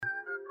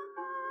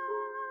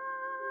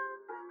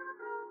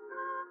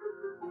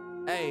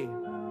Hey,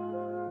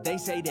 they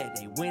say that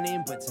they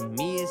winning, but to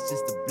me it's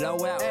just a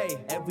blowout. Hey,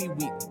 every week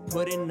we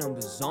putting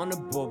numbers on the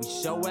board, we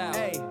show out.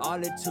 Hey, all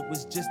it took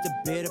was just a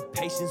bit of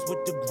patience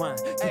with the grind.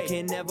 You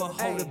can never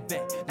hold it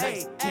back.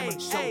 Let's give it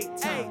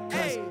showtime.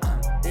 Cause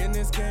in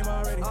this game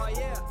already. Oh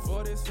yeah.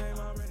 For this fame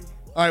already.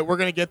 All right, we're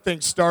going to get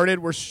things started.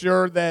 We're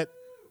sure that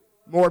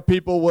more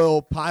people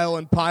will pile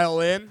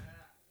in.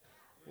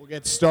 We'll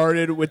get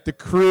started with the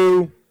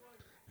crew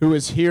who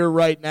is here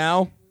right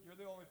now. You're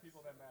the only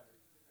people that matter.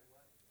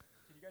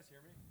 Can you guys hear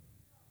me?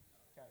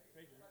 Okay,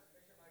 thank you.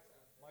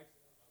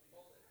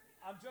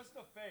 I'm just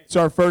a face. It's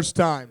our first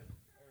time.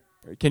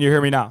 Can you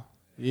hear me now?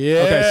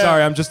 Yeah. Okay,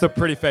 sorry, I'm just a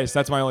pretty face.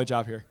 That's my only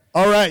job here.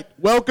 All right,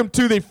 welcome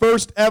to the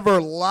first ever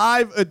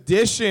live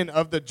edition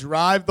of the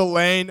Drive the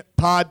Lane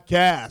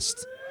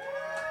podcast.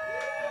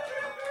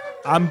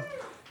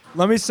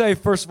 Let me say,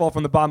 first of all,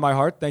 from the bottom of my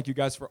heart, thank you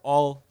guys for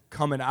all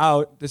coming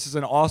out. This is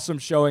an awesome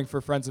showing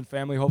for friends and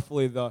family.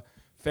 Hopefully the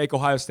fake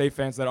Ohio State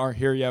fans that aren't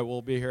here yet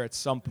will be here at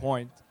some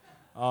point.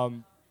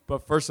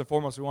 But first and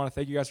foremost, we want to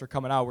thank you guys for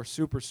coming out. We're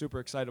super, super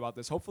excited about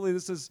this. Hopefully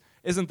this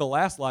isn't the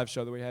last live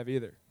show that we have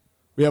either.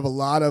 We have a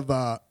lot of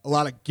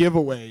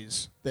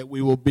giveaways that we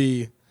will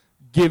be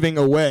giving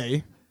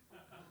away.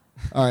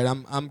 All right,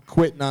 I'm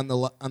quitting on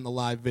the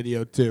live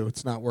video too.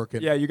 It's not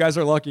working. Yeah, you guys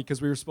are lucky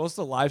because we were supposed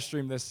to live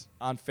stream this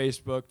on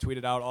Facebook, tweet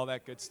it out, all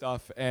that good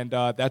stuff, and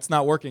that's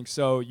not working.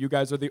 So you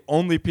guys are the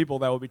only people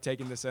that will be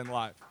taking this in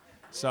live.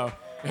 So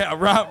yeah,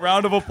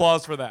 round of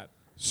applause for that.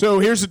 So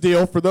here's the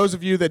deal. For those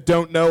of you that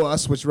don't know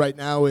us, which right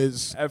now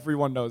is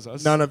Everyone knows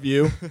us. none of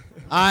you,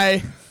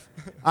 I'm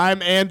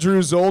Andrew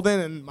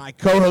Zolden, and my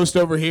co-host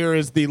over here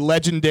is the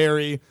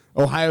legendary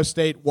Ohio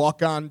State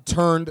walk-on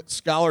turned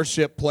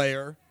scholarship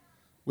player,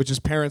 which his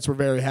parents were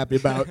very happy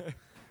about,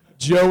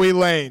 Joey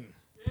Lane.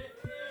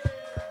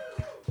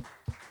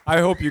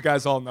 I hope you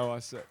guys all know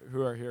us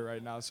who are here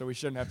right now, so we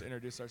shouldn't have to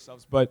introduce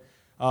ourselves. But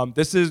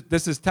this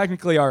is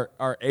technically our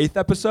 8th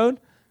episode.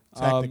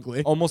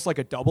 Technically. Almost like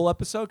a double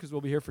episode because we'll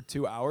be here for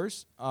 2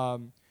 hours.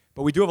 But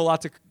we do have a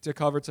lot to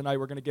cover tonight.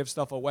 We're going to give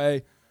stuff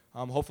away.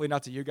 Hopefully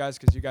not to you guys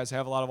because you guys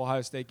have a lot of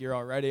Ohio State gear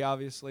already,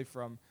 obviously,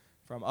 from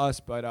us.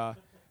 But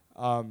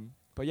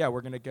yeah,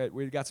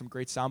 we got some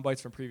great sound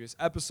bites from previous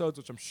episodes,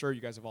 which I'm sure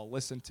you guys have all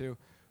listened to.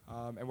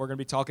 And we're going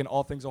to be talking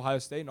all things Ohio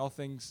State and all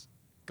things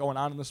going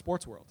on in the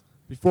sports world.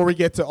 Before we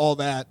get to all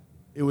that,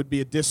 it would be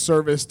a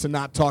disservice to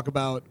not talk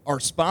about our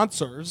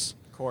sponsors.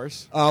 Of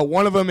course.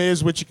 One of them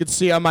is, which you can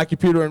see on my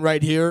computer and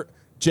right here,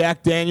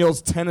 Jack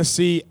Daniel's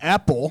Tennessee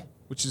Apple,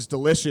 which is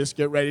delicious.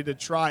 Get ready to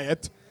try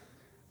it.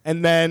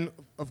 And then,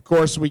 of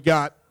course, we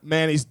got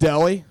Manny's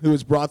Deli, who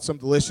has brought some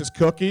delicious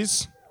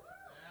cookies.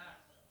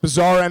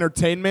 Bizarre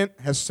Entertainment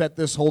has set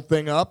this whole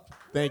thing up.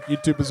 Thank you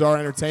to Bizarre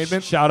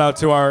Entertainment. Shout out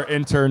to our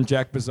intern,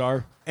 Jack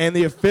Bizarre. And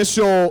the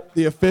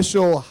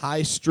official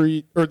High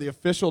Street, or the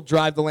official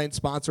Drive the Lane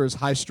sponsor is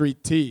High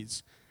Street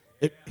Tees.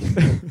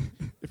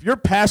 If you're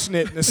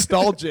passionate,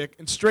 nostalgic,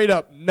 and straight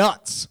up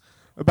nuts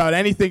about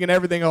anything and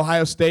everything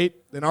Ohio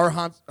State, then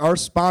our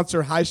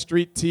sponsor, High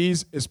Street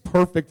Tees, is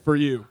perfect for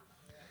you.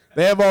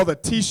 They have all the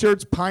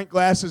T-shirts, pint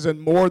glasses, and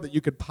more that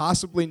you could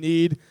possibly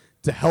need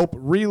to help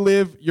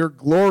relive your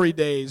glory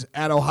days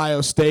at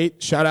Ohio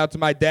State. Shout out to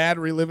my dad,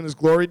 reliving his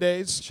glory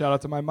days. Shout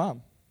out to my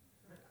mom.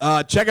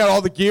 Check out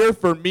all the gear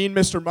for Mean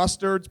Mr.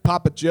 Mustard's,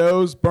 Papa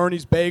Joe's,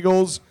 Bernie's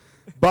Bagels,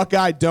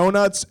 Buckeye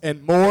Donuts,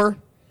 and more.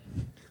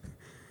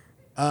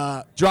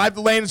 Drive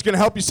the Lane is going to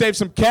help you save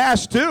some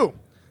cash, too.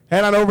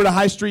 Head on over to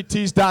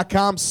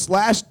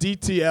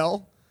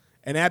highstreettees.com/DTL,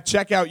 and at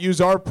checkout, use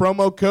our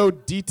promo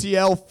code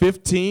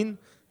DTL15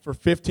 for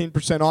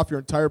 15% off your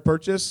entire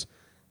purchase.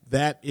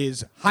 That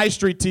is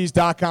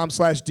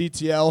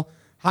highstreettees.com/DTL.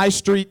 High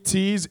Street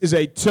Tees is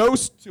a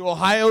toast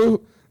to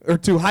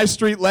to High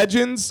Street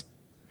legends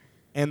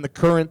and the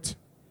current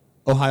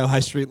Ohio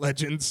High Street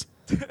legends.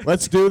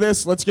 Let's do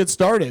this. Let's get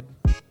started.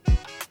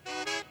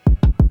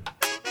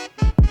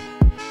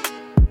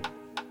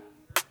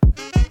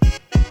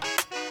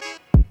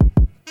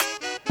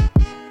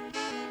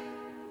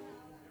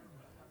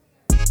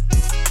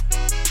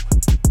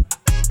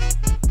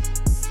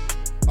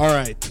 All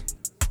right.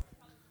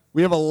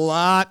 We have a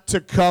lot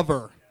to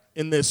cover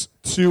in this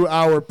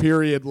 2-hour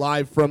period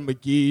live from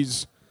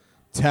McGee's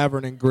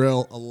Tavern and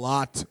Grill. A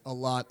lot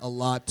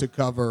to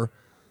cover.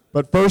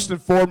 But first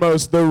and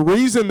foremost, the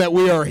reason that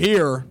we are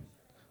here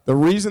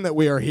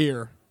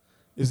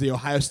is the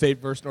Ohio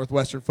State versus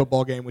Northwestern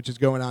football game, which is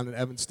going on in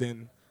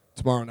Evanston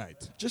tomorrow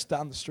night. Just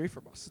down the street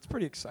from us. It's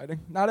pretty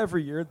exciting. Not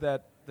every year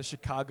that the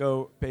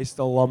Chicago-based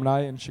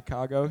alumni in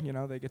Chicago,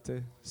 they get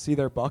to see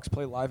their Bucks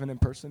play live and in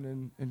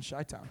person in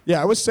Chi-Town.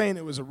 Yeah, I was saying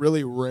it was a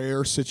really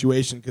rare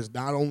situation because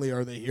not only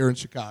are they here in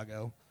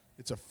Chicago,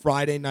 it's a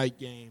Friday night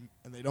game,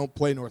 and they don't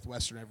play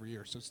Northwestern every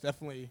year. So it's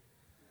definitely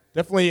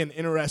an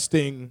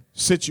interesting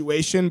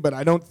situation, but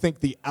I don't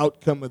think the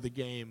outcome of the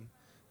game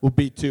will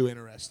be too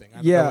interesting. I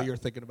don't know what you're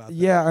thinking about that.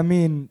 Yeah, I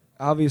mean,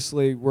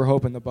 obviously we're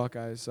hoping the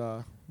Buckeyes,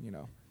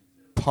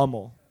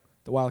 pummel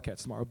the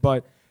Wildcats tomorrow.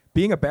 But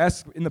being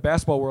in the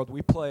basketball world,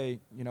 we play,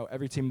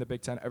 every team in the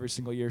Big Ten every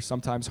single year,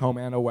 sometimes home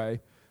and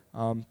away.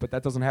 But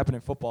that doesn't happen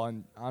in football.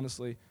 And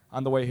honestly,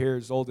 on the way here,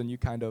 Zolden, you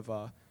kind of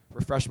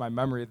refreshed my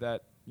memory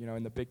that,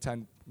 in the Big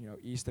Ten,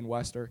 East and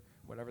West, or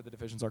whatever the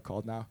divisions are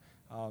called now,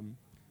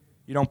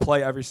 you don't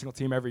play every single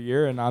team every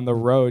year. And on the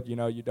road, you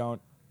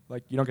don't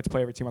get to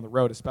play every team on the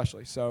road,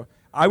 especially. So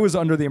I was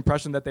under the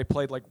impression that they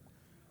played like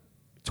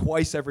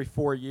twice every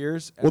 4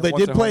 years. Well, they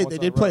did play. They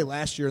did play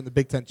last year in the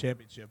Big Ten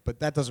championship, but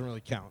that doesn't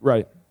really count.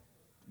 Right.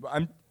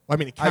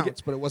 It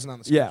counts, but it wasn't on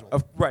the schedule. Yeah,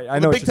 right. I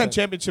know. The Big Ten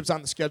championship's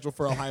on the schedule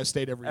for Ohio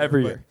State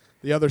every year.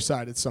 The other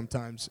side, it's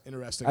sometimes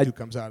interesting who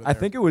comes out of there. I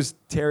think it was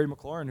Terry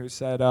McLaurin who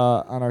said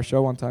on our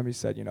show one time. He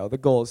said, the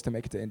goal is to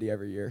make it to Indy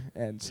every year,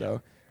 and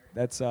so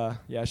that's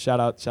Shout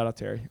out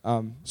Terry.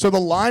 So the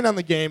line on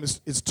the game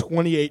is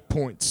 28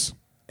 points,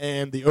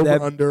 and the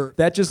over under.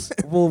 That just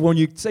when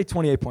you say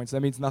 28 points,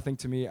 that means nothing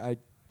to me. I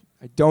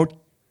don't.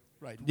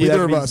 Right.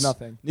 Neither of us.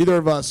 Nothing. Neither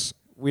of us.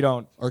 We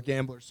don't are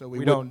gamblers, so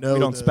we don't know. We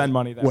don't spend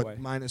money that way. What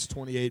minus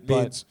 28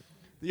 means.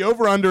 The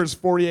over/under is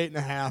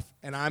 48.5,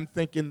 and I'm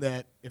thinking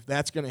that if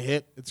that's going to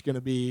hit, it's going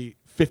to be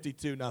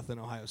 52-0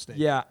 Ohio State.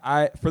 Yeah,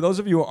 for those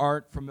of you who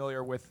aren't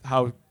familiar with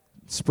how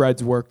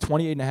spreads work,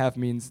 28.5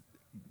 means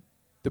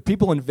the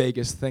people in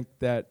Vegas think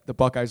that the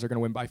Buckeyes are going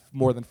to win by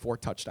more than 4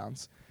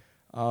 touchdowns,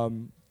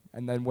 and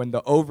then when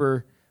the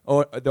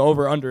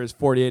over/under is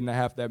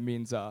 48.5, that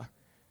means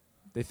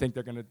they think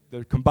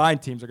the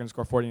combined teams are going to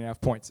score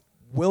 48.5 points.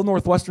 Will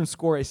Northwestern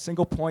score a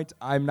single point?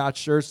 I'm not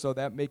sure, so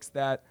that makes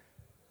that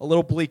a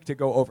little bleak to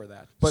go over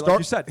that. But like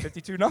you said,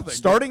 52-0.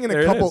 Starting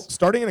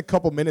in a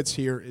couple minutes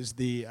here is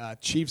the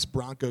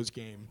Chiefs-Broncos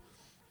game.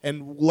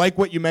 And like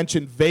what you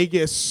mentioned,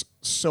 Vegas,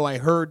 so I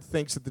heard,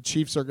 thinks that the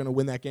Chiefs are going to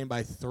win that game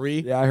by 3.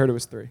 Yeah, I heard it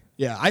was 3.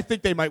 Yeah, I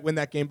think they might win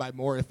that game by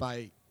more. If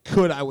I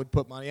could, I would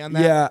put money on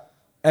that. Yeah,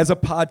 as a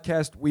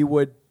podcast, we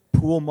would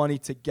pool money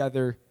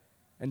together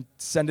and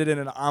send it in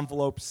an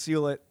envelope,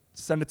 seal it,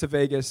 send it to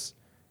Vegas,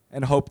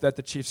 and hope that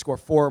the Chiefs score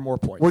 4 or more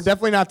points. We're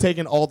definitely not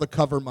taking all the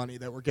cover money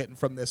that we're getting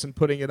from this and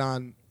putting it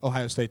on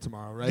Ohio State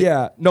tomorrow, right?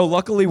 Yeah. No,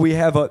 luckily we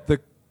have the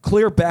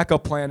clear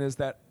backup plan is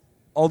that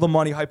all the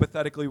money,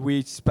 hypothetically,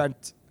 we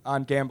spent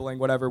on gambling,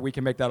 whatever, we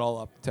can make that all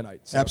up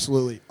tonight. So.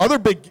 Absolutely. Other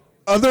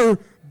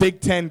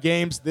Big Ten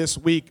games this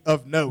week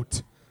of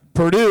note.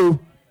 Purdue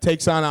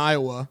takes on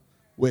Iowa,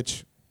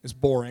 which is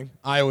boring.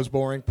 Iowa's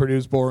boring.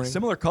 Purdue's boring.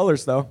 Similar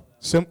colors, though.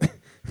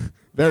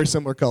 Very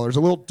similar colors.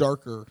 A little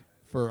darker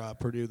for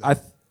Purdue, though.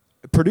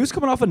 Purdue's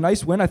coming off a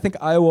nice win. I think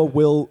Iowa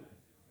will,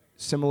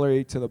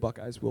 similarly to the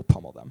Buckeyes, will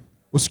pummel them.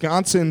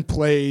 Wisconsin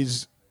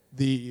plays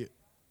the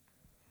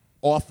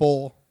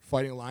awful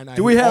Fighting Illini.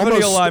 Do we have any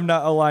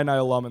Illini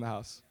alum in the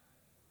house?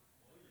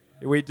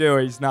 We do.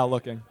 He's not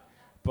looking.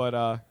 But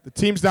the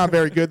team's not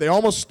very good. They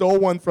almost stole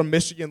one from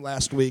Michigan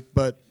last week,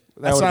 but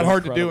that's not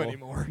hard to do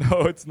anymore.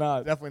 No, it's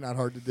not. Definitely not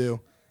hard to do.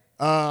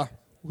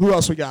 Who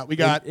else we got? We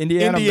got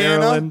Indiana,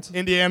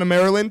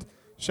 Maryland.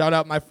 Shout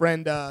out my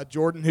friend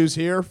Jordan, who's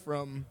here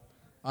from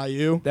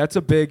IU. That's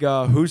a big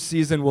whose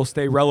season will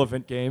stay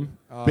relevant game.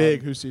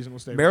 Big whose season will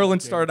stay relevant.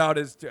 Maryland started out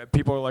as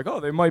people were like,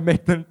 oh, they might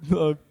make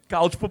the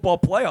college football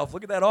playoff.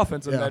 Look at that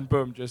offense. And then,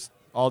 boom, just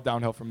all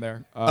downhill from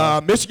there.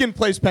 Michigan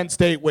plays Penn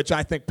State, which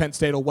I think Penn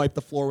State will wipe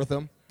the floor with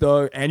them.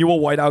 The annual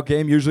whiteout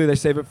game, usually they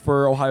save it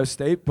for Ohio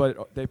State,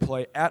 but they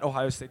play at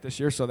Ohio State this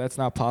year, so that's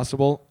not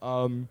possible.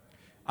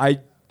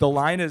 The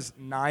line is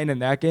 9 in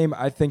that game.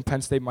 I think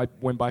Penn State might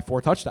win by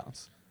 4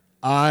 touchdowns.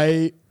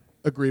 I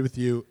agree with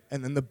you.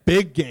 And then the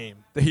big game.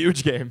 The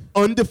huge game.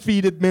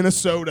 Undefeated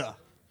Minnesota.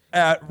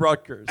 At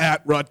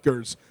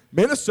Rutgers.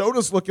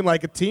 Minnesota's looking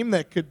like a team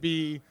that could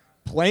be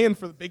playing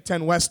for the Big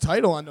Ten West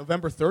title on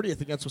November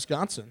 30th against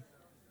Wisconsin.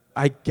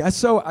 I guess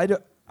so.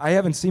 I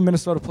haven't seen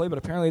Minnesota play, but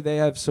apparently they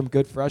have some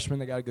good freshmen.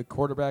 They got a good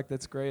quarterback.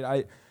 That's great.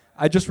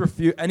 I just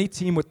refuse. Any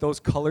team with those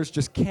colors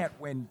just can't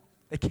win.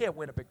 They can't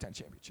win a Big Ten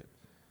championship.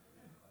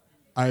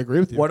 I agree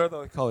with you. What are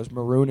the colors?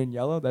 Maroon and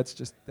yellow?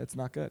 That's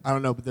not good. I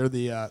don't know, but they're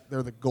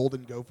the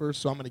Golden Gophers,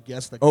 so I'm going to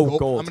guess that gold. I'm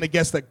going to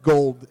guess that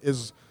gold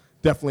is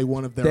definitely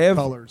one of their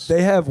colors.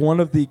 They have one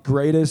of the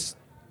greatest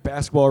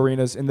basketball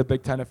arenas in the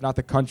Big Ten, if not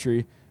the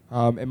country.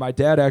 And my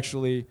dad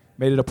actually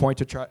made it a point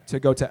to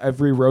go to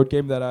every road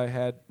game that I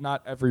had.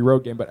 Not every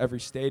road game, but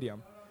every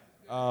stadium.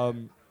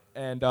 And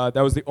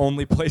that was the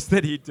only place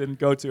that he didn't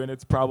go to, and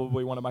it's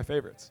probably one of my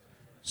favorites.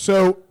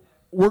 So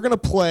we're going to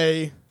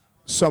play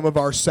some of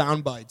our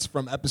sound bites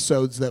from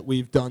episodes that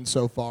we've done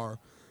so far.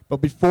 But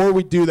before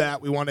we do that,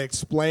 we want to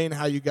explain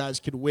how you guys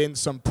could win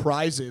some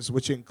prizes,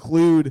 which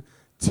include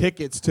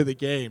tickets to the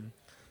game.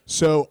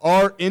 So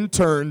our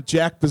intern,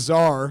 Jack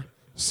Bazar,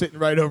 sitting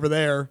right over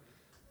there,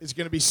 is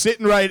going to be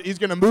sitting right. He's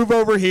going to move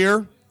over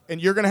here,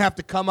 and you're going to have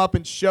to come up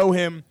and show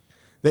him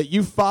that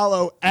you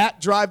follow at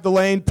Drive the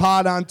Lane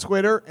Pod on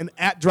Twitter and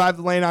at Drive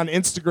the Lane on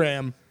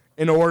Instagram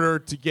in order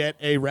to get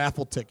a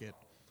raffle ticket.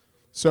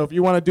 So if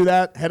you want to do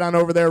that, head on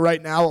over there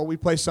right now while we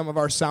play some of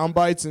our sound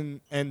bites,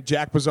 and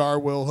Jack Bazar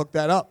will hook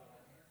that up.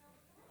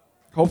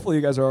 Hopefully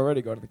you guys are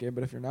already going to the game,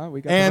 but if you're not, we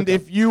got. And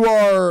if you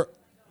are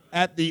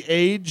at the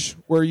age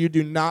where you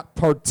do not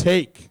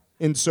partake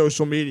in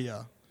social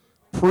media.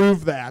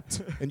 Prove that,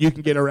 and you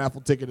can get a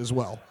raffle ticket as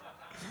well.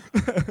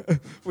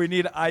 We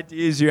need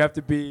IDs. You have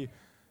to be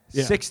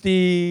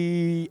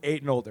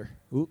 68 and older.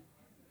 Ooh.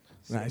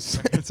 Nice.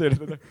 Say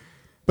it.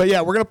 But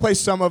yeah, we're going to play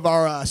some of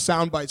our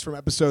sound bites from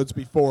episodes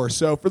before.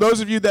 So for those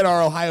of you that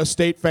are Ohio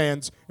State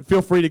fans,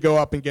 feel free to go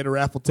up and get a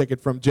raffle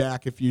ticket from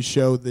Jack if you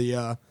show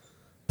the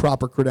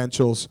proper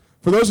credentials.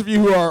 For those of you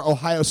who are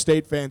Ohio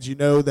State fans, you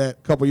know that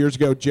a couple years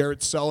ago,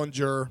 Jared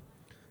Sullinger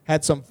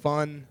had some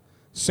fun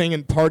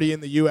singing Party in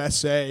the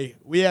USA.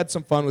 We had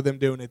some fun with him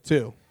doing it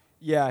too.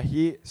 Yeah,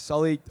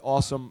 Sully,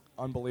 awesome,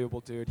 unbelievable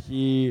dude.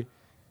 He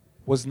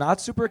was not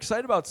super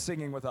excited about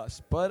singing with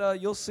us, but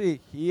you'll see.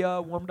 He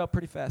warmed up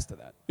pretty fast to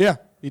that. Yeah,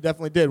 he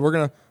definitely did. We're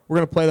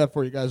gonna play that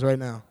for you guys right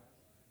now.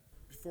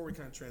 Before we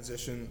kind of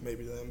transition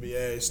maybe to the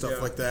NBA, stuff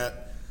like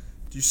that,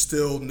 do you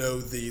still know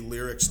the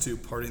lyrics to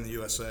Party in the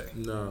USA?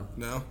 No.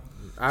 No?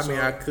 I mean,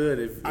 I could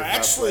if I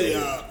actually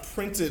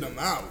printed them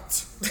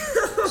out.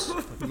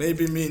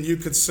 Maybe me and you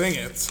could sing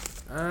it.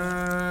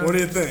 What do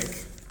you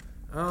think?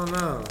 I don't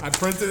know. I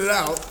printed it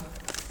out.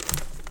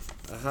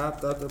 I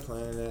hopped off the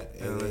planet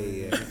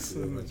LAX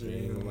with my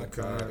dream and my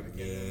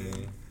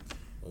cardigan.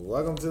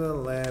 Welcome to the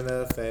land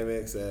of fame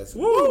excess.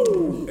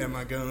 Woo! Am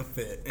I gonna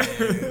fit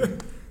in?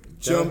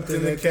 Jumped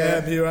in the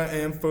cab, here I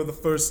am for the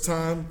first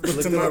time.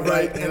 Look to my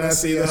right and I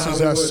see the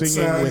Hollywood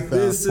sign. With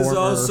this is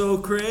all so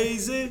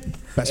crazy.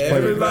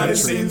 Everybody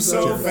seems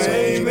so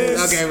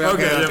famous.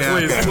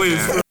 Okay,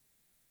 please.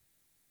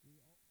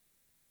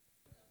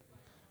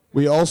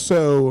 We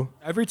also,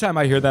 Every time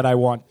I hear that,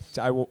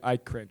 I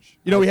cringe.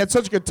 you know, we had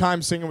such a good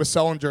time singing with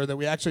Sullinger that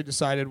we actually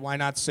decided why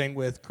not sing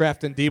with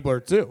Kraft and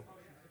Diebler too.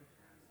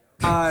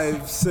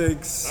 5,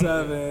 6,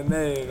 7,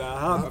 8. I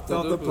hopped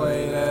off the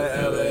plane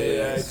at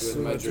LAX with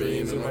my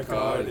dreams and my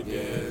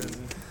cardigan.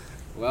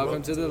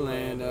 Welcome to the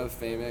land of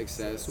fame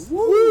excess.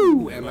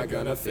 Woo! Am I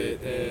gonna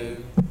fit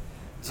in?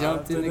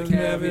 Jumped in the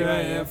cab, here I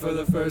am for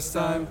the first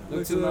time.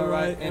 Look to my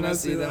right and I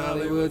see the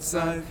Hollywood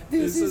sign.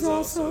 This is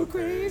all so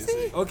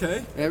crazy.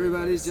 Okay.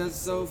 Everybody's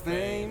just so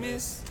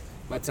famous.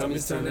 My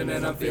tummy's turning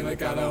and I'm feeling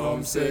kinda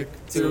homesick.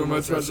 Too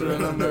much pressure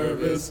and I'm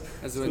nervous.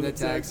 That's when the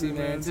taxi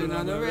man turned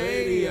on the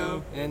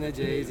radio and the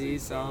Jay-Z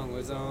song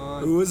was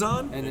on. Who was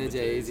on? And the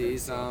Jay-Z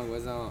song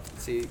was on.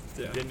 See,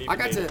 I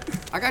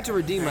got to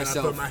redeem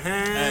myself.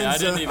 Hey, I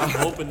didn't even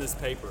open this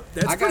paper.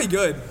 That's pretty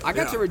good. I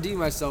got to redeem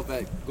myself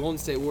at Golden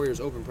State Warriors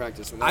open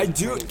practice when I I was in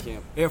do. training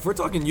camp. Yeah, if we're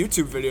talking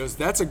YouTube videos,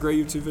 that's a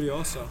great YouTube video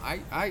also.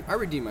 I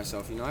redeemed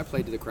myself. You know, I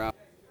played to the crowd.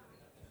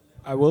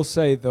 I will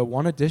say the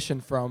one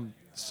addition from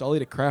Sully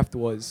to Kraft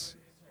was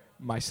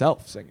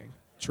myself singing.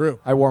 True.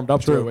 I warmed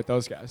up to True. it with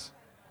those guys.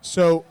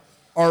 So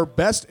our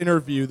best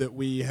interview that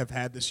we have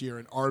had this year,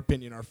 in our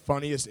opinion, our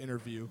funniest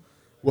interview,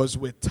 was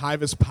with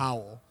Tyvis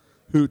Powell,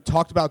 who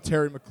talked about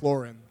Terry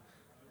McLaurin.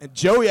 And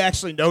Joey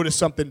actually noticed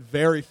something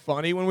very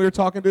funny when we were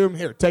talking to him.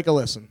 Here, take a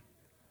listen.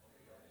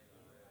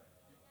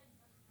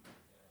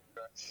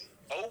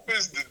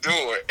 Opens the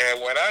door,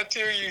 and when I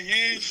tell you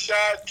he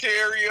shot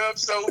Terry up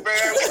so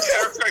bad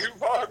with Terry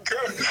Parker,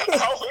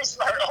 I was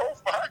like, oh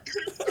my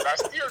goodness. I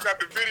still got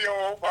the video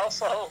on my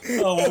phone.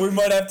 Oh, well, we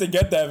might have to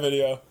get that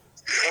video.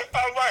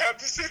 I might have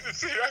to send it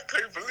to you. I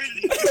couldn't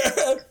believe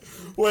it.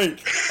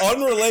 Wait,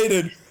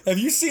 unrelated. Have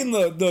you seen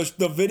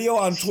the video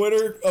on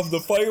Twitter of the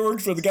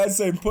fireworks where the guy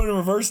saying "put in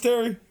reverse,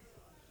 Terry"?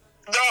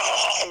 No,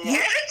 what?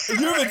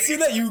 You haven't seen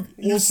that?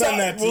 We'll send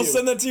that to you. We'll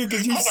send that to you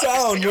because you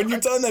sound, when you're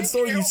telling that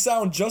story, you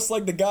sound just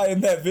like the guy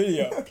in that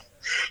video.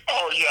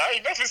 Oh yeah, I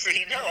ain't never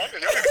seen that. I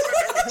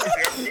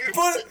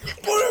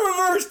Put in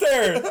reverse,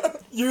 Terry.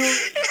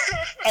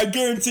 I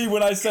guarantee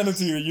when I send it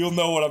to you, you'll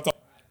know what I'm talking.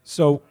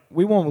 So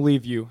we won't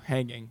leave you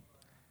hanging.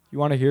 You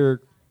want to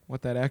hear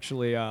what that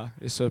actually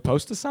is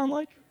supposed to sound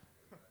like?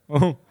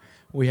 Oh,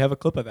 we have a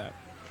clip of that.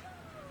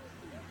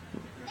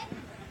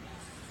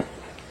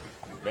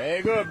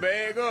 Bag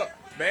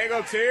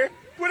up, Terry.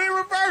 Put in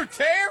reverse,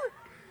 Terry.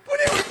 Put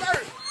in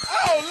reverse.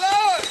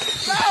 Oh,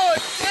 Lord,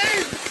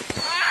 Jesus.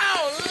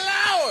 Oh,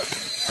 Lord.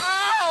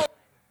 Oh.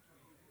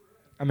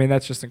 I mean,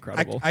 that's just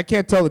incredible. I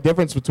can't tell the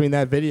difference between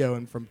that video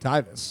and from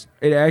Tyvis.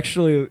 It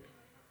actually,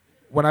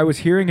 when I was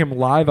hearing him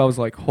live, I was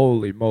like,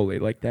 holy moly,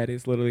 like that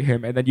is literally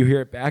him. And then you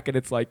hear it back and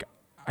it's like,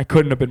 I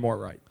couldn't have been more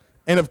right.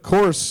 And of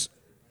course,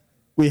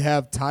 we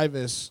have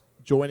Tyvis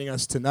joining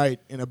us tonight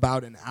in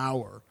about an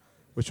hour,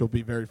 which will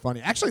be very funny.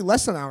 Actually,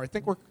 less than an hour. I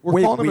think we're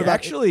calling him we about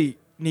actually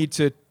need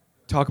to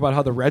talk about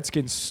how the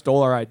Redskins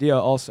stole our idea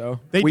also.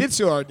 They We- did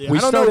steal our idea. we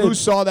I don't know started- who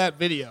saw that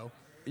video.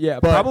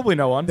 Yeah, but probably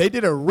no one. They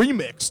did a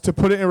remix to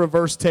Put It in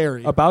Reverse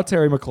Terry. About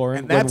Terry McLaurin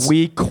And when that's-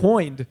 we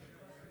coined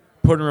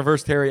Put in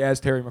Reverse Terry as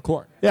Terry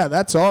McLaurin. Yeah,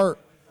 that's our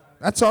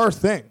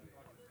thing.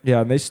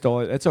 Yeah, and they stole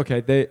it. It's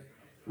okay.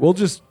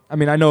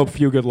 I know a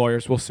few good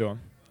lawyers. We'll sue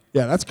them.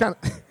 Yeah, that's kind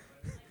of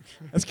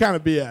that's kind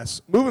of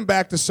BS. Moving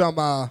back to some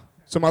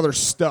other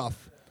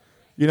stuff.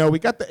 You know, we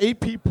got the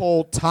AP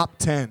poll top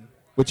 10,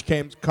 which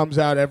comes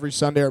out every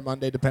Sunday or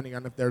Monday, depending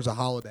on if there's a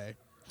holiday.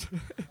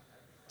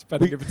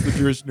 Depending if it's the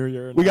Jewish New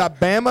Year. We got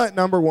Bama at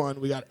number 1.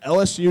 We got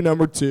LSU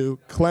number 2.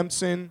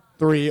 Clemson,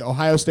 3,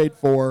 Ohio State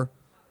 4,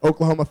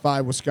 Oklahoma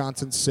 5,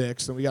 Wisconsin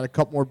 6. And we got a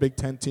couple more Big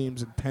Ten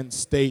teams and Penn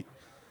State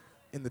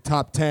in the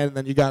top 10. And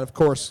then you got, of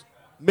course,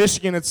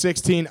 Michigan at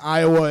 16,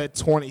 Iowa at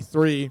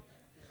 23.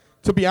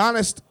 To be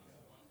honest,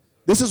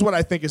 this is what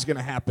I think is going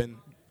to happen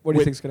What do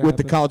you think is going to with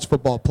happen? the college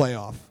football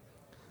playoff.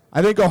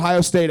 I think Ohio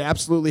State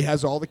absolutely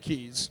has all the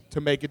keys to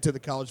make it to the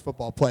college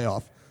football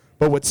playoff.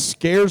 But what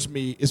scares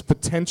me is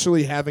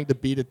potentially having to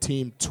beat a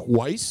team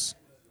twice,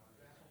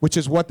 which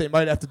is what they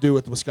might have to do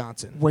with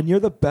Wisconsin. When you're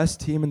the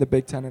best team in the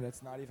Big Ten and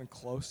it's not even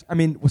close. I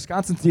mean,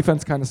 Wisconsin's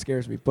defense kind of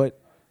scares me, but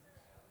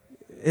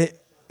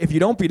if you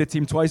don't beat a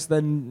team twice,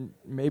 then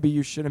maybe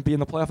you shouldn't be in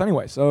the playoff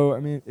anyway. So, I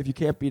mean, if you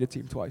can't beat a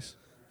team twice.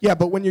 Yeah,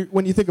 but when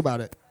you think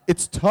about it,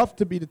 it's tough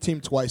to beat a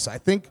team twice. I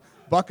think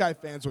Buckeye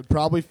fans would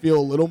probably feel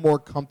a little more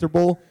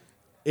comfortable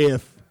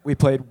if We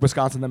played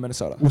Wisconsin then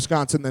Minnesota.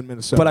 Wisconsin than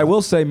Minnesota. But I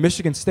will say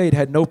Michigan State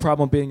had no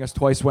problem beating us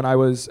twice when I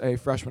was a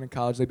freshman in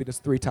college. They beat us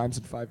 3 times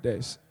in 5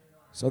 days.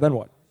 So then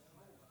what?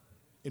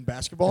 In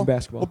basketball? In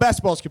basketball. Well,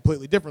 basketball is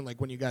completely different, like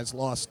when you guys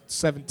lost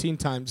 17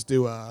 times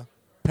to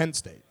Penn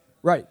State.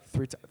 Right,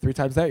 three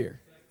times that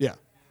year. Yeah.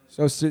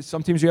 So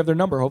some teams you have their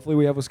number. Hopefully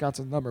we have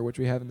Wisconsin's number, which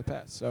we have in the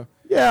past. So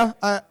Yeah.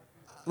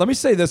 let me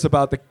say this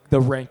about the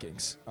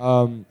rankings.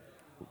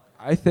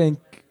 I think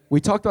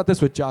we talked about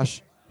this with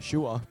Josh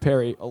Shua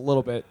Perry a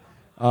little bit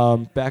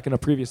back in a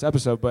previous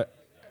episode, but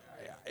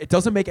it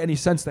doesn't make any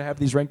sense to have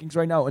these rankings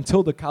right now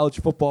until the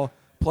college football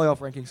playoff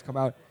rankings come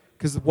out,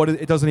 because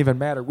it doesn't even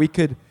matter. We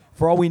could,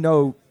 for all we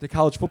know, the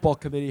college football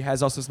committee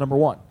has us as number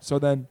 1. So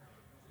then,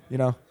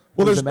 Well,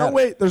 what does there's it no matter?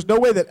 way. There's no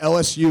way that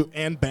LSU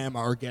and Bama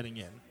are getting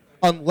in,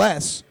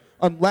 unless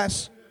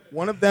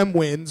one of them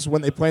wins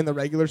when they play in the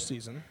regular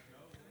season,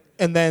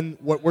 and then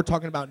what we're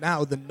talking about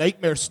now, the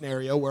nightmare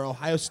scenario where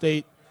Ohio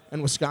State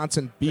and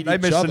Wisconsin beat The each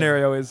nightmare other.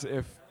 scenario is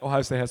if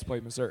Ohio State has to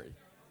play Missouri.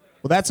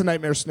 Well, that's a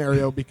nightmare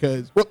scenario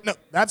because no,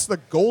 that's the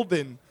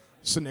golden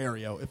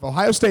scenario. If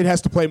Ohio State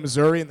has to play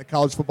Missouri in the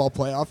college football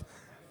playoff,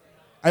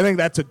 I think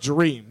that's a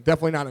dream.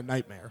 Definitely not a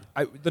nightmare.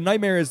 The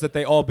nightmare is that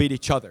they all beat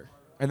each other.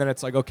 And then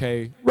it's like,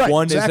 okay, Right,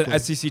 one exactly.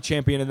 is an SEC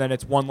champion, and then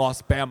it's one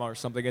lost Bama or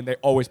something, and they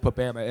always put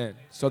Bama in.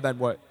 So then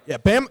what? Yeah,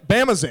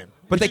 Bama's in.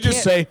 But We they should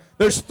just can't- say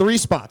there's 3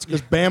 spots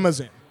because Bama's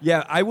in.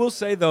 Yeah, I will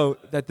say, though,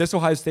 that this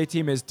Ohio State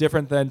team is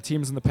different than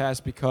teams in the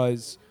past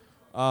because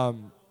we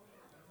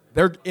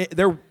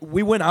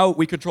went out,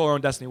 we control our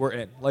own destiny, we're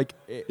in.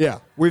 Yeah.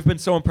 We've been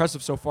so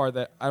impressive so far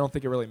that I don't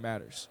think it really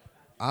matters.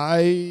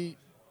 I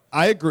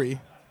agree.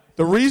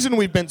 The reason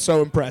we've been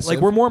so impressive,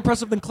 Like, we're more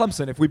impressive than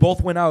Clemson. If we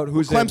both went out,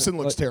 who's in? Clemson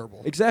looks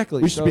terrible.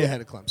 Exactly. We should So be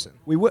ahead of Clemson.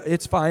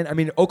 It's fine. I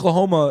mean,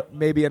 Oklahoma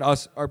maybe and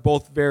us are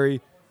both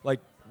very,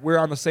 we're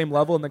on the same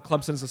level, and then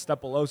Clemson's a step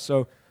below.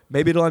 So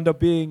maybe it'll end up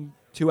being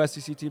 2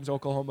 SEC teams,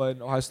 Oklahoma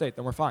and Ohio State.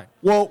 Then we're fine.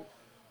 Well,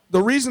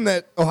 the reason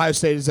that Ohio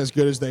State is as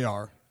good as they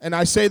are, and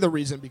I say the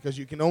reason because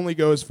you can only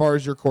go as far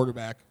as your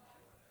quarterback,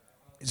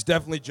 is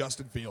definitely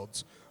Justin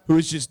Fields, who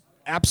is just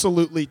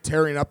absolutely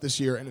tearing up this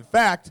year. And in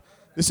fact,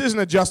 this isn't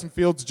a Justin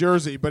Fields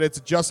jersey, but it's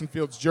a Justin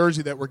Fields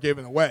jersey that we're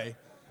giving away.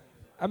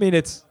 I mean,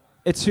 it's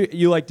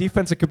you like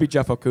defense, it could be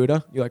Jeff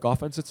Okuda. You like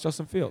offense, it's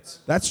Justin Fields.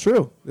 That's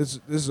true. This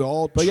is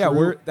all But true.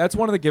 yeah, that's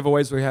one of the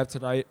giveaways we have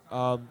tonight.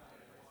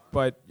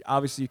 But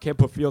obviously, you can't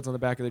put Fields on the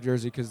back of the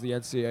jersey because the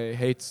NCAA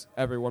hates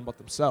everyone but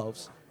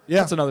themselves. Yeah.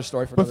 That's another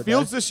story for But another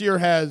Fields day. this year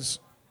has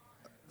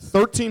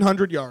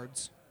 1,300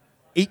 yards,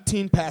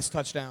 18 pass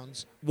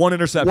touchdowns, One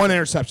interception. 1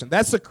 interception.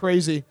 That's the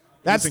crazy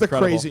He's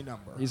incredible.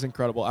 number. He's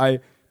incredible.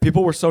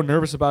 People were so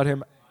nervous about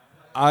him.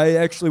 I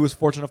actually was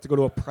fortunate enough to go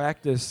to a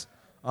practice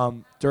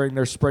during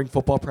their spring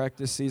football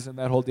practice season,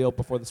 that whole deal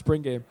before the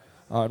spring game.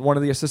 And one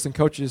of the assistant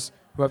coaches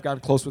who I've gotten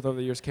close with over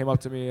the years came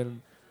up to me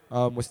and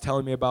was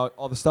telling me about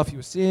all the stuff he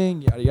was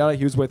seeing, yada, yada.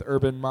 He was with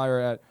Urban Meyer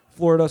at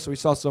Florida, so he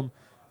saw some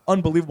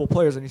unbelievable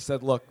players, and he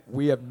said, look,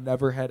 we have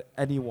never had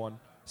anyone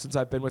since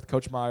I've been with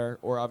Coach Meyer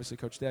or obviously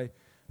Coach Day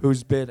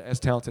who's been as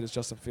talented as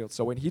Justin Fields.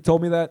 So when he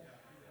told me that,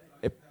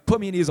 it put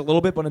me at ease a little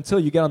bit, but until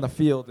you get on the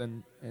field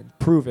and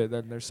prove it,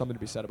 then there's something to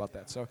be said about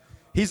that. So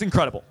he's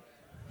incredible.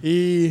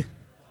 He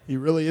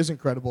really is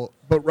incredible.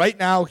 But right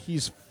now,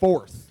 he's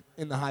 4th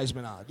in the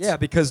Heisman odds. Yeah,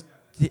 because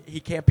he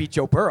can't beat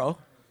Joe Burrow.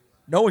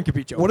 No one can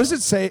beat Joe What Burrow. does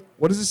it say?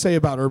 What does it say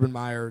about Urban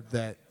Meyer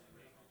that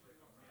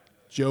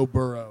Joe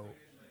Burrow?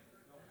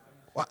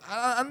 Well,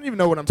 I don't even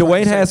know what I'm. trying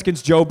Dwayne to say.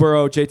 Haskins, Joe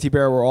Burrow, JT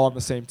Barrett were all on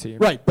the same team.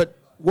 Right, but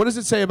what does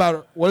it say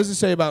about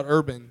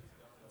Urban?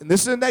 And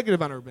this is a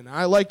negative on Urban.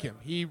 I like him.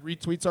 He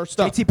retweets our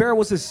stuff. JT Barrett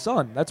was his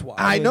son. That's why.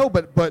 I know,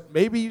 but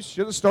maybe you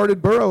should have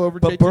started Burrow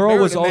over But JT Burrow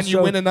Barrett, was and also. then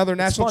you win another it's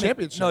national funny.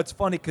 championship. No, it's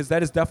funny because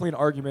that is definitely an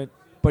argument.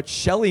 But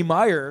Shelley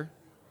Meyer,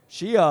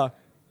 she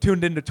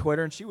tuned into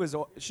Twitter and she was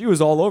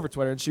all over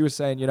Twitter and she was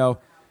saying,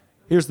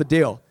 here's the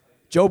deal: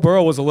 Joe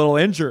Burrow was a little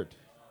injured,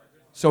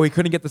 so he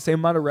couldn't get the same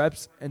amount of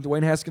reps, and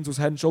Dwayne Haskins was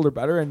head and shoulder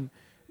better. And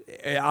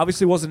it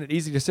obviously wasn't an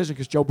easy decision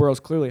because Joe Burrow's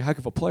clearly a heck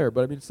of a player.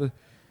 But I mean,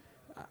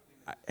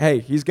 hey,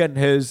 he's getting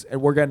his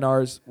and we're getting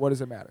ours. What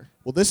does it matter?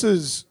 Well, this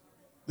is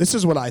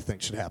what I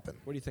think should happen.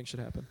 What do you think should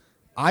happen?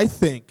 I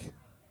think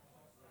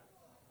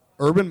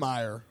Urban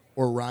Meyer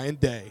or Ryan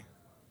Day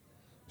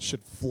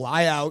should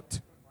fly out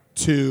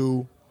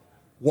to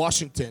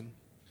Washington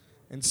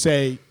and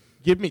say,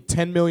 give me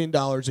 $10 million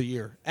a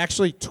year,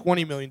 actually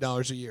 $20 million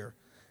a year,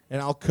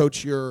 and I'll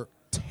coach your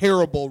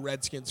terrible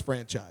Redskins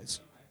franchise.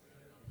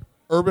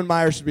 Urban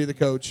Meyer should be the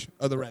coach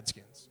of the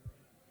Redskins.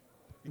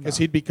 Because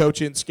he'd be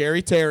coaching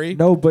Scary Terry.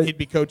 No, but- he'd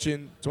be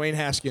coaching Dwayne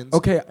Haskins.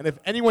 Okay. And if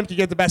anyone can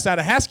get the best out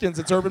of Haskins,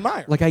 it's Urban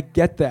Meyer. Like, I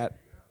get that.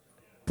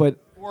 But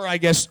Or I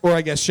guess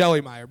Shelly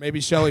Meyer.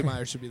 Maybe Shelly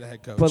Meyer should be the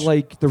head coach. But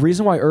like the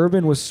reason why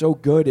Urban was so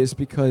good is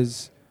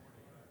because,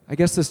 I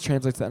guess this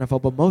translates to the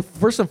NFL. But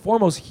first and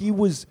foremost, he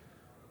was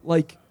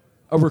like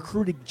a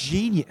recruiting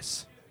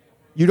genius.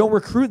 You don't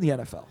recruit in the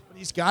NFL.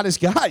 He's got his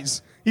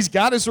guys. He's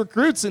got his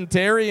recruits in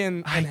Terry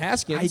and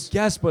Haskins. I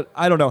guess, but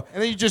I don't know.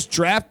 And then you just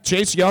draft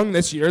Chase Young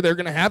this year. They're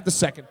going to have the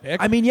second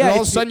pick. I mean, yeah, And all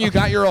of a if sudden you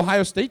got your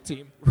Ohio State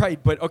team.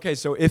 Right, but okay,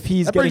 so if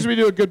he's That brings me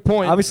to a good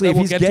point. obviously that if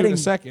we'll he's get to in getting a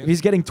second. if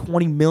he's getting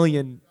 $20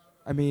 million,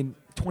 I mean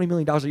 $20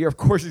 million a year, of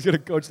course he's going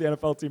to coach the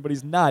NFL team, but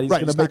he's not. He's Right,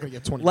 going he's to not make gonna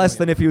get $20 less million.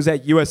 than if he was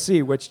at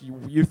USC, which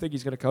you think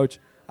he's going to coach.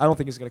 I don't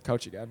think he's going to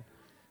coach again.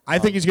 I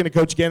think he's going to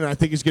coach again, and I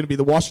think he's going to be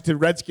the Washington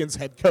Redskins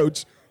head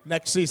coach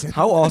next season.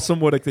 How awesome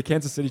would the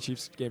Kansas City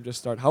Chiefs game just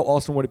start? How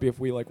awesome would it be if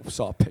we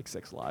saw a pick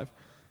six live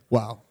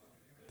Wow.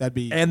 That'd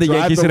be and the drive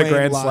Yankees hit a lane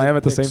grand live, slam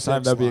at the pick same six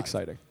time? That'd be live.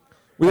 exciting.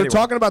 We were Anyway.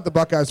 talking about the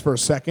Buckeyes for a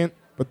second,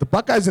 but the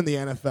Buckeyes in the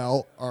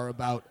NFL are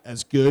about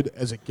as good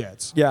as it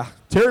gets. Yeah.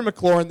 Terry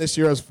McLaurin this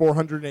year has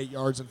 408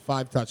 yards and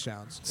 5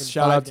 touchdowns. in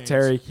Shout 5 out to games.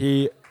 Terry.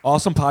 He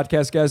awesome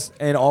podcast guest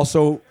and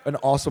also an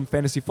awesome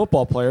fantasy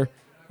football player,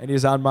 and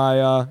he's on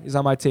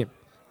my team.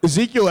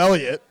 Ezekiel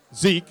Elliott,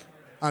 Zeke,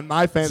 on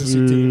my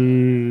fantasy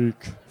team,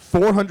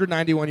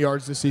 491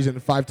 yards this season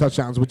and 5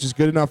 touchdowns, which is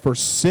good enough for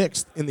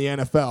 6th in the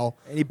NFL.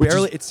 And he which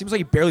is- it seems like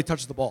he barely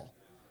touches the ball.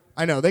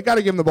 I know they got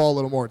to give him the ball a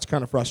little more. It's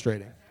kind of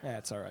frustrating. Yeah,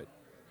 it's all right.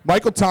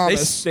 Michael They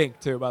Thomas. stink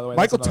too, by the way.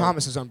 Michael That's another-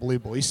 Thomas is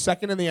unbelievable. He's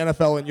second in the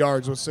NFL in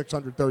yards with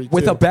 632.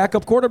 with a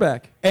backup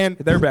quarterback. and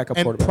their backup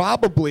and quarterback.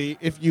 probably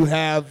if you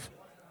have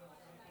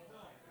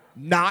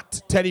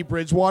not Teddy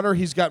Bridgewater,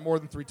 he's got more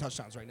than 3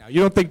 touchdowns right now.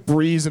 You don't think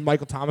Breeze and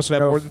Michael Thomas would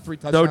have No, more than 3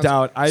 touchdowns? no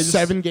doubt.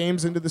 7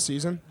 games into the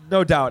season.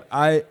 No doubt.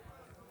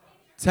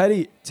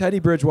 Teddy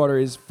Bridgewater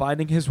is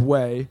finding his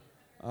way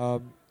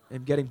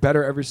and getting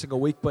better every single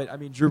week. But I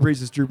mean, Drew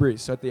Brees is Drew Brees.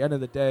 So at the end of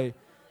the day,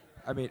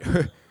 I mean,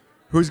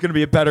 who's going to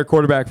be a better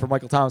quarterback for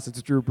Michael Thomas?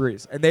 It's Drew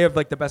Brees, and they have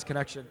like the best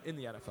connection in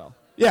the NFL.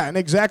 Yeah, and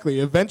exactly.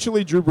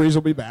 Eventually, Drew Brees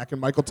will be back,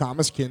 and Michael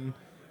Thomas can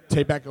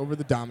take back over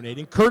the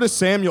dominating. Curtis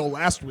Samuel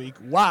last week.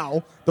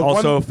 Wow.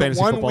 Also the fantasy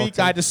one football week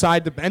team. I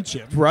decided to bench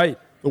him. Right.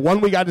 The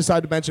 1 week I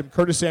decided to bench him,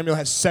 Curtis Samuel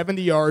has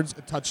 70 yards,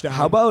 a touchdown,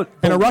 How about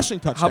and a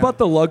rushing touchdown. How about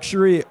the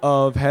luxury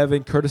of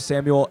having Curtis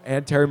Samuel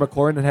and Terry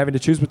McLaurin and having to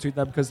choose between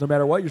them because no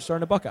matter what, you're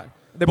starting a Buckeye.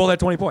 They both had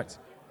 20 points.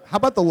 How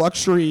about the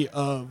luxury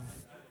of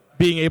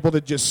being able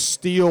to just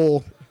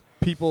steal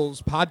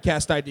people's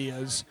podcast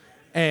ideas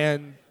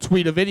and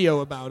tweet a video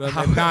about them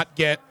and not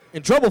get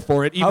in trouble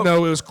for it, even How-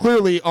 though it was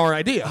clearly our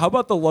idea? How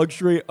about the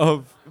luxury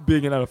of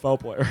being an NFL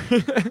player?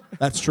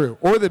 That's true.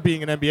 Or that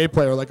being an NBA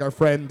player like our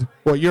friend,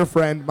 well, your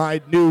friend,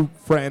 my new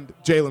friend,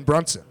 Jalen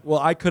Brunson. Well,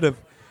 I could have.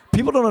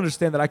 People don't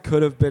understand that I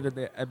could have been in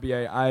the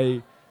NBA.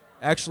 I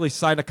actually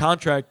signed a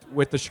contract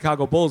with the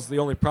Chicago Bulls. The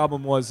only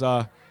problem was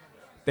they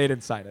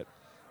didn't sign it.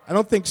 I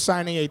don't think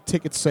signing a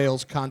ticket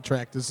sales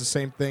contract is the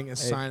same thing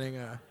as Hey. signing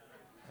a...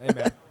 Hey,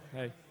 man.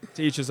 Hey,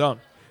 to each his own.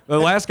 The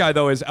last guy,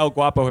 though, is El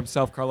Guapo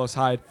himself, Carlos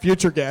Hyde,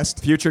 future guest.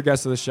 future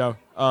guest of the show.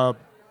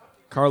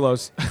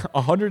 Carlos,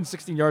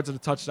 116 yards and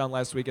a touchdown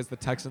last week as the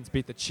Texans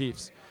beat the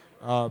Chiefs.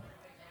 That's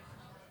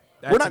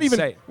We're not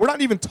insane.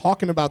 even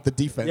talking about the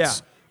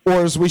defense.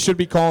 Or as we should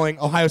be calling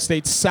Ohio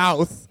State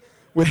South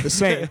with the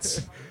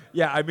Saints.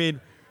 Yeah, I mean,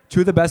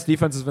 two of the best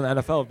defenses in the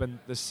NFL have been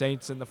the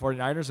Saints and the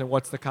 49ers, and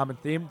what's the common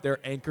theme? Their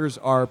anchors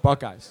are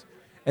Buckeyes.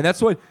 And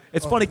that's what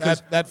it's funny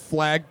because that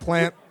flag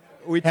plant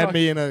we had talk-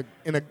 me in a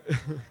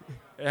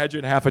it had you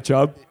in half a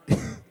chub.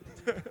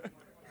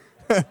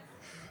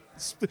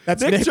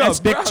 that's Nick Nick, Chubb,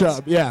 that's Nick Browns.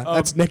 Chubb. Yeah,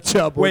 that's Nick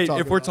Chubb. Wait,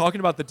 if we're about. talking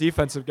about the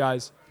defensive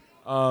guys,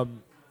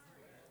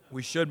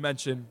 we should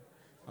mention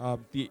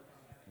the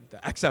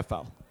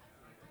XFL.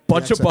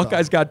 Bunch of XFL.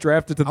 Buckeyes got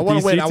drafted to the I want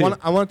DC to wait. team.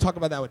 I want to talk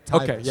about that with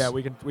Tyvus. Okay, yeah,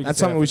 we can. That's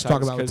say something that we for should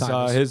talk about with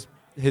because Tyvus.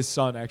 his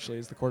son actually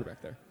is the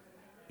quarterback there.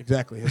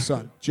 Exactly, his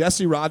son.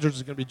 Jesse Rogers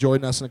is going to be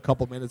joining us in a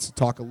couple minutes to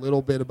talk a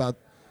little bit about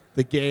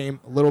the game,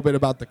 a little bit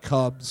about the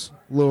Cubs,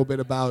 a little bit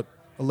of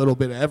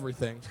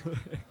everything.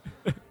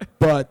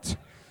 But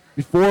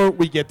before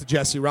we get to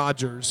Jesse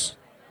Rogers,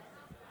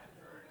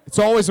 it's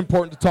always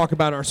important to talk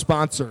about our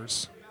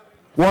sponsors.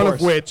 One of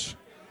course. which,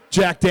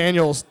 Jack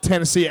Daniel's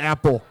Tennessee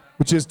Apple,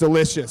 which is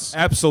delicious.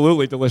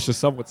 Absolutely delicious,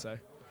 some would say.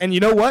 And you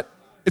know what?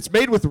 It's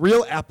made with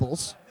real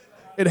apples.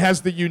 It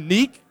has the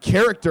unique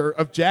character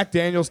of Jack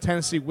Daniel's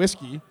Tennessee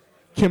whiskey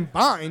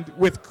combined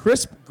with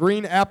crisp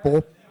green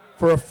apple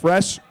for a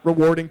fresh,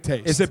 rewarding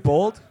taste. Is it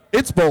bold?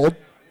 It's bold,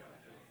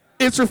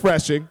 it's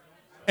refreshing,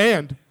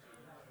 and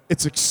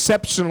it's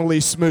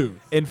exceptionally smooth.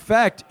 In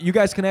fact, you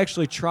guys can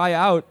actually try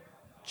out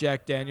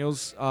Jack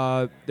Daniels,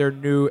 their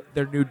new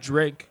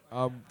drink.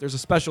 There's a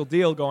special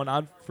deal going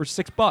on for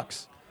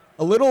 $6.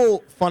 A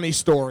little funny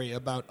story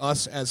about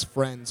us as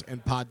friends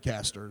and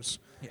podcasters.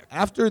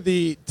 After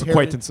the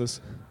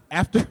Acquaintances.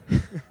 after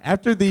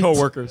the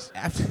Co-workers.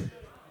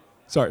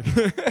 Sorry.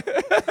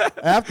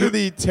 after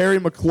the Terry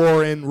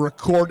McLaurin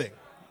recording,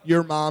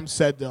 your mom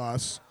said to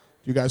us,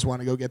 "Do you guys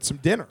want to go get some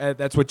dinner?" And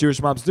that's what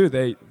Jewish moms do.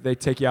 They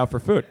take you out for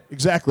food.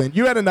 Exactly. And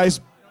you had a nice,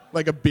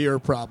 like a beer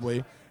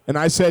probably. And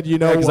I said, you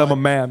know Because what? I'm a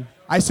man.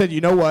 I said, you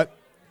know what?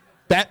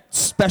 That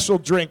special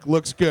drink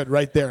looks good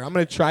right there. I'm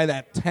going to try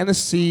that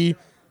Tennessee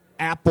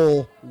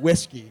apple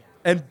whiskey.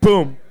 And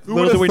boom. Who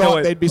little would've do we know thought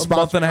it. they'd be a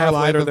month and sponsoring a half our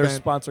live later, they're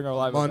event sponsoring our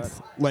live month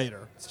event.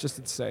 later. It's just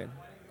insane.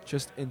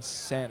 Just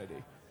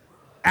insanity.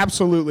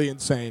 Absolutely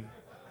insane.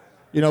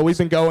 You know, we've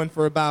been going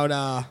for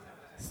about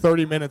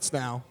 30 minutes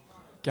now.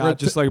 God,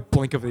 just like a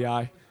blink of the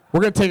eye.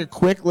 We're going to take a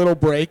quick little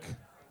break,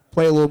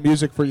 play a little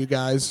music for you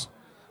guys.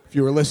 If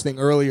you were listening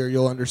earlier,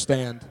 you'll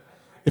understand.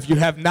 If you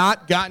have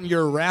not gotten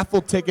your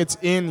raffle tickets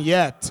in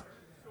yet,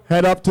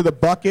 head up to the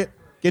bucket,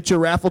 get your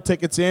raffle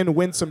tickets in,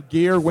 win some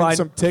gear, win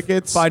some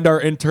tickets. Find our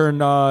intern,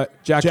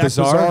 Jack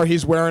Bizarre.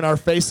 He's wearing our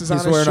faces on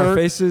his shirt. He's wearing our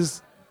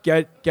faces.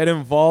 Get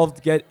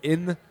involved. Get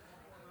in.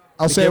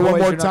 I'll say it one giveaways,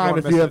 more you're not time. gonna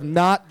If miss you it. have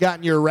not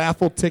gotten your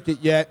raffle ticket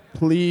yet,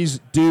 please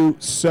do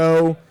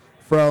so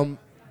from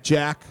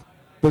Jack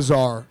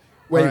Bizarre.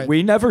 Wait, All right.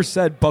 we never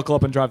said buckle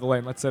up and drive the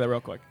lane. Let's say that real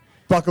quick.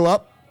 Buckle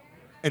up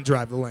and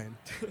drive the lane.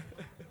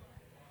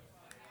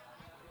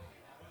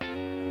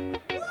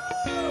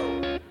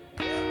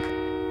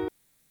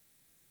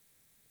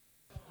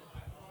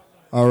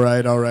 All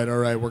right.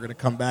 We're going to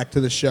come back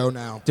to the show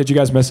now. Did you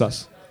guys miss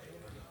us?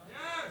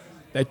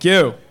 Thank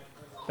you.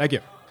 What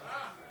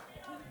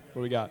do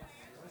we got?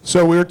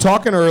 So we were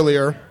talking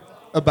earlier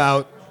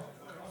about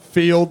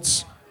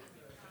Fields.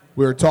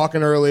 We were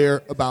talking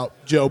earlier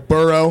about Joe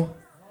Burrow.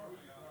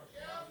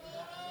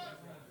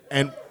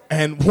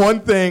 And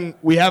one thing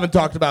we haven't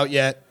talked about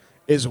yet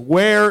is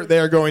where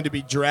they're going to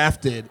be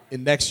drafted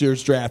in next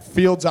year's draft.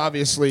 Fields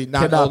obviously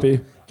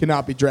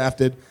cannot be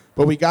drafted,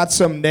 but we got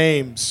some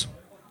names,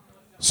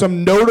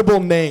 some notable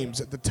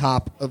names at the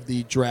top of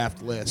the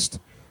draft list.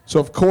 So,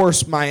 of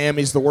course,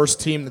 Miami's the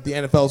worst team that the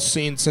NFL's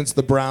seen since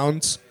the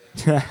Browns.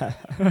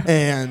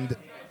 and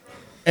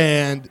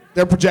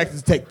they're projected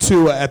to take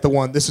Tua at the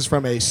 1. This is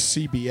from a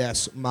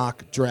CBS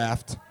mock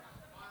draft.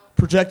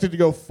 Projected to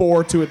go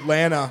 4 to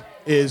Atlanta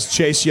is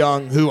Chase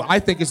Young, who I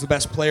think is the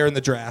best player in the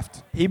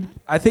draft.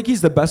 I think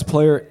he's the best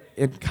player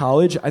in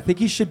college. I think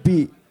he should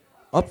be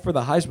up for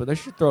the Heisman. They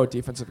should throw a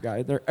defensive guy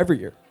in there every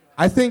year.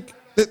 I think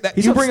that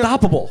He's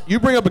unstoppable. You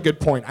bring up a good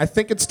point. I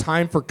think it's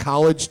time for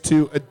college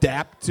to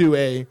adapt to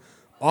a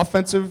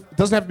offensive. It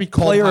doesn't have to be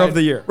called Player of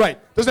the year. Right.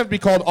 It doesn't have to be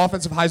called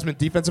offensive Heisman,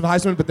 defensive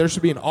Heisman, but there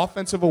should be an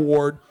offensive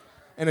award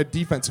and a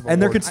defensive award.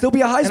 And there could still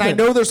be a Heisman. And I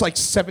know there's like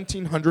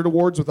 1,700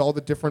 awards with all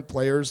the different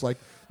players. Like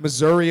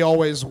Missouri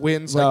always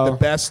wins like the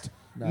best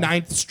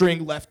ninth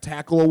string left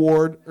tackle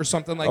award or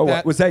something like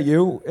that. Was that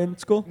you in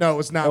school? No, it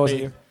was not That wasn't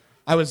me. you.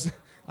 I was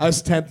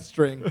 10th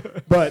string.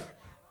 But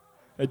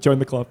I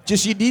joined the club.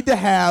 just you need to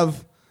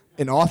have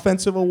an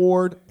offensive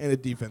award and a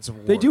defensive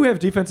award. They do have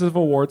defensive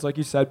awards, like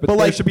you said, but there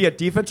like, should be a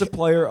defensive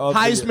player of the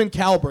year. Heisman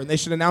caliber, and they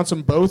should announce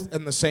them both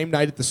on the same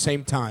night at the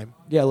same time.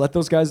 Yeah, let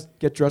those guys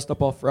get dressed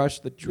up all fresh,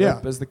 the drip,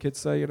 Yeah. as the kids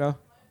say, you know?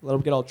 Let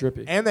them get all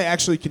drippy. And they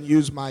actually can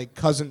use my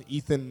cousin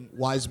Ethan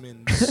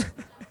Wiseman's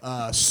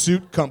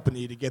suit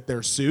company to get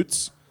their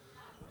suits.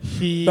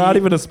 Not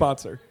even a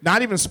sponsor.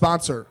 Not even a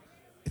sponsor.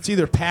 It's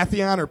either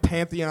Pantheon or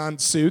Pantheon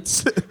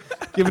Suits.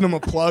 Giving him a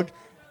plug.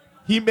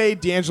 He made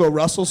D'Angelo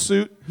Russell's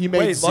suit. He made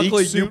Wait, Zeke's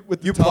luckily suit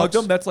with you the plugged tux.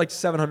 them. That's like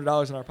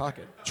 $700 in our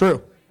pocket.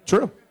 True.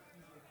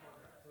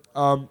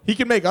 He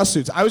can make us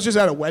suits. I was just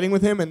at a wedding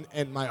with him,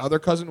 and my other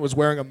cousin was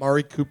wearing a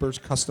Mari Cooper's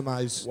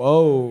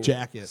customized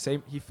jacket.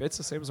 He fits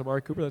the same as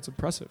Amari Cooper. That's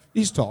impressive.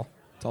 He's tall.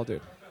 Tall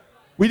dude.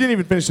 We didn't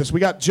even finish this. We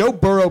got Joe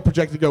Burrow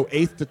projected to go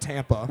 8th to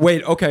Tampa.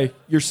 Wait, okay.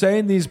 You're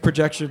saying these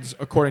projections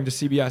according to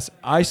CBS.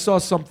 I saw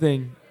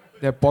something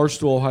that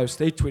Barstool Ohio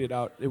State tweeted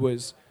out. It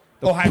was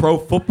the Pro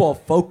Football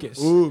Focus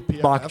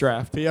PFF, mock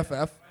draft.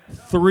 PFF.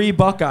 3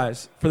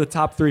 Buckeyes for the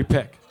top 3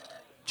 pick.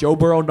 Joe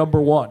Burrow, number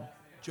 1.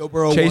 Joe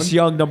Burrow Chase 1.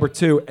 Young, number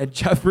 2. And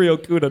Jeffrey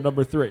Okudah,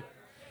 number 3.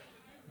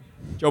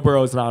 Joe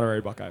Burrow is an honorary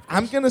Buckeye. of course.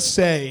 I'm going to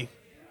say.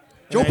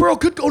 Joe Burrow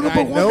could go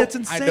number 1. That's I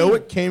insane. know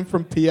it came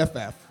from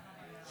PFF.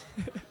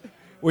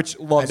 Which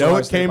I loves know Ohio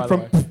it State, came by the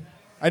from. way.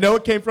 I know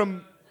it came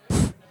from.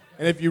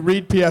 And if you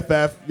read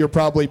PFF, you're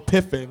probably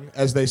piffing,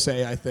 as they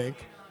say, I think.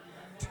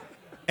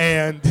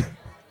 And.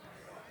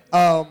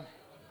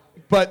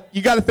 But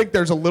you got to think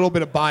there's a little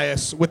bit of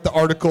bias with the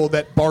article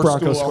that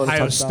Broncos Barstool scored a Ohio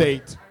touchdown.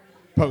 State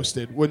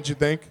posted, wouldn't you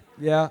think?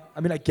 Yeah,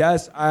 I mean, I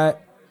guess. I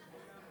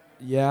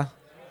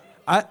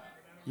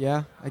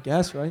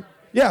guess, right?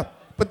 Yeah,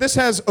 but this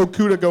has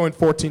Okuda going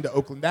 14 to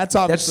Oakland. That's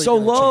obviously so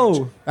gonna low.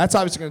 change. That's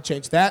obviously going to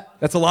change. That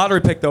That's a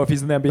lottery pick, though, if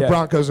he's in the NBA. the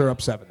Broncos are up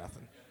 7-0.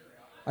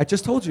 I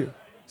just told you.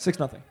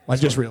 6-0. I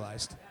just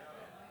realized.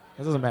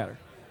 That doesn't matter.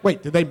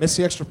 Wait, did they miss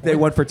the extra point? They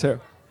went for 2.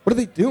 What are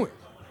they doing?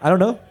 I don't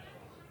know.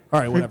 All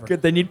right, whatever.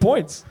 Good, they need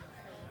points.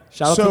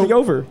 Shout out So- to the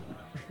over.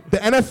 The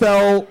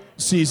NFL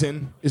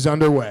season is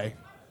underway,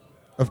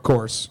 of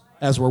course,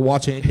 as we're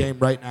watching a game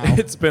right now.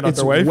 It's been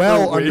underway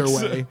well for weeks.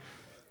 underway.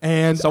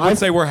 And Some would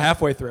say we're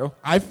halfway through.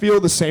 I feel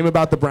the same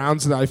about the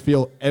Browns that I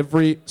feel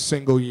every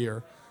single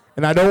year.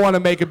 And I don't want to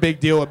make a big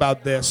deal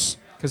about this.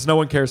 Because no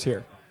one cares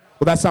here.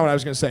 Well, that's not what I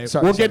was going to say.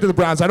 Sorry, We'll sorry. get to the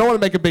Browns. I don't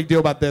want to make a big deal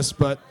about this,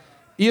 but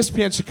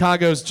ESPN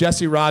Chicago's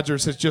Jesse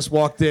Rogers has just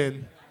walked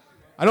in.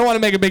 I don't want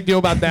to make a big deal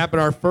about that, but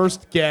our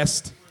first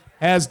guest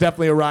has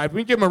definitely arrived.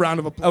 We can give him a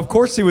round of applause. Of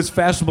course, he was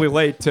fashionably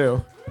late,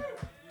 too.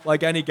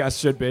 Like any guest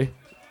should be.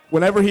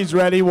 Whenever he's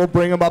ready, we'll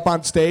bring him up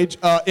on stage.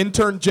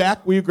 Intern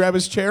Jack, will you grab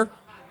his chair?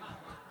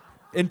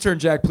 Intern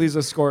Jack, please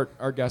escort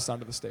our guest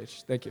onto the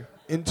stage. Thank you.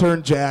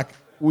 Intern Jack,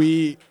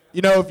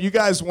 if you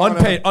guys want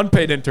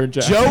Unpaid intern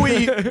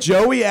Jack.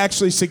 Joey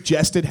actually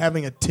suggested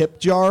having a tip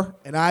jar,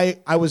 and I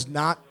was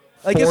not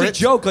Like, for as a it.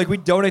 joke, like we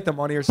donate the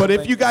money or But something.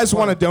 if you guys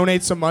want to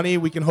donate some money,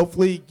 we can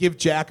hopefully give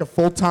Jack a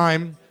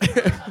full-time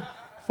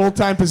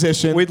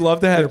position. We'd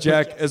love to Here, have put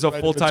Jack Jack as a right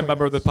in full-time between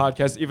member of the us.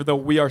 podcast, even though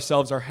we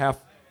ourselves are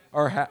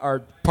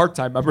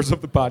part-time members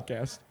of the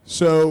podcast.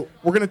 So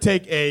we're going to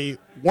take a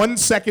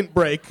 1-second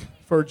break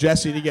for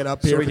Jesse to get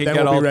up here. So we but can then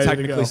get we'll all be ready to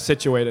technically go.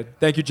 situated.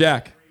 Thank you,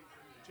 Jack.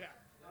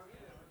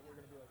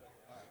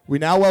 We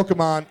now welcome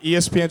on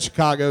ESPN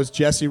Chicago's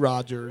Jesse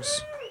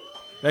Rogers.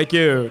 Thank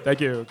you.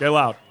 Get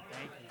loud.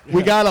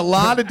 We got a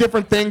lot of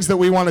different things that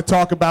we want to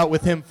talk about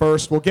with him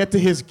first. We'll get to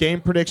his game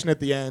prediction at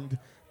the end.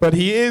 But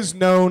he is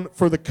known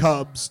for the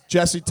Cubs.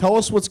 Jesse, tell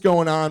us what's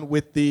going on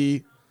with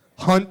the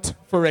hunt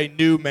for a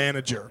new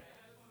manager.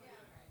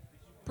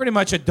 Pretty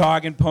much a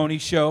dog and pony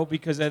show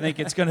because I think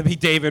it's going to be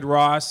David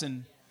Ross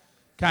and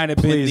kind of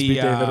Please been the be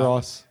David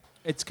Ross.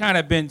 It's kind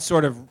of been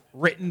sort of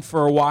written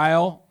for a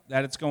while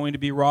that it's going to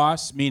be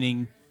Ross,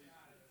 meaning,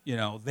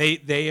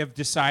 they have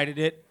decided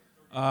it.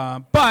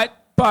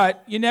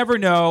 But you never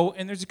know,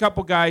 and there's a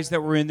couple guys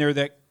that were in there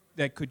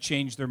that could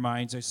change their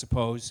minds, I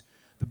suppose.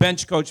 The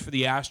bench coach for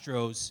the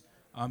Astros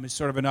is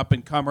sort of an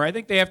up-and-comer. I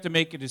think they have to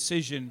make a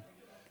decision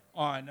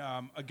on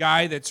a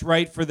guy that's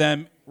right for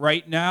them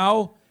right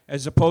now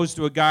as opposed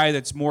to a guy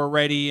that's more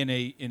ready in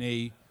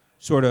a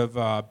sort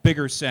of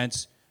bigger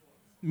sense.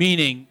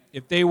 Meaning,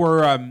 if they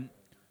were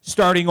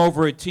starting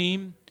over a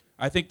team,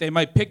 I think they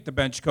might pick the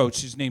bench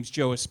coach. His name's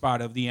Joe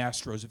Espada of the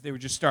Astros, if they were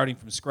just starting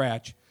from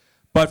scratch.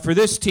 But for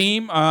this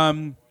team,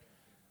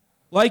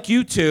 like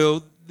you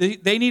two,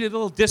 they need a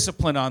little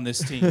discipline on this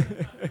team.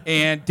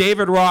 And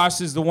David Ross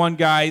is the one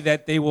guy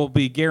that they will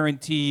be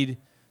guaranteed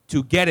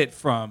to get it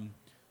from.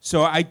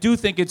 So I do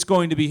think it's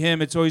going to be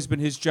him. It's always been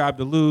his job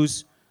to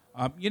lose.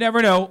 You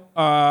never know.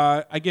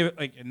 I give it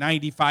like a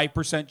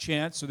 95%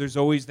 chance, so there's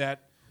always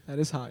that. That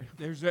is high.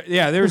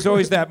 There's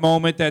always that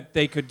moment that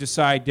they could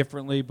decide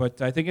differently,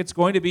 but I think it's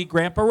going to be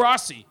Grandpa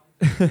Rossi.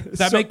 Does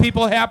that make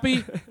people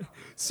happy?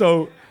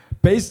 So,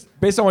 based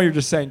on what you're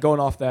just saying, going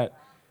off that,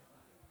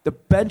 the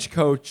bench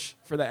coach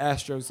for the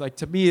Astros, like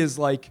to me, is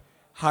like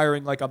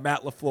hiring like a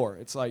Matt LaFleur.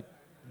 It's like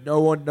no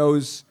one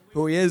knows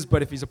who he is,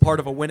 but if he's a part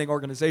of a winning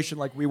organization,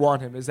 like we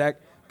want him. Is that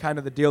kind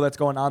of the deal that's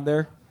going on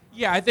there?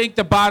 Yeah, I think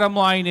the bottom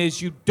line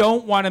is you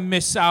don't want to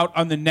miss out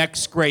on the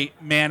next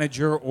great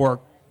manager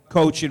or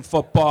coach in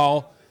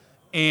football,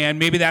 and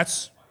maybe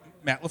that's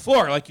Matt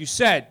LaFleur, like you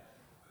said.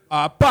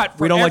 But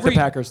for We don't like the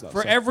Packers, though,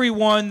 For so.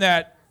 everyone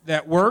that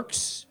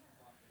works,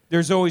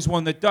 there's always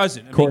one that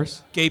doesn't. Of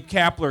course. Gabe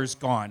Kapler's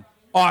gone.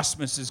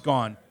 Osmus is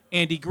gone.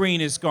 Andy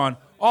Green is gone.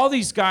 All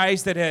these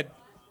guys that had,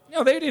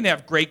 they didn't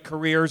have great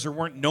careers or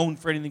weren't known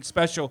for anything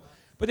special,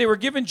 but they were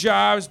given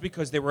jobs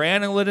because they were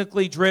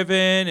analytically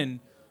driven and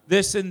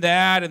this and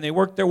that, and they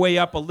worked their way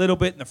up a little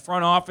bit in the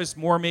front office,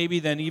 more maybe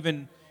than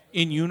even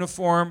in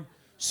uniform.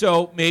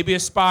 So maybe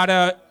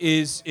Espada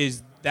is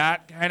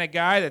that kind of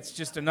guy that's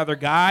just another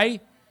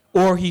guy,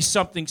 or he's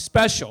something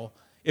special.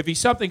 If he's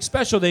something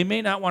special, they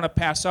may not want to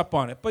pass up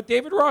on it. But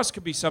David Ross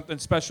could be something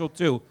special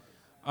too.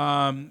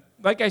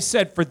 Like I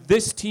said, for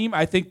this team,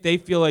 I think they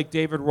feel like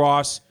David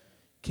Ross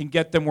can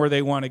get them where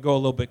they want to go a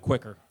little bit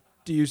quicker.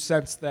 Do you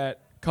sense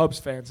that Cubs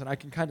fans, and I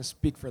can kind of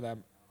speak for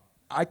them,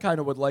 I kind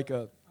of would like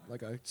a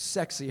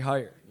sexy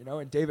hire,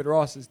 and David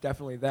Ross is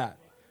definitely that.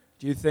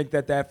 Do you think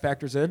that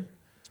factors in?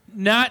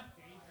 Not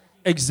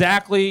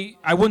exactly.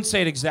 I wouldn't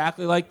say it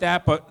exactly like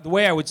that, but the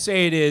way I would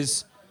say it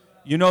is,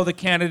 the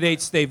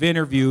candidates they've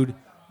interviewed,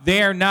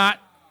 they're not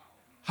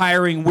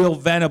hiring Will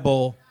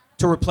Venable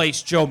to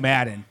replace Joe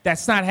Madden.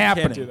 That's not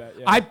happening. Can't do that,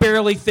 yeah. I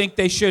barely think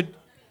they should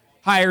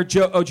hire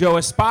Joe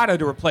Espada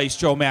to replace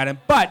Joe Madden.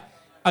 But,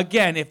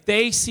 again, if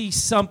they see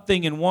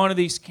something in one of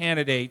these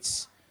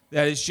candidates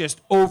that is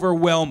just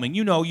overwhelming,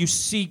 you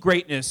see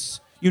greatness.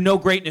 You know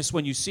greatness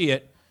when you see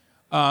it.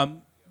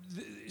 But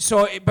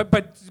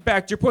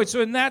back to your point.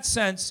 So in that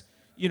sense,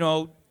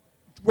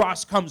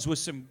 Ross comes with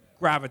some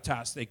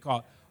gravitas, they call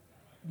it.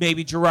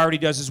 Maybe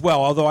Girardi does as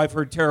well, although I've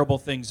heard terrible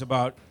things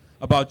about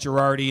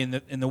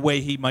Girardi and the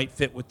way he might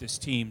fit with this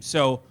team.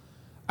 So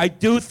I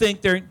do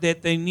think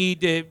that they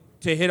need to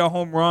hit a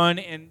home run,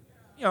 and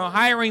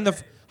hiring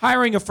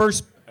a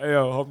first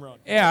Ayo, home run.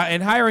 Yeah,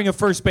 and hiring a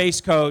first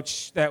base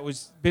coach that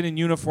was been in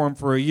uniform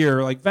for a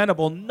year, like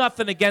Venable,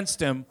 nothing against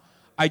him.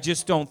 I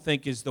just don't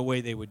think is the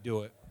way they would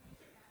do it.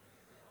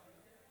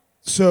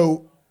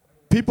 So,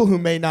 people who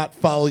may not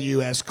follow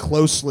you as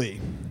closely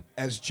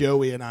as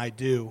Joey and I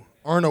do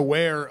aren't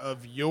aware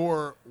of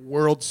your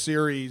World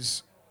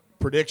Series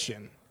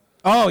prediction,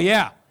 Oh,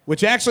 yeah.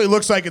 which actually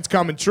looks like it's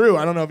coming true.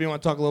 I don't know if you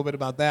want to talk a little bit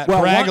about that.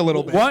 Brag a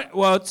little bit.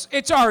 Well,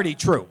 it's already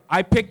true.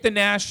 I picked the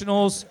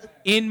Nationals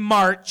in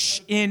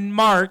March.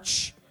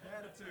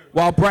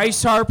 While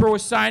Bryce Harper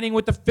was signing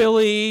with the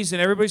Phillies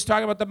and everybody's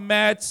talking about the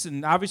Mets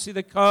and obviously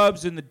the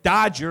Cubs and the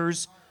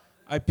Dodgers,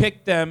 I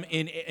picked them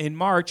in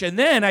March. And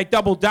then I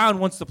doubled down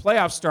once the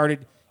playoffs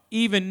started,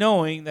 even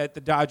knowing that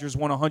the Dodgers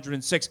won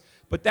 106.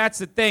 But that's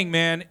the thing,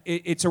 man.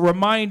 It's a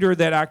reminder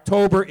that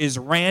October is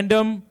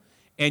random.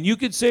 And you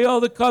could say, oh,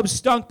 the Cubs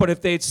stunk, but if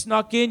they had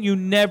snuck in, you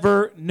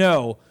never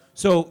know.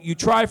 So you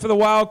try for the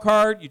wild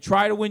card. You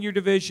try to win your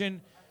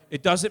division.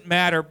 It doesn't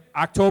matter.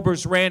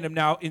 October's random.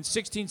 Now, in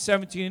 16,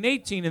 17, and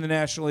 18 in the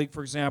National League,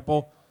 for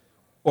example,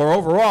 or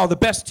overall, the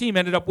best team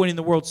ended up winning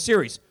the World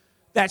Series.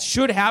 That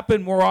should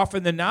happen more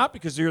often than not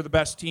because you're the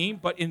best team.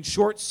 But in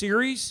short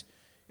series,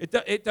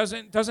 it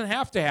doesn't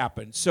have to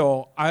happen.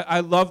 So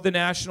I love the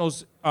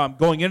Nationals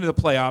going into the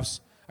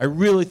playoffs. I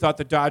really thought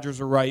the Dodgers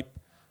were ripe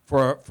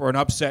for an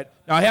upset.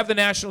 Now, I have the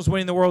Nationals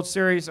winning the World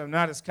Series. I'm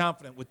not as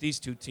confident with these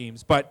two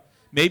teams. But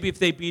maybe if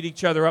they beat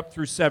each other up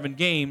through 7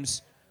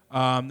 games,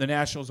 the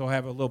Nationals will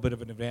have a little bit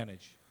of an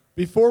advantage.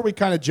 Before we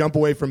kind of jump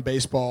away from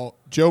baseball,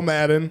 Joe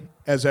Madden,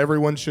 as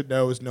everyone should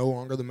know, is no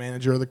longer the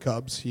manager of the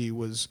Cubs. He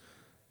was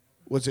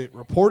it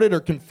reported or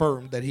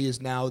confirmed that he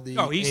is now the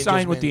No, he Angels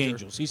signed with the manager?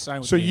 Angels. He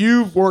signed with So the Angels.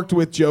 you've worked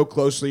with Joe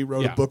closely,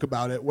 wrote Yeah. a book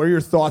about it. What are your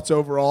thoughts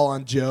overall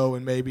on Joe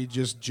and maybe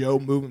just Joe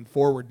moving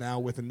forward now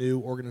with a new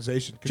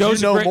organization? Because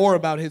Joe's you a know great- more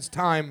about his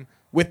time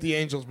with the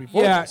Angels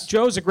before Yeah, this.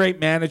 Joe's a great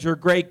manager,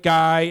 great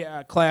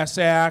guy, class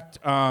act,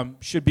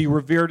 should be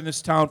revered in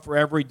this town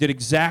forever. He did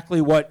exactly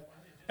what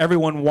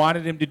everyone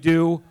wanted him to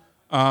do,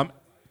 and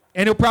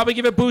he'll probably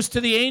give a boost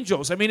to the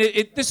Angels. I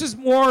mean, this is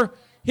more,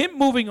 him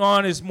moving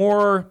on is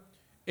more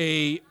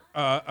a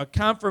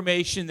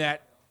confirmation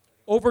that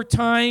over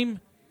time,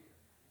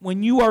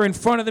 when you are in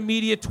front of the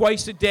media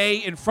twice a day,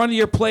 in front of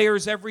your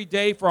players every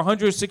day for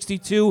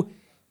 162,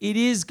 it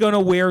is going to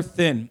wear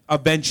thin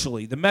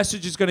eventually. The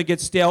message is going to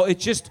get stale.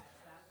 It's just,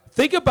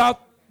 think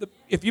about,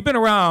 if you've been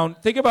around,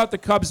 think about the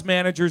Cubs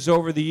managers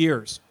over the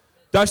years.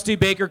 Dusty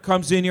Baker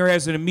comes in here,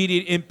 has an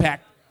immediate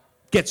impact,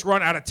 gets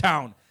run out of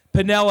town.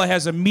 Piniella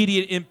has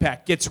immediate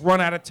impact, gets run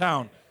out of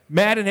town.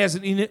 Madden has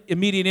an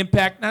immediate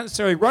impact, not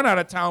necessarily run out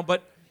of town,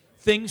 but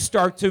things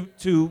start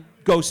to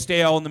go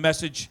stale and the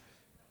message.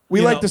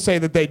 We like to say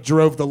that they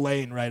drove the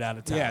lane right out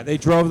of town. Yeah, they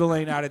drove the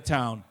lane out of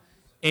town.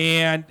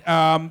 And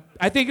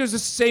I think it was the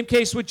same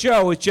case with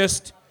Joe. It's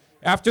just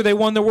after they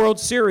won the World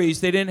Series,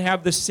 they didn't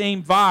have the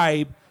same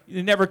vibe.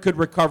 They never could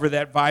recover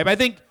that vibe. I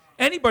think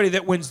anybody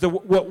that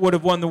would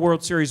have won the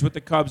World Series with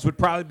the Cubs would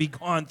probably be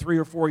gone 3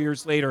 or 4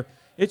 years later.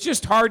 It's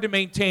just hard to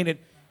maintain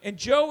it. And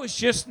Joe is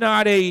just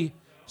not a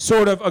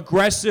sort of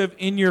aggressive,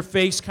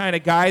 in-your-face kind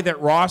of guy that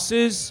Ross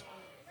is.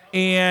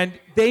 And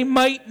they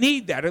might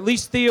need that. At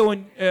least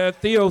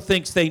Theo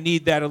thinks they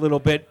need that a little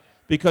bit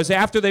because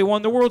after they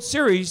won the World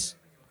Series,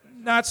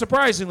 not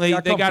surprisingly,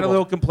 they got a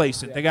little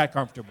complacent. Yeah. They got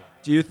comfortable.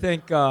 Do you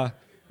think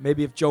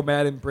maybe if Joe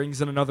Madden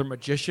brings in another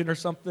magician or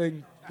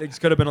something, things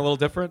could have been a little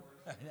different?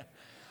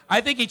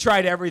 I think he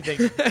tried everything.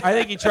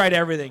 I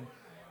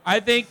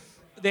think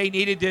they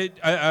needed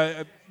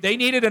to. They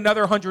needed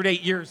another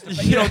 108 years.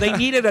 They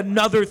needed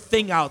another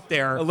thing out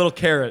there. A little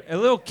carrot.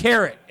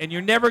 And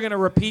you're never going to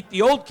repeat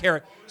the old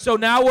carrot. So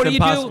now what do you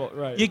do?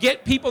 Right. You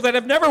get people that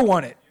have never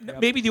won it.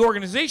 Yep. Maybe the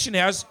organization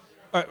has,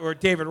 or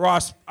David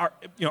Ross,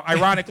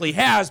 ironically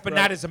has, but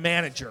Right. not as a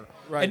manager.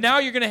 Right. And now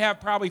you're going to have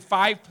probably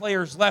 5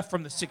 players left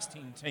from the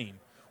 16 team,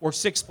 or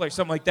 6 players,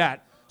 something like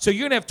that. So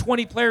you're going to have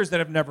 20 players that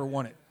have never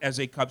won it as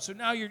a Cub. So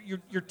now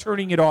you're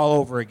turning it all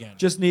over again.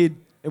 Just need,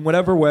 in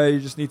whatever way, you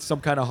just need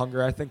some kind of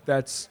hunger. I think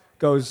that's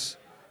goes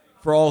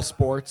for all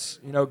sports.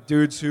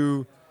 Dudes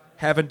who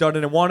haven't done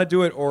it and want to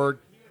do it, or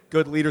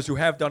good leaders who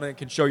have done it and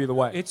can show you the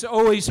way. It's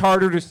always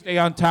harder to stay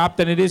on top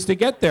than it is to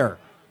get there.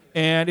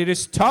 And it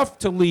is tough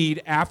to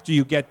lead after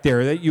you get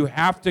there, that you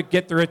have to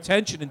get their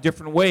attention in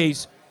different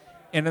ways.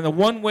 And in the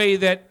one way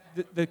that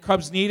the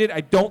Cubs need it,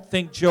 I don't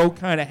think Joe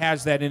kind of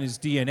has that in his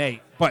DNA.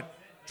 But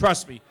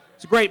trust me,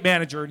 he's a great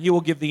manager, and he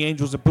will give the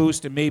Angels a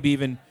boost and maybe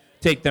even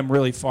take them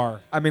really far.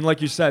 I mean,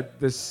 like you said,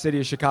 the city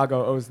of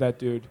Chicago owes that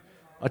dude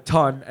a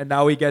ton, and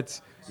now he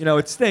gets,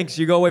 it stinks.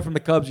 You go away from the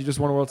Cubs, you just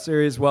won a World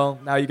Series. Well,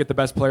 now you get the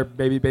best player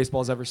maybe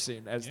baseball's ever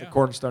seen as the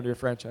cornerstone of your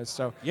franchise.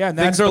 So and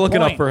things are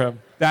looking up for him.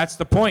 That's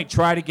the point.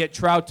 Try to get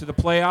Trout to the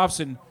playoffs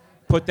and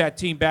put that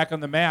team back on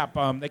the map.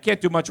 They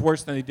can't do much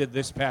worse than they did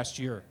this past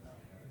year.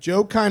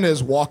 Joe kind of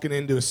is walking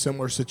into a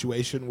similar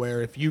situation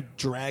where if you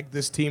drag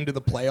this team to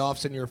the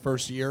playoffs in your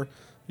first year,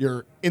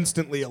 you're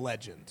instantly a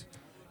legend.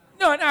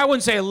 No, I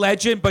wouldn't say a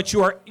legend, but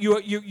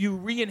you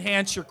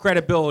re-enhance your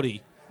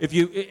credibility If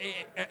you,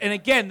 and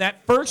again,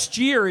 that first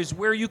year is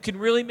where you can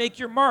really make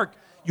your mark.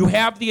 You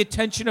have the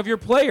attention of your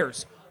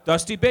players.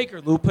 Dusty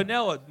Baker, Lou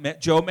Piniella,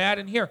 Joe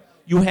Madden here.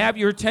 You have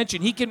your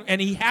attention. He can, and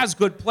he has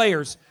good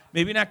players.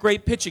 Maybe not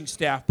great pitching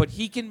staff, but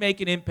he can make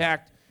an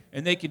impact,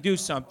 and they can do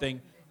something.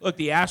 Look,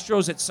 the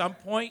Astros at some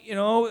point,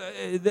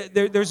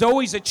 there's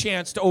always a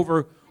chance to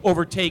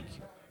overtake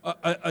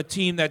a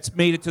team that's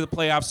made it to the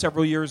playoffs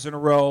several years in a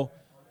row.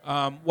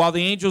 While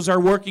the Angels are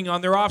working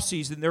on their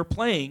offseason, they're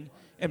playing,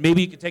 and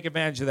maybe you can take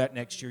advantage of that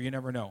next year. You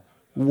never know.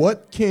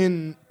 What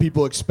can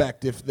people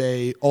expect if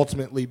they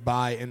ultimately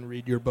buy and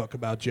read your book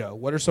about Joe?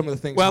 What are some of the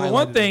things? Well, the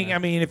one highlighted thing, in there? I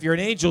mean, if you're an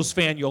Angels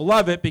fan, you'll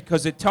love it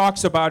because it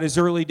talks about his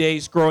early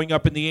days growing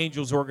up in the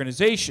Angels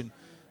organization.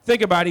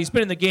 Think about it. He's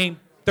been in the game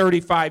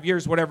 35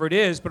 years, whatever it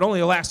is, but only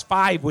the last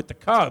 5 with the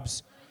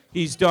Cubs.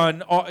 He's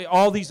done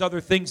all these other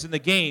things in the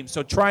game.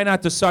 So Try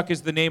Not to Suck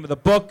is the name of the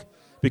book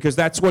because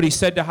that's what he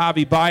said to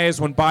Javi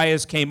Baez when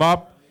Baez came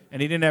up,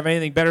 and he didn't have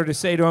anything better to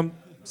say to him.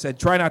 Said,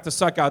 try not to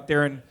suck out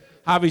there, and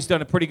Javi's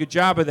done a pretty good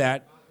job of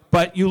that.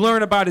 But you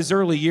learn about his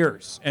early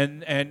years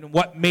and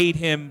what made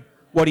him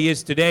what he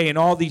is today, and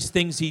all these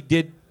things he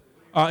did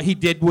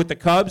with the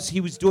Cubs,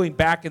 he was doing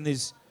back in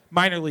his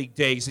minor league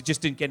days. It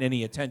just didn't get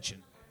any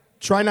attention.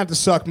 Try Not to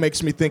Suck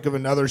makes me think of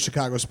another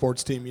Chicago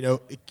sports team. You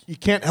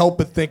can't help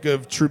but think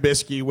of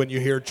Trubisky when you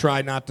hear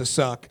Try Not to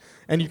Suck.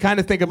 And you kind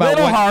of think about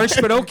Little harsh,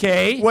 but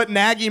okay. what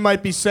Nagy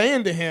might be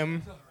saying to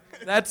him.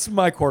 That's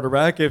my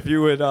quarterback, if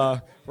you would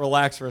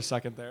relax for a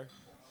second there.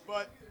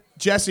 But,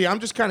 Jesse, I'm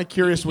just kind of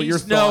curious what your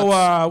thoughts.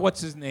 No, what's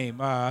his name?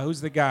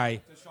 Who's the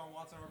guy?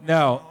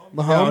 No.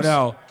 Mahomes?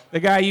 No. The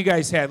guy you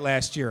guys had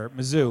last year at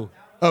Mizzou.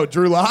 Oh,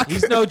 Drew Lock?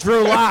 He's no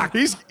Drew Lock.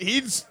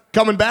 He's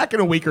coming back in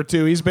a week or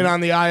two. He's been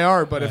on the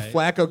IR, but if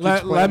Flacco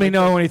keeps playing. Let me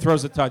know when he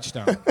throws a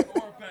touchdown.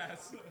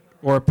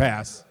 Or a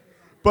pass.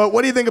 But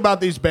what do you think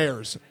about these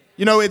Bears?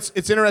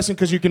 It's interesting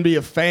because you can be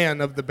a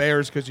fan of the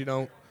Bears because you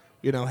don't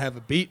have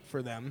a beat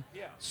for them.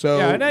 Yeah. So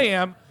yeah, and I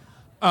am.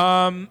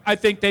 I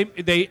think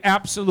they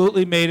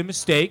absolutely made a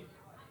mistake.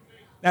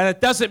 Now,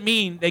 that doesn't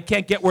mean they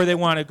can't get where they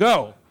want to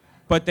go,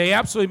 but they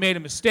absolutely made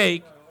a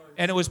mistake,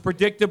 and it was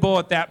predictable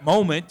at that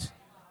moment.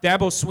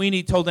 Dabo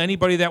Swinney told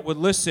anybody that would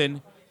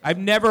listen, I've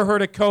never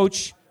heard a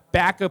coach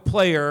back a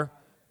player,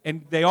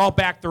 and they all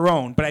back their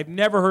own, but I've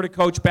never heard a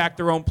coach back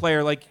their own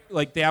player like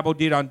Dabo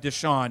did on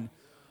Deshaun.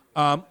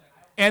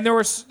 And there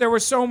were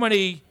so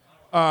many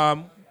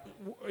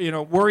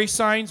worry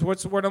signs.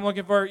 What's the word I'm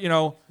looking for?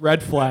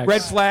 Red flags.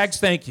 Red flags.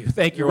 Thank you.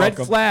 You're Red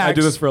welcome. flags. I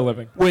do this for a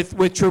living. With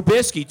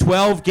Trubisky,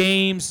 12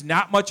 games,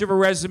 not much of a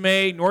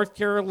resume. North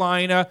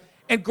Carolina,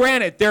 and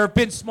granted, there have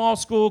been small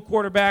school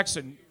quarterbacks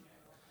and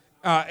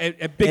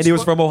big and he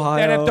was from Ohio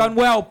that have done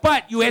well.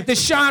 But you had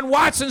Deshaun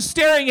Watson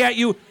staring at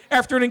you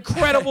after an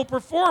incredible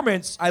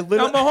performance. Now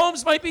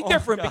Mahomes might be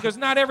different because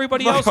not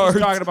everybody else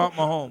is talking about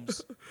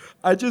Mahomes.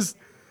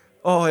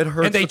 It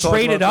hurts. And they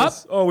traded up?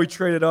 Oh, we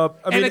traded up.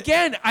 And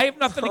again, I have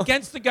nothing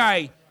against the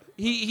guy.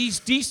 He's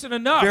decent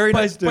enough. Very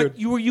nice dude. But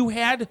you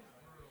had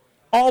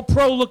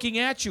all-pro looking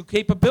at you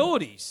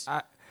capabilities.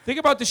 Think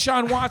about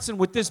Deshaun Watson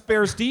with this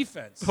Bears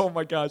defense. Oh,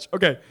 my gosh.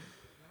 Okay.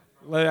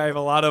 I have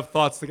a lot of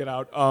thoughts to get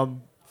out.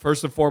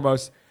 First and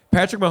foremost,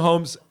 Patrick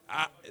Mahomes,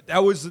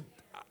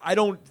 I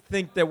don't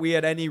think that we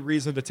had any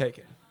reason to take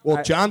it.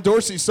 Well, John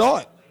Dorsey saw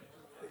it.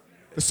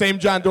 The same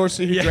John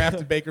Dorsey who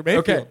drafted Baker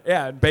Mayfield. Okay,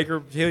 yeah, and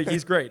Baker,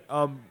 he's great.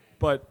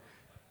 But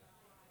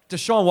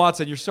Deshaun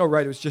Watson, you're so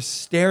right. It was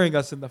just staring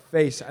us in the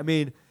face. I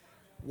mean,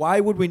 why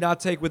would we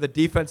not take with a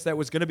defense that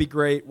was going to be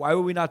great? Why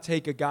would we not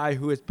take a guy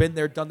who has been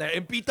there, done that,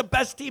 and beat the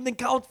best team in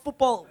college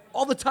football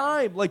all the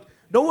time? Like,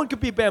 no one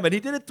could beat Bama, and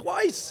he did it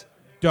twice.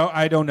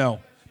 I don't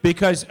know.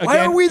 Because, again, why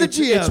are we the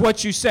GM? It's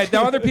what you said.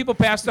 Now, other people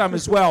passed on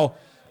as well.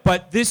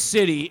 But this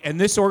city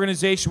and this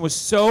organization was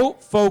so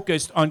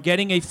focused on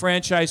getting a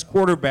franchise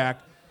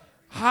quarterback.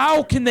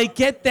 How can they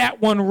get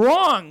that one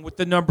wrong with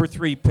the number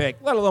 3 pick,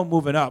 let alone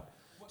moving up?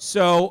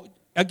 So,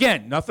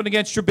 again, nothing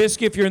against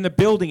Trubisky if you're in the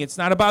building. It's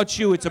not about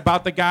you. It's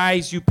about the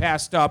guys you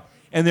passed up.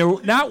 And there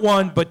were not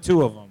one, but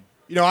 2 of them.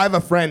 I have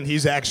a friend.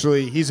 He's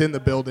in the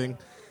building.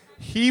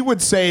 He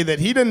would say that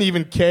he didn't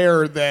even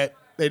care that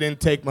they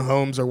didn't take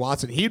Mahomes or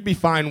Watson. He'd be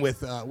fine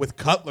with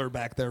Cutler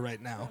back there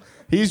right now.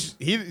 He's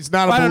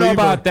not a believer. I don't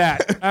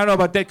know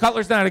about that.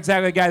 Cutler's not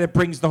exactly the guy that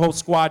brings the whole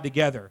squad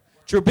together.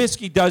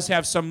 Trubisky does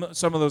have some of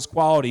those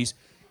qualities.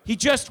 He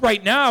just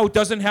right now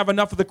doesn't have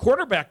enough of the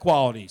quarterback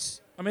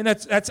qualities. I mean,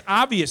 that's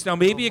obvious. Now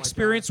maybe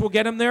experience will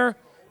get him there,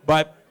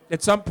 but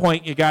at some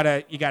point you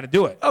gotta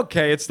do it.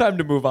 Okay, it's time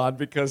to move on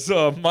because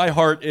my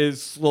heart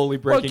is slowly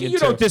breaking. Well, you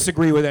don't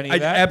disagree with any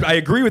of that. I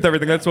agree with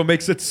everything. That's what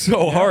makes it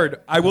so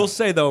hard. I will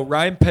say though,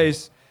 Ryan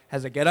Pace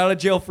has a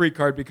get-out-of-jail-free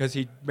card because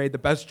he made the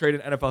best trade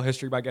in NFL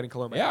history by getting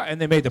Khalil Mack. Yeah, and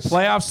they made the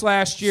playoffs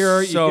last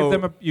year.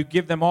 You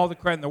give them all the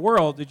credit in the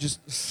world.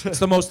 It's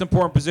the most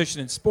important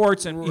position in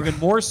sports, and even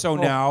more so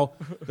now,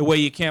 the way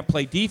you can't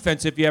play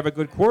defense if you have a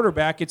good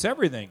quarterback, it's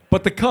everything.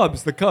 But the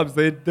Cubs,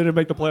 they didn't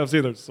make the playoffs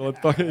either. So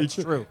it's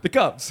true. The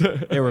Cubs.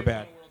 They were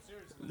bad.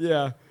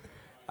 Yeah.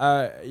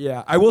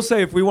 I will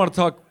say if we want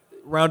to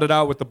round it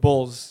out with the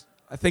Bulls,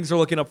 things are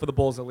looking up for the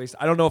Bulls at least.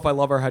 I don't know if I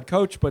love our head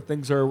coach, but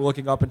things are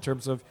looking up in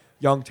terms of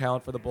young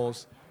talent for the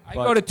Bulls. I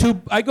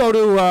go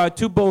to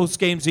two Bulls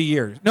games a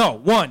year. No,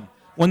 one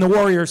when the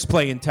Warriors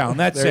play in town.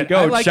 That's There you it. go.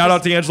 I like Shout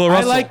out to D'Angelo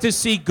Russell. I like to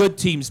see good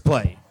teams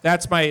play.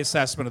 That's my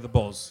assessment of the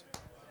Bulls.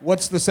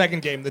 What's the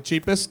second game? The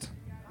cheapest?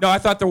 No, I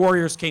thought the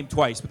Warriors came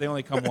twice, but they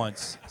only come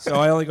once. So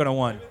I only go to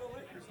one.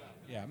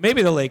 Yeah,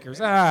 maybe the Lakers.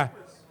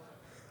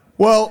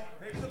 Well,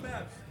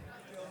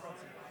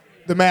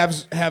 the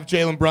Mavs have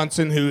Jalen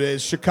Brunson, who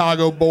is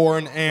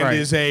Chicago-born and Right.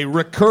 is a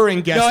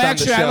recurring guest No, on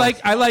actually, the show.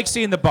 I like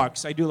seeing the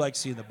Bucks. I do like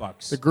seeing the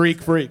Bucks. The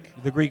Greek Freak.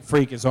 The Greek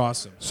Freak is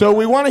awesome. So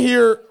we want to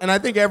hear, and I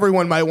think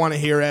everyone might want to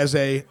hear as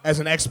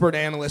an expert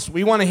analyst,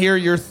 we want to hear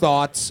your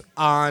thoughts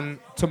on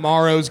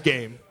tomorrow's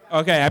game.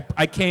 Okay,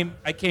 I came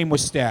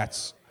with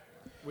stats.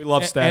 We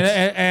love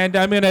stats. And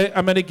I'm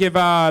gonna give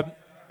I'm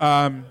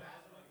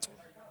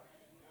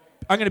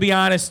gonna be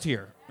honest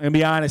here.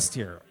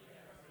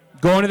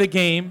 Going to the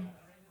game,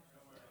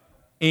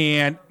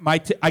 and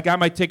I got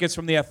my tickets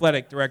from the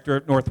athletic director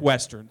at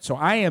Northwestern, so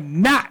I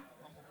am not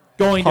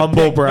going Humble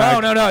to pick.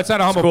 brag. No, it's not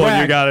a humble cool.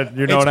 brag. You got it.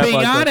 You know it's an being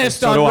athletic director. honest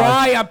So on do I.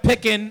 why I'm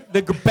picking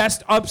the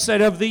best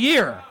upset of the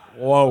year.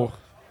 Whoa.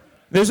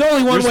 There's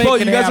only one way it can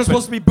You guys happen. are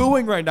supposed to be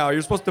booing right now.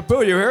 You're supposed to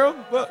boo. You hear him?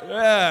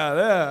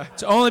 Yeah.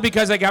 It's only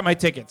because I got my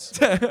tickets.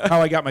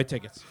 How I got my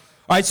tickets.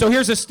 All right, so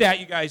here's a stat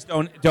you guys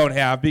don't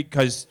have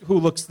because who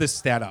looks this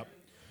stat up?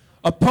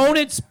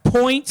 Opponents'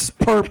 points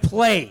per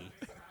play.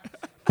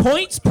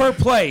 Points per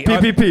play.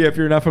 PPP, if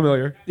you're not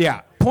familiar.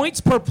 Yeah, points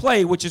per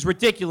play, which is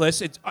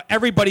ridiculous. It's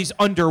everybody's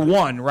under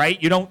one,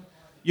 right? You don't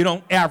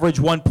average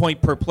 1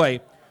 point per play.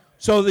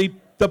 So the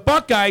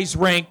Buckeyes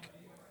rank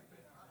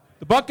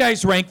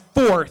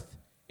fourth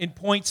in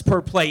points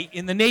per play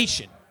in the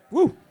nation.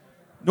 Woo.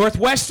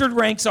 Northwestern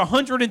ranks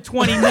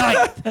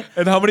 129th.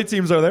 And how many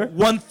teams are there?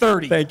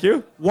 130. Thank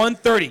you.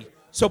 130.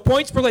 So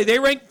points per play, they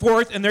rank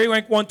fourth, and they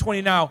rank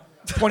 120 now.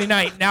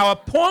 29. Now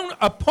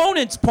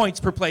opponents' points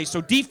per play.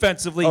 So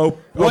defensively,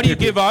 what do you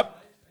give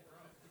up?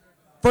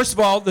 First of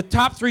all, the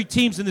top three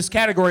teams in this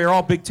category are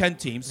all Big Ten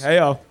teams.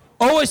 Hey-o.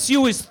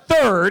 OSU is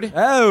third.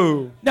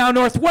 Oh. Now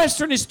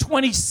Northwestern is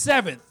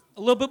 27th. A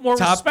little bit more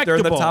respectable. They're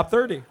in the top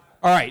 30.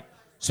 All right.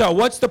 So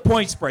what's the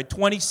point spread?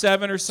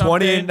 27 or something?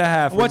 28 and a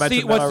half. What's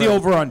the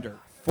over-under?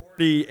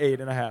 48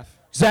 and a half.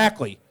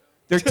 Exactly.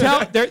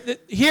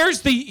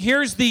 Here's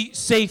the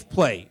safe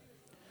play.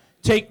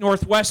 Take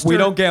Northwestern. We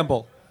don't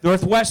gamble.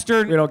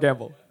 Northwestern. We don't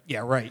gamble.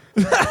 Yeah, right.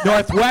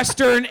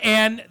 Northwestern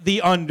and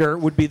the under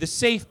would be the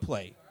safe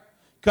play,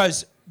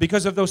 because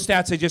of those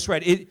stats I just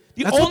read.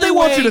 That's what they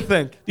want you to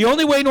think. The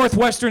only way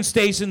Northwestern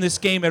stays in this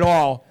game at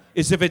all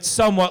is if it's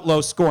somewhat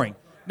low scoring.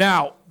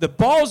 Now, the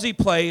ballsy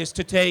play is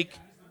to take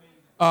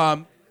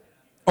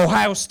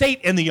Ohio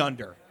State in the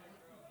under.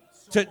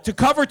 To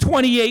cover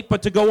 28,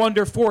 but to go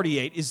under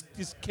 48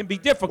 can be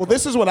difficult. Well,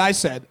 this is what I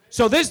said.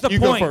 So this is the You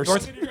point. go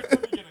first.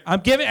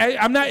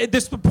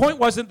 The point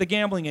wasn't the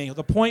gambling angle.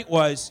 The point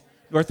was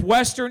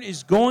Northwestern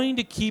is going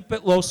to keep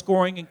it low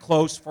scoring and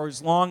close for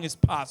as long as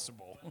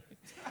possible.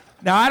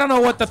 Now, I don't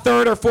know what the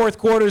third or fourth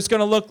quarter is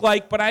going to look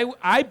like, but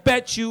I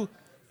bet you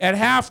at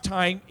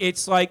halftime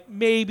it's like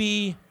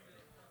maybe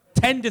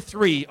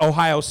 10-3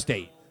 Ohio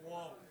State.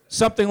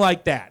 Something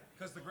like that.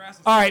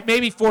 All right,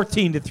 maybe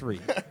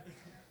 14-3.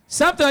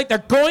 Something like they're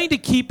going to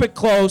keep it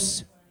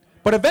close,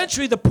 but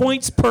eventually the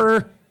points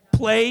per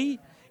play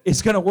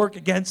is going to work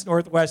against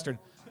Northwestern.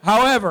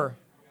 However,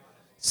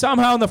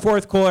 somehow in the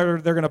fourth quarter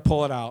they're going to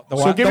pull it out.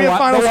 Give me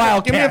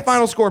a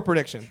final score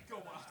prediction.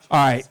 All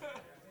right.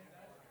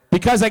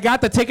 Because I got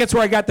the tickets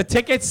where I got the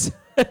tickets,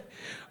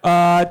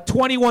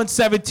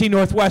 21-17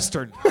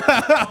 Northwestern.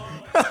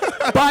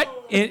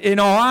 But in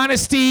all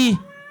honesty,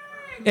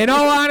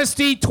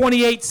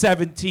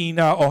 28-17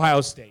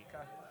 Ohio State.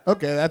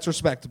 Okay, that's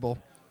respectable.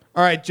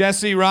 All right,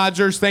 Jesse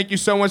Rogers, thank you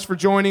so much for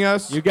joining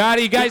us. You got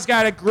it. You guys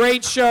got a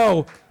great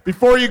show.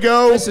 Before you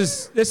go,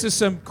 this is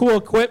some cool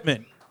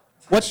equipment.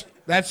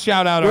 That's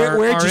shout out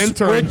our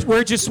intern.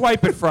 Where'd you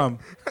swipe it from?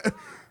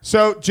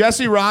 So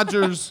Jesse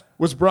Rogers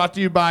was brought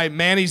to you by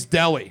Manny's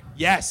Deli.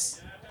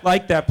 Yes,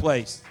 like that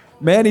place.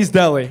 Manny's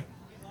Deli.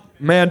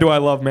 Man, do I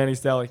love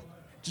Manny's Deli.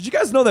 Did you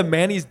guys know that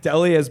Manny's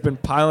Deli has been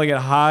piling it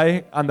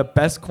high on the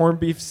best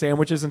corned beef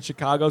sandwiches in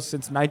Chicago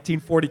since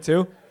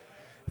 1942?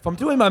 If I'm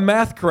doing my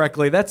math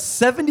correctly, that's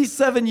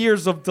 77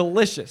 years of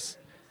delicious.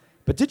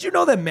 But did you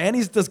know that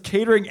Manny's does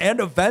catering and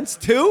events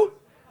too?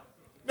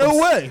 No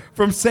way.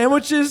 From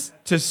sandwiches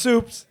to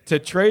soups to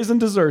trays and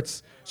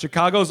desserts,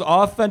 Chicago's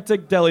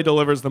authentic deli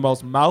delivers the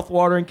most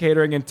mouth-watering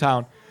catering in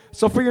town.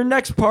 So for your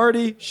next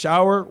party,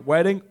 shower,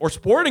 wedding, or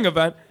sporting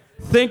event,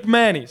 think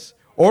Manny's.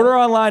 Order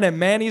online at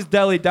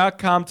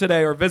mannysdeli.com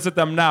today or visit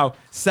them now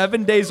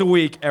 7 days a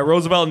week at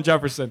Roosevelt and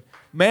Jefferson.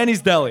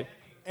 Manny's Deli.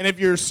 And if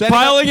you're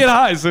piling it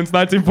high since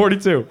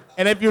 1942.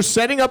 And if you're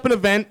setting up an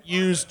event,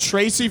 use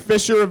Tracy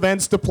Fisher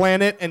Events to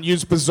plan it and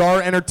use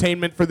Bizarre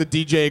Entertainment for the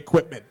DJ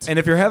equipment. And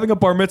if you're having a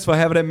bar mitzvah,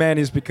 have it at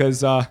Manny's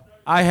because I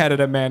had it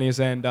at Manny's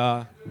and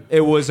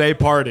it was a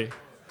party.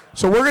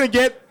 So we're going to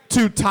get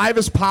to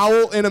Tyvis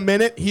Powell in a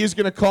minute. He's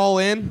going to call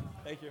in.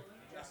 Thank you.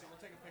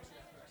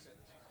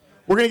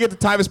 We're going to get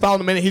to Tyvis Powell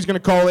in a minute. He's going to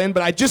call in,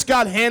 but I just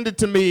got handed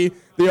to me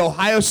the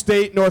Ohio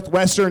State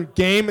Northwestern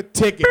game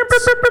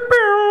tickets.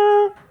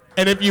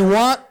 And if you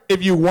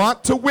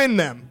want to win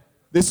them,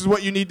 this is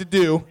what you need to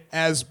do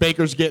as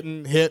Baker's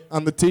getting hit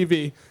on the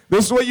TV.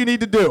 This is what you need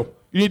to do.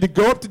 You need to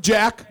go up to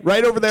Jack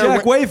right over there.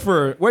 Jack, wait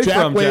for him,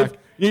 Jack.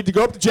 You need to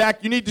go up to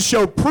Jack. You need to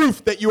show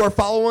proof that you are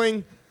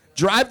following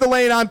Drive the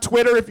Lane on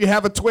Twitter if you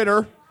have a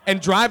Twitter, and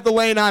Drive the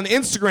Lane on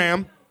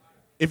Instagram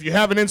if you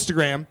have an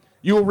Instagram.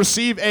 You will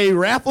receive a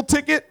raffle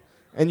ticket,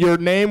 and your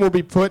name will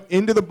be put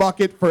into the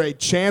bucket for a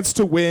chance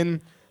to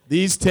win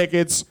these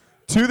tickets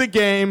to the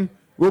game.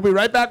 We'll be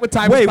right back with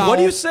Tyvis Powell. Wait, what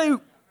do you say?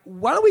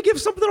 Why don't we give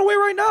something away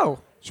right now?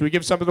 Should we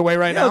give something away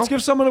right now? Yeah, let's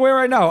give something away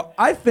right now.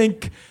 I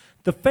think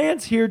the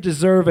fans here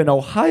deserve an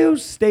Ohio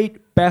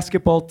State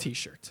basketball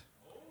T-shirt.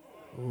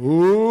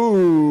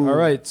 Ooh. All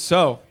right,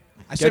 so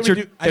get your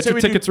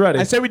tickets ready.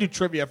 I say we do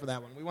trivia for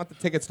that one. We want the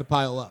tickets to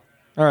pile up.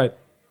 All right.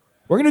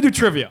 We're going to do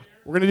trivia.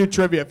 We're going to do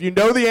trivia. If you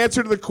know the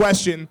answer to the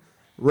question,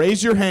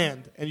 raise your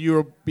hand, and you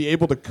will be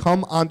able to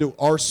come onto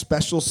our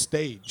special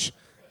stage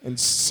and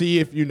see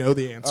if you know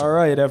the answer. All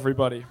right,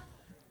 everybody.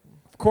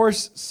 Of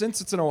course,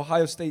 since it's an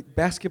Ohio State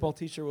basketball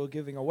T-shirt we're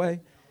giving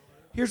away,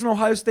 here's an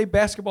Ohio State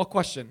basketball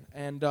question.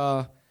 And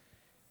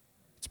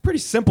it's a pretty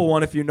simple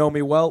one if you know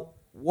me well.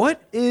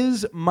 What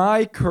is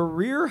my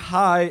career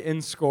high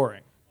in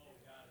scoring?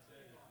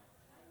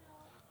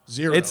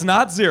 0. It's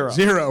not 0.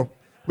 0.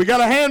 We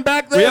got a hand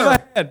back there. We have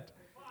a hand.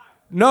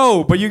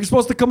 No, but you're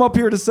supposed to come up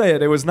here to say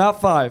it. It was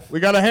not 5. We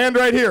got a hand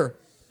right here.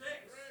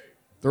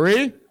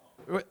 3?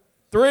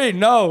 3,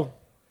 no.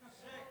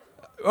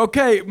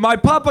 Okay, my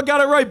papa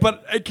got it right,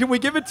 but can we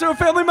give it to a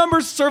family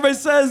member? Survey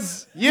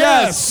says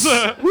yes.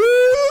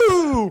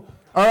 Woo!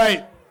 All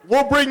right,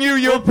 we'll bring you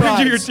your prize.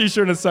 Bring you your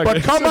T-shirt in a second.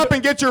 But come up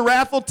and get your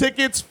raffle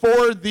tickets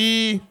for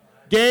the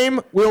game.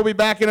 We'll be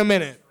back in a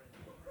minute.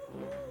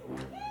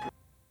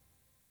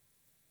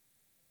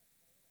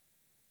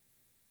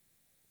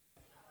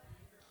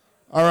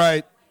 All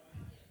right.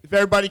 If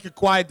everybody could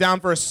quiet down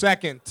for a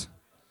second.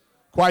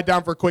 Quiet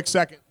down for a quick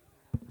second.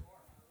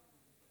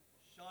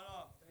 Shut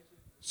up.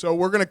 So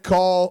we're going to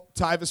call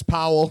Tyvis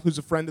Powell, who's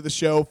a friend of the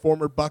show,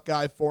 former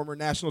Buckeye, former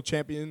national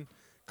champion,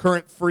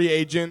 current free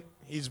agent.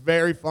 He's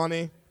very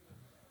funny.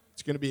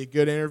 It's going to be a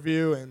good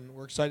interview, and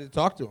we're excited to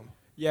talk to him.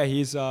 Yeah,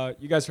 he's.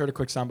 You guys heard a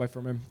quick soundbite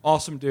from him.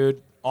 Awesome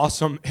dude.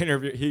 Awesome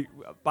interview. He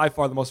by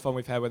far the most fun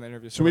we've had with an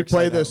interview. Should we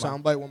play the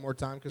soundbite one more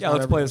time? Yeah,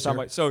 let's play the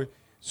soundbite.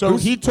 So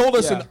he told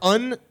us an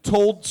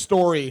untold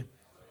story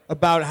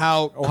about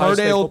how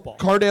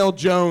Cardale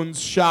Jones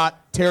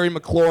shot Terry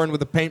McLaurin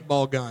with a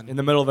paintball gun in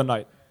the middle of the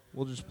night.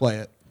 We'll just play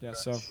it. Yeah,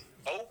 so.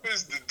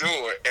 Opens the door,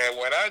 and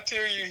when I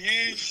tell you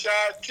he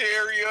shot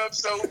Terry up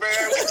so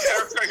bad with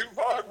that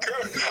paintball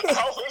gun,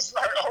 I was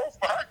like, oh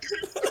my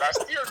goodness. I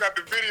still got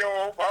the video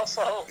on my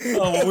phone.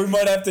 Oh, well, we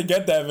might have to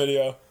get that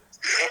video.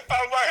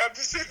 I might have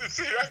to send it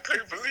to you. I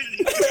couldn't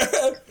believe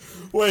it.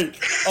 Wait,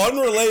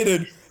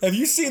 unrelated. Have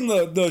you seen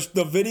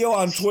the video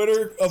on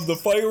Twitter of the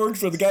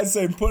fireworks where the guy's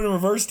saying put in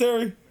reverse,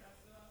 Terry?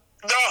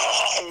 No,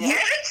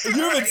 what?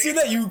 You haven't seen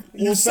that?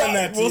 We'll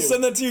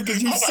send that to you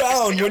because you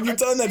sound, when you're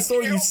telling that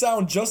story, you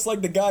sound just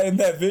like the guy in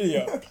that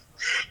video.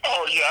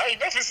 Oh, yeah, I ain't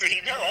never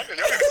seen that.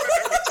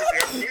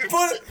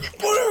 Put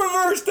it in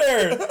reverse,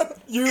 Terry.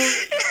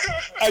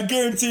 I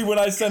guarantee when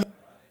I send.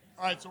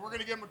 All right, so we're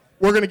gonna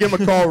give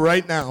him a call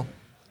right now.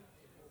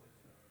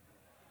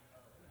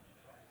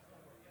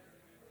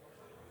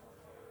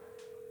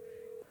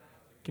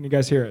 Can you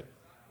guys hear it?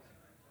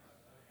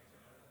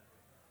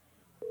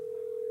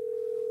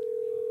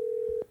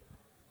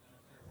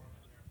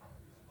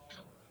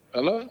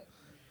 Hello?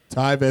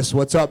 Tyvis,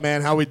 what's up,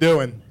 man? How we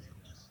doing?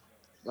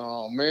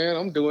 Oh, man,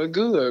 I'm doing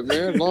good,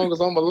 man, as long as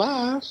I'm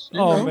alive.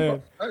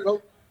 Man.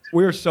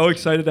 We are so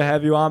excited to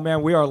have you on,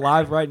 man. We are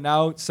live right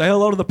now. Say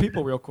hello to the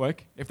people real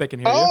quick, if they can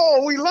hear you.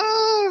 Oh, we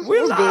live.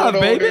 What's live,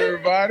 baby.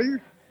 Everybody.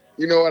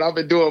 You know what? I've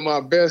been doing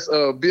my best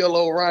Bill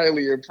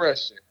O'Reilly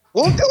impression.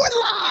 We'll do it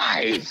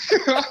live.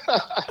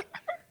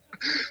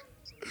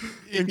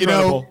 You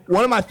know,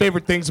 one of my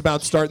favorite things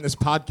about starting this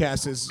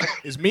podcast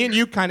is me and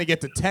you kind of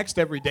get to text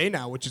every day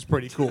now, which is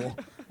pretty cool.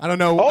 I don't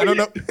know. I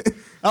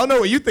don't know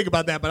what you think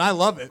about that, but I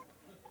love it.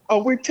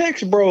 Oh, we're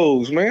text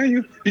bros, man.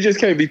 You just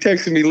can't be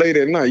texting me late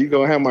at night. You're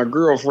going to have my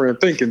girlfriend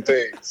thinking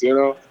things, you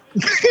know?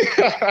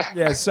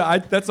 Yeah,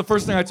 so that's the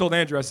first thing I told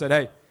Andrew. I said,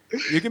 hey,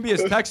 you can be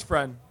his text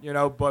friend, you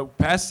know, but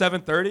past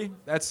 7:30,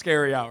 that's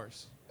scary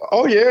hours.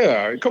 Oh,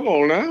 yeah. Come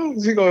on now.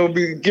 She's going to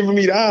be giving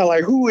me the eye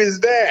like, who is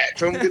that?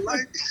 I'm be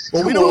like,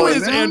 well, we know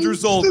is Andrew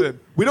Zolden.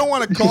 We don't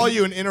want to call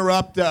you and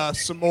interrupt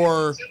some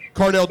more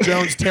Cardale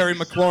Jones, Terry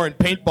McLaurin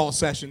paintball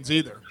sessions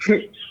either.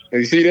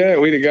 You see that?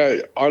 We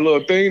got our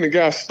little thing that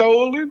got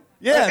stolen.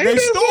 Yeah, they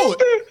stole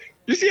it.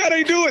 You see how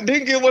they do it?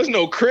 Didn't give us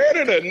no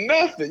credit or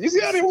nothing. You see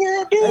how they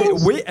world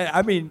do it?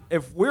 I mean,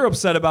 if we're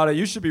upset about it,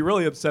 you should be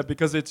really upset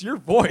because it's your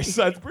voice.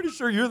 I'm pretty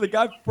sure you're the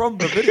guy from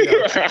the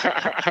video.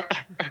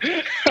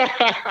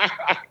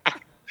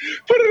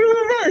 Put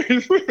it in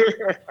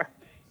reverse.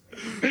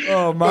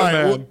 Oh, my All right,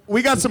 man. well,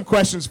 we got some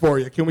questions for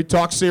you. Can we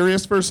talk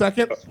serious for a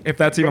second? If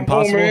that's even Come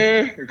on, possible.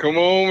 man. Come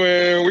on,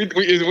 man. We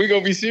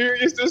gonna be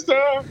serious this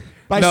time?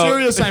 By No.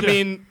 serious, I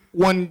mean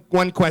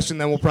one question,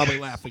 then we'll probably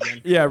laugh again.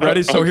 Yeah,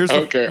 ready? So here's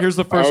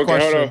the first Hold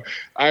question. on.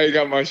 I ain't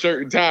got my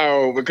shirt and tie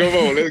on, but come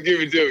on, let's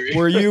give it to me.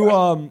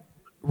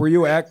 Were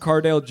you at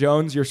Cardale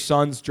Jones, your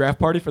son's draft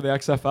party for the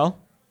XFL?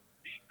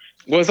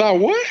 Was I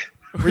what?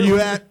 Were you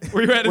at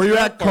Were you at his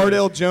draft party?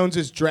 Cardale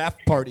Jones's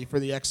draft party for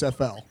the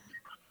XFL?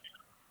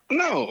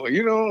 No,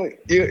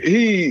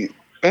 he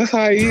that's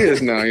how he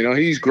is now.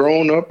 He's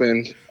grown up,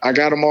 and I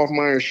got him off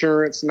my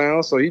insurance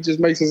now, so he just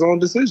makes his own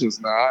decisions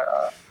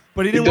now.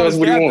 But he didn't does want his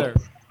what he dad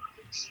wants.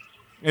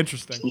 there.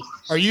 Interesting.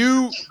 Are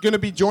you going to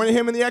be joining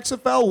him in the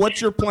XFL? What's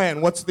your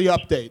plan? What's the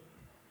update?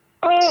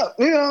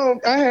 I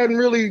hadn't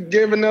really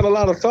given that a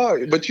lot of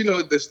thought, but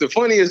the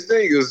funniest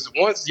thing is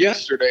once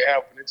yesterday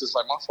happened, it's just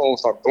like my phone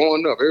started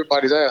blowing up.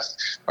 Everybody's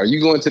asking, "Are you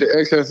going to the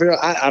XFL?"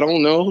 I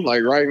don't know.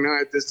 Like right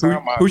now at this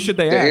time, Who should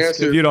they ask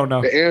if you don't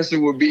know? The answer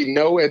would be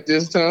no at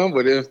this time.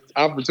 But if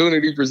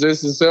opportunity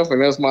presents itself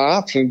and that's my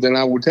option, then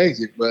I would take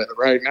it. But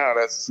right now,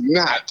 that's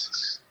not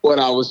what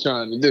I was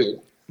trying to do.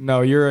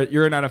 No, you're an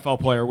NFL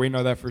player. We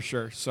know that for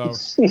sure. So,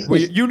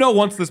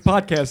 once this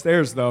podcast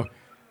airs, though,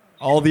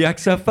 all the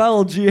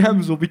XFL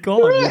GMs will be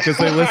calling you because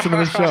they listen to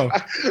the show.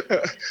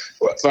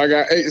 So I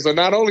got 8. So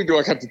not only do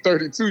I got the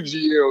 32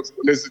 GMs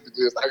listen to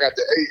this, I got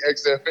the 8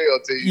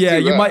 XFL teams. Yeah,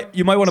 too, right?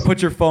 you might want to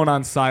put your phone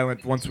on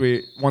silent once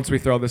we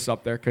throw this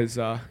up there because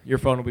your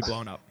phone will be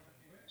blown up.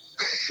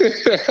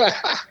 If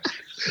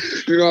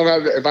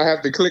I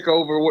have to click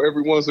over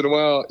every once in a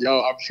while,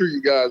 y'all, I'm sure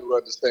you guys will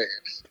understand.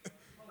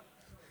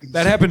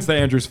 That happens to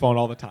Andrew's phone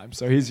all the time,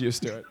 so he's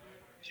used to it.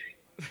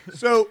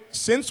 So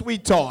since we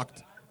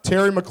talked,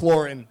 Terry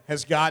McLaurin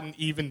has gotten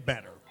even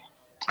better.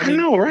 I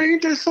know, right?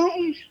 Ain't that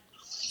something?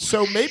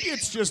 So maybe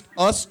it's just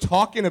us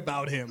talking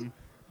about him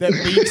that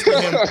leads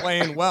to him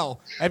playing well.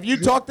 Have you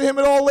talked to him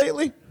at all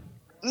lately?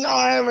 No,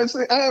 I haven't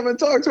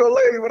talked to a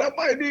lady, but I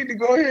might need to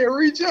go ahead and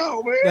reach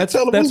out, man.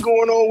 Tell them what's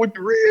going on with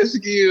the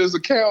Redskins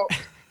account.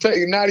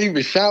 Not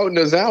even shouting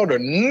us out or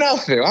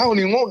nothing. I don't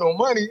even want no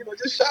money.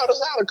 Just shout us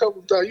out a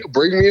couple of times.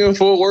 Bring me in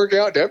for a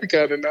workout. That'd be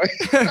kind of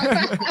nice.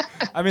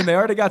 I mean, they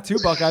already got 2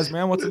 Buckeyes,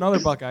 man. What's another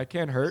Buckeye?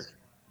 Can't hurt.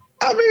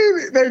 I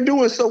mean, they're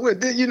doing so good.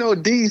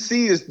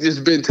 DC has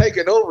just been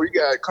taking over. You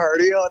got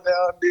Cardale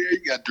down there.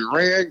 You got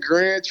Durant,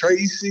 Grant,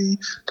 Tracy.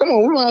 Come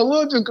on, we might as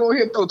well just go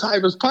ahead and throw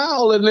Tyvus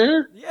Powell in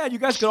there. Yeah, you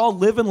guys could all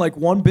live in like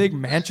one big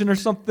mansion or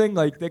something.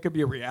 Like, there could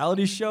be a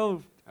reality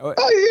show. Oh,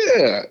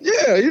 yeah.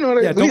 Yeah,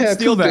 don't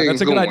steal that.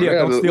 That's a good idea.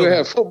 Don't steal that. We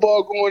have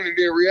football going and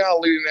then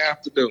reality in the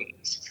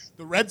afternoons.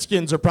 The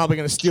Redskins are probably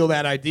going to steal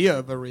that idea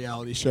of a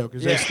reality show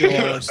because they steal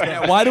all our stuff.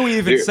 Yeah, why do we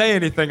even say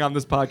anything on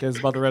this podcast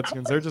about the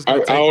Redskins? They're just. I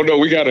don't know.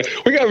 We gotta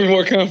be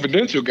more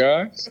confidential,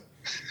 guys.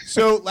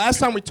 So last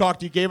time we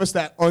talked, you gave us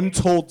that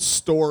untold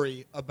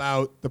story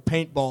about the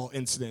paintball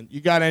incident.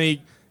 You got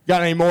any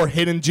more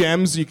hidden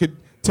gems you could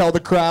tell the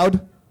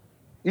crowd?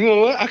 You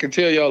know what? I can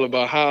tell y'all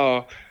about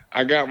how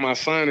I got my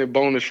signing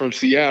bonus from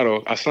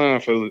Seattle. I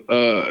signed for.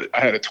 I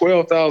had a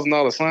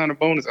 $12,000 signing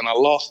bonus, and I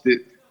lost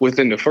it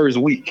within the first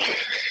week.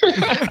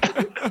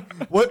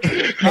 What?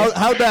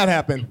 How'd that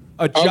happen?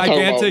 A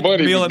gigantic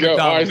meal at McDonald's.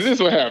 All right, so this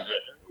is what happened.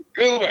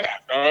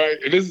 All right,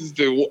 and this is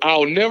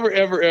I'll never,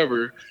 ever,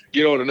 ever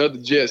get on another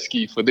jet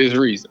ski for this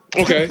reason.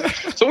 Okay,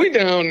 so we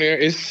down there.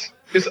 It's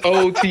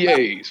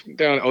OTAs. We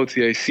down at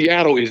OTAs.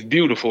 Seattle is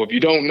beautiful. If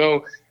you don't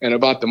know, and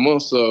about the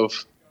months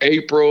of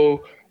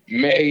April,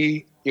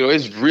 May,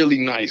 it's really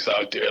nice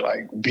out there,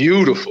 like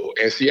beautiful.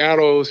 And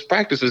Seattle's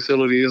practice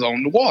facility is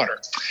on the water.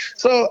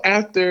 So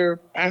after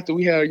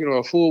we had,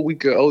 a full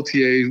week of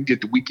OTAs, we get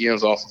the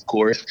weekends off, of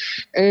course.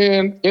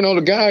 And,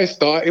 the guys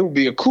thought it would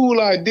be a cool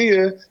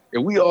idea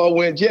if we all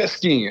went jet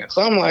skiing.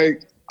 So I'm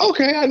like,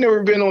 okay, I've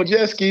never been on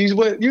jet skis,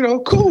 but,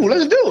 cool,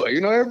 let's do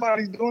it.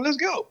 Everybody's doing, let's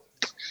go.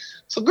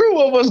 So a group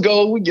of us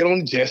go, we get on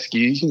the jet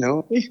skis,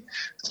 we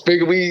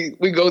figure we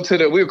go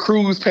we'll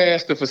cruise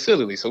past the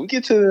facility. So we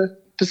get to the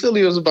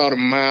facility was about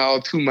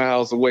 2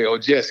 miles away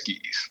on jet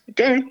skis.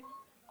 Okay.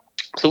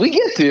 So we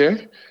get there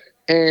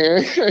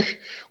and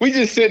we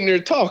just sitting there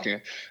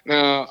talking.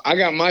 Now I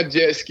got my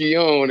jet ski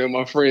on and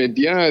my friend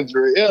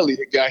DeAndre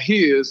Elliott got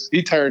his,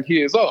 he turned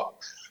his off.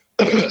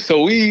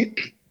 So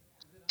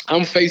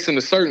I'm facing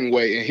a certain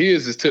way and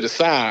his is to the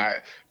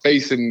side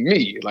facing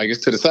me. Like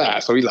it's to the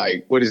side. So he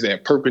like, what is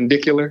that?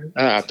 Perpendicular?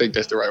 I think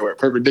that's the right word.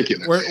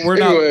 Perpendicular. We're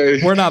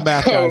not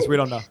math guys. We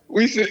don't know.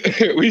 We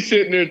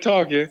sitting there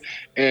talking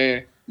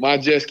and my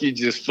jet ski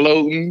just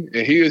floating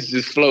and his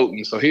just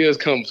floating. So his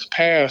comes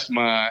past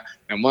mine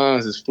and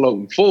mine's is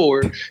floating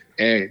forward.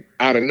 And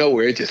out of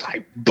nowhere, it just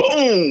like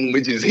boom,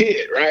 it just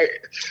hit, right?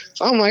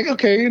 So I'm like,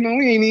 okay, we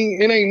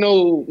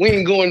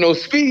ain't going no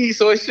speed,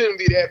 so it shouldn't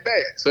be that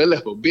bad. So it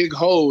left a big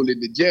hole in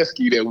the jet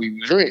ski that we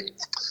was in.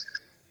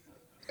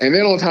 And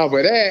then on top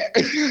of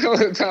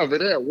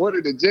that, one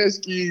of the jet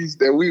skis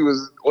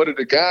one of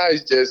the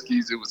guys' jet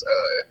skis, it was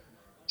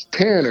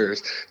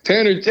Tanner's.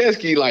 Tanner's jet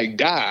ski like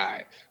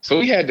died. So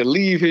he had to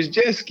leave his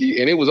jet ski,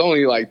 and it was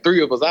only like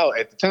 3 of us out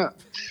at the time.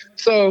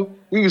 So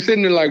we were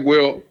sitting there like,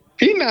 well,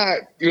 he not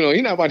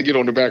about to get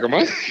on the back of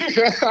my.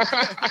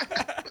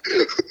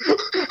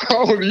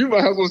 Oh, you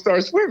might as well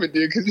start swimming,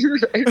 then, because you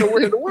ain't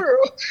nowhere in the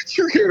world.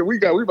 We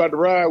about to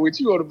ride with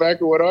you on the back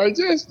of one of our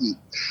jet skis.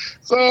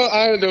 So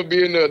I ended up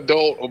being the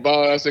adult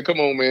about it. I said, come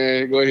on,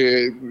 man, go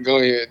ahead.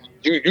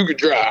 You can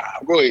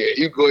drive. Go ahead.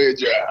 You go ahead,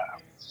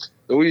 drive.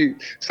 So we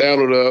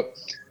saddled up.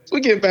 So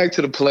we get back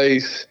to the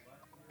place.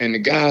 And the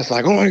guy's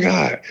like, oh, my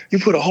God, you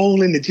put a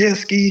hole in the jet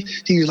ski.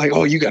 He was like,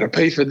 oh, you got to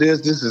pay for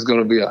this. This is going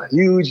to be a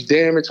huge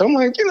damage. I'm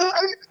like,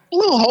 a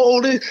little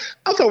hole. I'm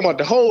talking about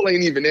the hole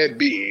ain't even that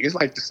big. It's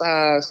like the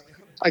size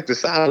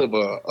of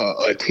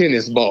a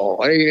tennis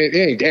ball. It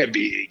ain't that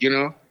big,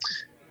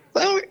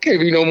 So it can't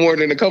be no more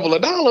than a couple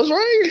of dollars,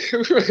 right?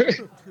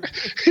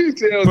 He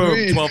tells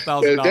me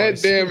that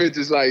damage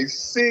is like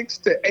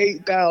 $6,000 to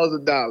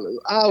 $8,000.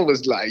 I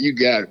was like, you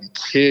got to be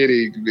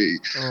kidding me.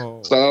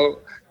 Oh. So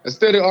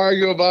instead of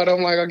arguing about it,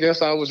 I'm like, I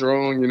guess I was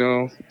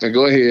wrong, So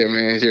go ahead,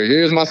 man.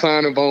 Here's my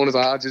signing bonus.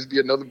 I'll just be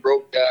another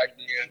broke guy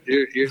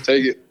again. Here,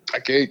 take it. I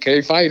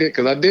can't fight it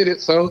because I did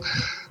it. So,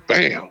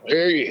 bam,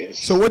 there he is.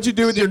 So what'd you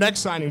do with your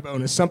next signing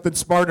bonus? Something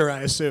smarter,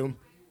 I assume.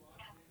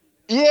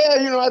 Yeah,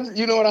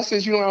 you know what I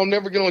said? I'll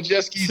never get on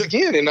jet skis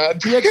again. And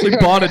he actually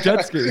bought a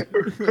jet ski.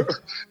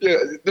 Yeah,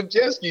 the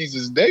jet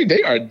skis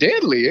they are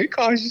deadly. It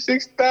costs you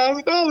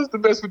 $6,000 to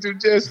mess with your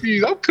jet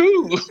skis. I'm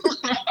cool.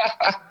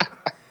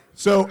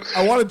 So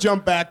I want to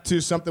jump back to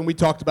something we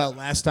talked about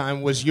last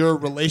time, was your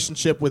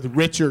relationship with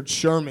Richard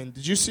Sherman.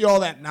 Did you see all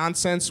that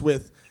nonsense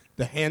with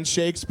the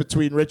handshakes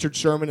between Richard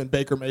Sherman and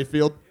Baker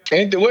Mayfield?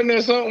 And wasn't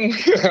that something?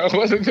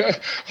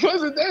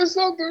 wasn't that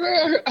something,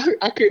 man?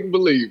 I couldn't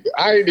believe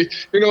it.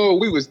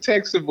 We was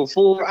texting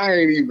before. I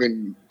ain't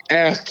even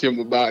asked him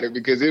about it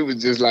because it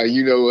was just like,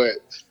 you know what?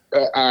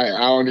 I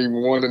don't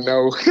even want to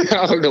know.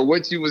 I don't know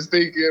what you was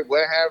thinking,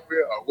 what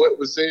happened, or what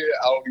was said.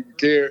 I don't even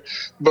care.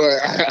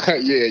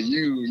 But yeah,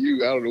 you.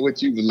 I don't know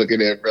what you was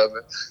looking at,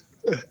 brother.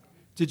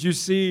 Did you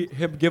see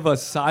him give a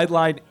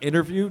sideline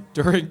interview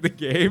during the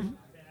game?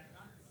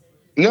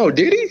 No,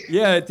 did he?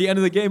 Yeah, at the end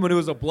of the game when it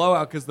was a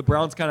blowout because the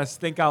Browns kind of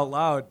stink out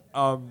loud.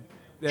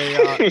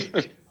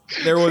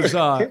 There was.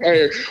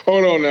 Hey,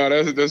 hold on now.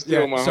 That's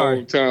still my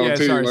hometown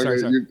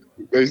team.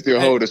 They still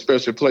hold a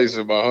special place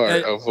in my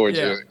heart,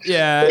 unfortunately.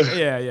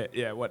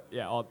 Yeah.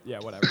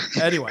 Whatever.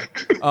 Anyway,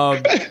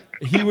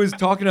 he was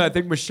talking to, I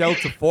think, Michelle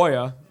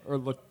Tafoya, or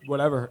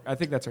whatever. I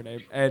think that's her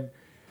name. And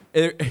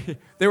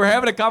they were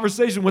having a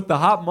conversation with the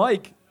hot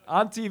mic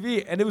on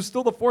TV, and it was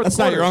still the fourth quarter. That's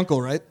not your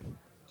uncle, right?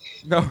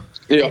 No.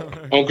 Yeah,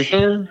 Uncle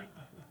Sherm.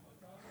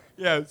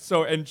 Yeah, and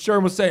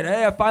Sherm was saying,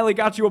 hey, I finally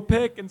got you a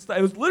pick. And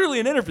it was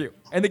literally an interview.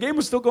 And the game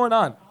was still going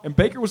on. And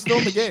Baker was still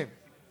in the game.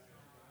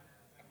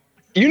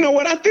 You know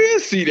what? I did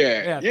see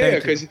that. Yeah,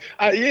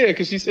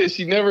 because she said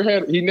he never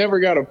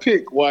got a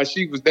pick while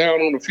she was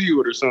down on the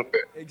field or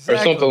something. Exactly. Or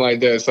something like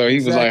that. So he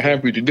was like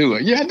happy to do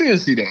it. Yeah, I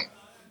did see that.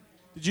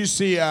 Did you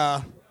see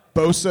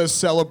Bosa's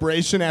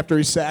celebration after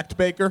he sacked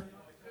Baker?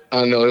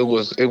 I know it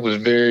was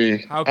very.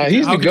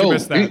 He's the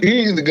GOAT.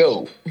 He's the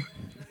GOAT.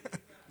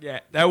 Yeah,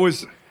 that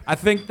was. I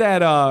think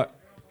that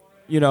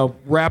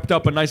wrapped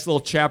up a nice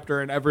little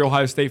chapter in every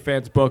Ohio State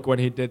fan's book when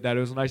he did that. It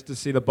was nice to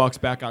see the Bucs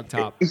back on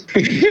top.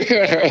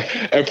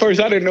 At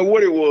first, I didn't know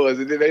what it was,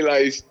 and then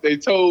they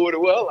told what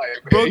it was.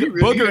 Like,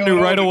 Booger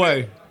knew right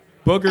away.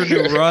 Booger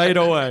knew right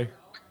away.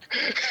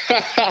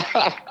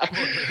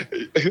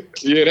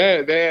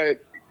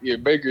 Yeah,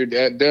 Baker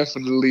that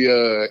definitely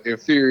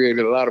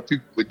infuriated a lot of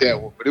people with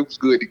that one, but it was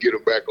good to get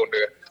him back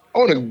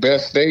on the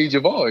best stage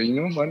of all,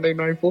 Monday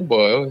Night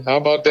Football. How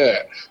about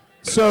that?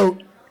 So,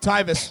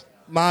 Tyvis,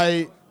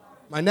 my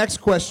next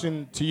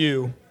question to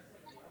you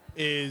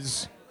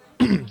is,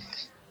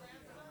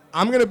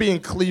 I'm going to be in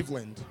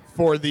Cleveland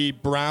for the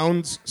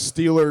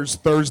Browns-Steelers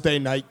Thursday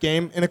night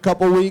game in a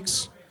couple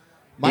weeks.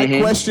 My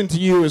question to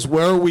you is,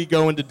 where are we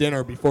going to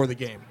dinner before the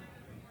game?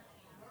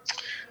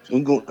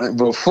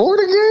 Before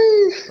the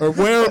game? Or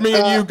where are me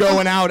and you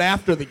going out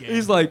after the game?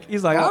 He's like,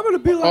 I'm going to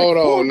be like, hold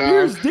on now.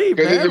 Beers deep,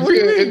 man.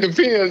 It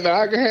depends. Now,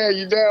 I can have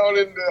you down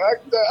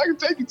I can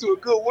take you to a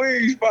good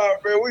wing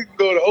spot, man. We can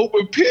go to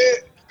Open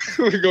Pit.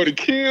 We can go to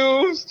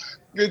Kills.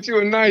 Get you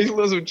a nice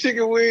little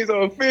chicken wings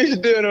or a fish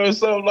dinner or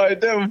something like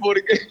that before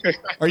the game.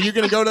 Are you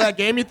going to go to that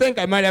game, you think?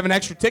 I might have an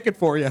extra ticket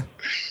for you.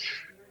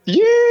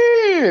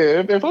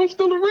 Yeah. If I'm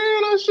still around,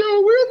 I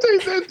sure will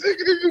take that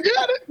ticket if you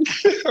got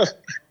it.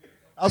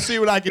 I'll see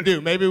what I can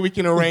do. Maybe we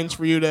can arrange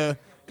for you to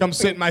come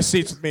sit in my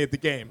seats with me at the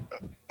game.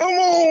 Come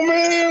on,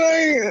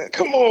 man.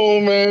 Come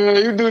on, man.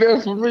 You do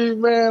that for me,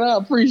 man. I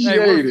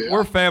appreciate it.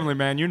 We're family,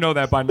 man. You know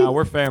that by now.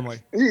 We're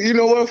family. You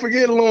know what?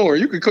 Forget Lauren.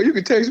 You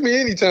can text me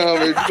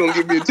anytime if you're going to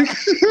give me a ticket.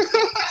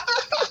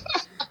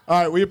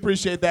 All right. We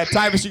appreciate that.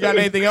 Tyvis, you got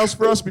anything else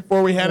for us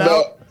before we head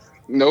out?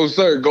 No,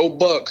 sir. Go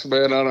Bucks,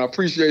 man. And I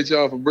appreciate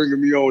y'all for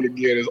bringing me on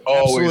again. It's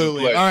always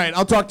Absolutely. a pleasure. All right.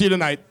 I'll talk to you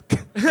tonight. All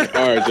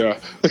right, y'all.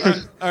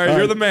 All right.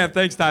 You're the man.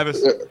 Thanks,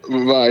 Tyvis.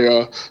 Bye,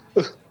 y'all.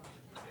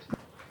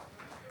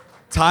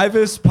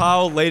 Tyvis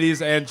Powell,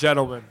 ladies and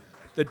gentlemen.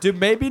 The dude,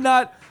 maybe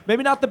not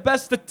the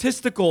best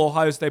statistical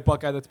Ohio State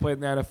Buckeye that's played in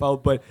the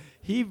NFL, but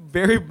he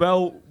very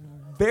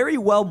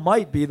well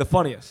might be the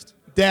funniest.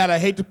 Dad, I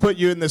hate to put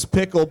you in this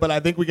pickle, but I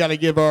think we got to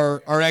give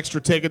our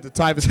extra ticket to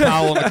Tyvis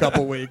Powell in a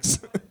couple weeks.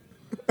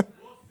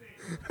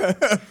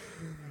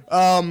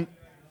 I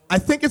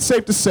think it's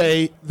safe to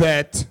say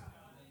that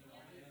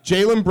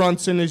Jalen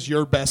Brunson is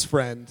your best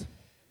friend,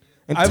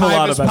 and I have a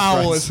lot of Tyvis best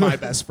Powell friends. is my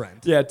best friend.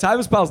 Yeah,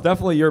 Tyvis Powell's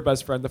definitely your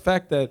best friend. The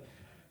fact that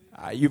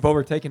you've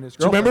overtaken his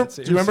Do you girlfriend. remember?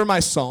 Do you remember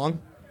my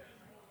song?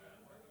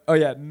 Oh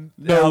yeah,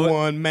 No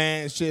one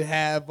man should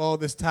have all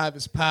this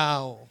Tyvis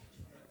Powell.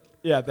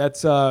 Yeah,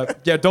 that's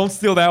don't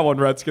steal that one,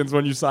 Redskins,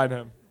 when you sign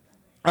him.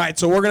 All right,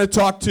 so we're going to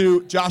talk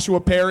to Joshua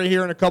Perry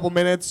here in a couple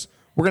minutes.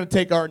 We're going to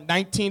take our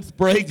 19th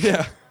break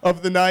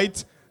of the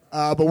night,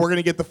 but we're going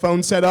to get the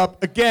phone set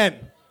up. Again,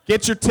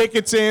 get your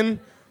tickets in.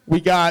 We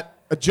got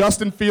a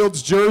Justin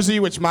Fields jersey,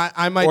 which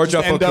I might Or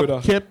just Jeff end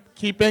Okudah. up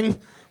keeping.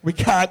 We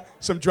got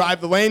some Drive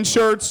the Lane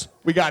shirts.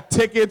 We got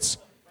tickets.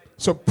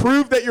 So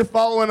prove that you're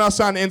following us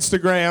on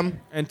Instagram.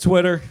 And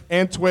Twitter.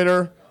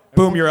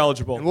 Boom, you're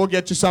eligible. And we'll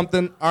get you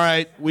something. All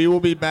right, we will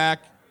be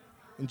back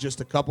in just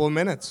a couple of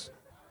minutes.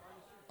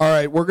 All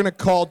right, we're going to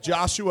call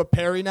Joshua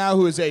Perry now,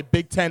 who is a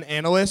Big Ten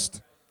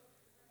analyst.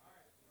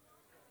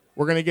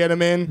 We're going to get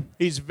him in.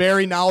 He's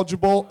very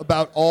knowledgeable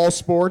about all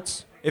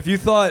sports. If you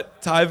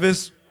thought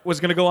Tyvis was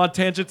going to go on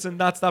tangents and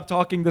not stop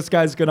talking, this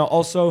guy's going to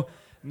also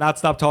not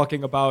stop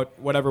talking about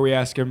whatever we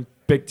ask him,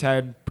 Big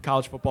Ten,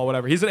 college football,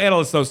 whatever. He's an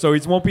analyst, though, so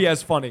he won't be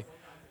as funny.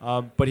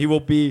 But he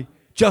will be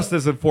just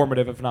as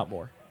informative, if not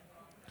more.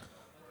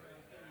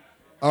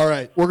 All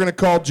right, we're going to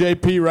call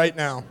JP right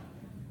now.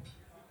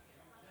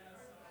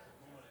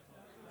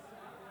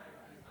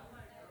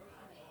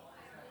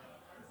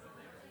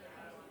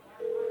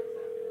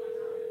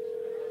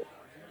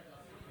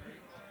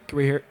 Can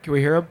we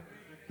hear him?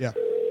 Yeah.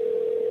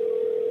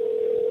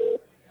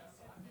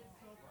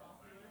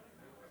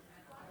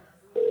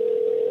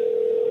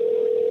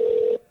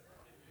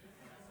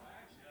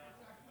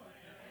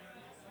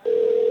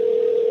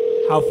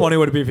 How funny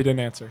would it be if he didn't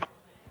answer?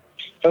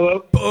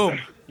 Hello. Boom.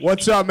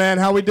 What's up, man?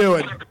 How we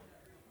doing?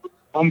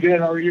 I'm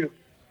good. How are you?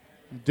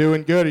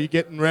 Doing good. Are you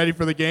getting ready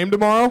for the game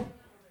tomorrow?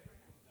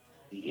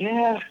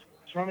 Yeah.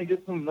 Trying to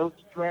get some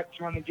notes prepped,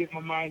 trying to get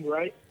my mind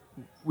right.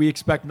 We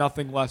expect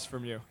nothing less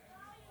from you.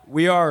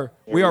 We are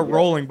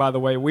rolling, by the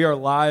way. We are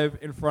live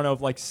in front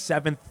of like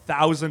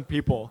 7,000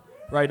 people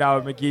right now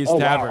at McGee's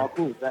Tavern. Wow, how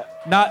cool is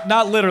that?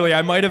 Not literally.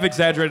 I might have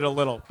exaggerated a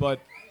little, but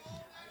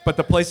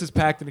the place is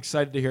packed and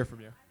excited to hear from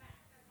you.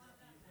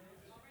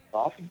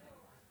 Awesome.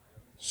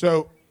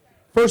 So,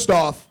 first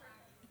off,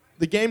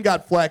 the game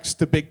got flexed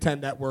to Big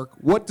Ten Network.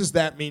 What does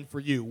that mean for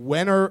you?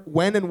 When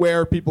and where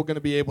are people going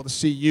to be able to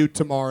see you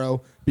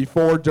tomorrow,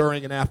 before,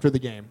 during, and after the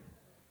game?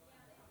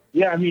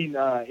 Yeah, I mean,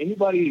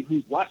 anybody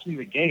who's watching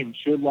the game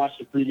should watch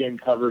the pregame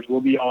coverage. We'll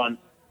be on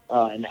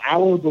an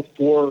hour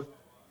before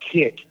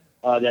kick.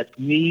 That's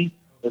me,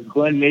 that's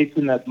Glenn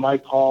Mason, that's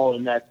Mike Hall,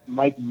 and that's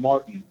Mike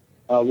Martin.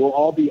 We'll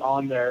all be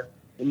on there,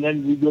 and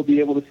then you'll be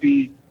able to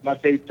see my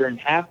face during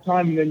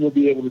halftime, and then you'll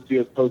be able to see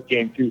us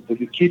post-game too. So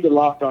just keep it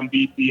locked on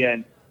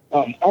BCN.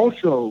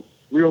 Also,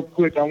 real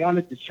quick, I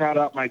wanted to shout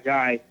out my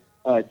guy,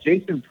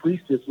 Jason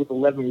Priestis with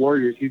 11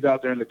 Warriors. He's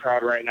out there in the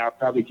crowd right now,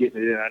 probably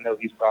getting it in. I know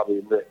he's probably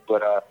lit.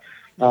 But,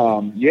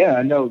 yeah,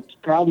 I know it's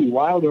probably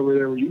wild over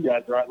there where you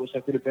guys are. I wish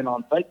I could have been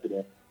on site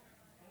today.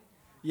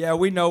 Yeah,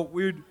 we know.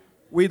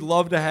 We'd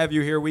love to have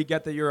you here. We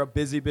get that you're a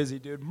busy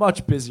dude,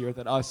 much busier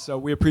than us. So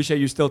we appreciate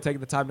you still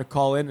taking the time to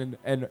call in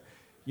and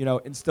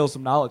instill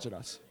some knowledge in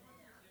us.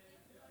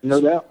 No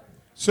doubt.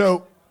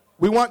 So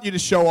we want you to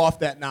show off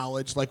that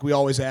knowledge like we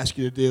always ask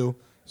you to do.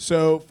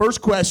 So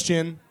first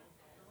question,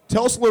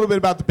 tell us a little bit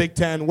about the Big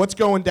Ten. What's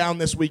going down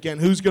this weekend?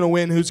 Who's going to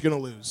win? Who's going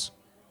to lose?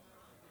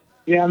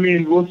 Yeah, I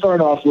mean, we'll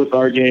start off with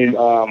our game.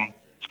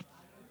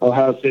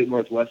 Ohio State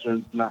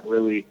Northwestern's not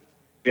really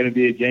going to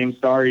be a game.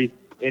 Sorry,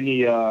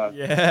 any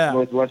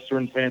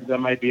Northwestern fans that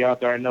might be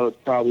out there. I know it's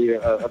probably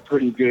a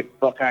pretty good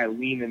Buckeye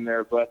lean in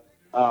there, but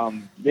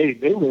they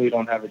really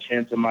don't have a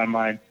chance in my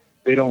mind.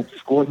 They don't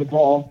score the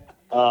ball,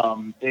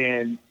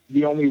 and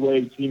the only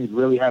way teams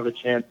really have a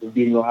chance of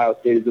beating Ohio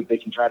State is if they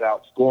can try to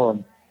outscore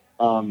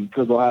them,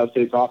 because Ohio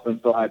State's offense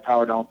is so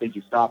high-powered, I don't think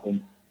you stop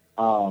them.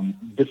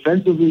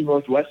 Defensively,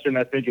 Northwestern,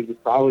 I think, is a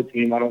solid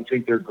team. I don't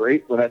think they're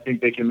great, but I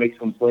think they can make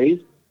some plays.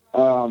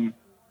 And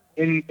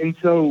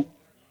so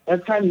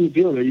that's kind of the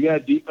deal there. You got a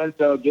defense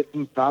that'll get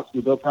some stops,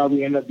 but they'll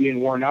probably end up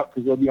being worn out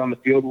because they'll be on the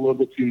field a little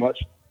bit too much.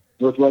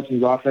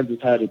 Northwestern's offense has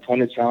had a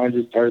ton of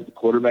challenges. Started at the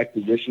quarterback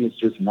position. It's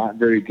just not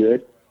very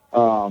good.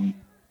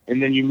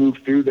 And then you move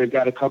through. They've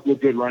got a couple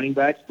of good running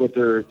backs, but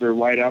their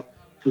wideout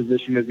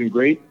position isn't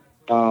great.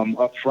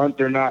 Up front,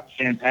 they're not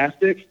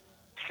fantastic.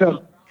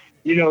 So,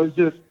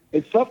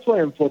 it's tough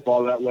playing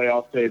football that way,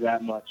 I'll say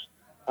that much.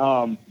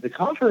 The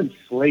conference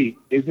slate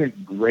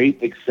isn't great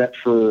except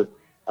for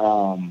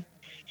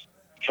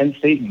Penn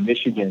State and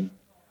Michigan.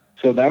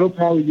 So that'll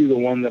probably be the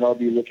one that I'll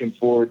be looking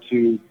forward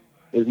to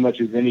as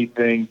much as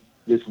anything.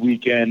 this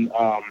weekend.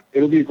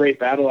 It'll be a great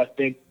battle. I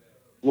think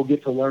we'll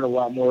get to learn a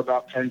lot more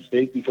about Penn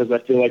State because I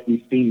feel like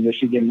we've seen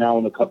Michigan now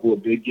in a couple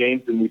of big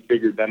games, and we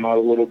figured them out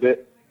a little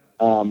bit.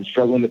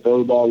 Struggling to throw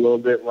the ball a little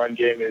bit. Run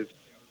game is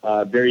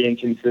very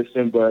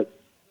inconsistent, but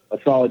a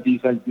solid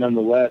defense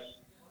nonetheless.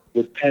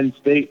 With Penn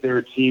State, they're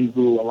a team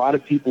who a lot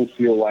of people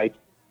feel like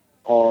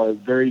are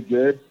very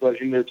good,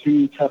 but in their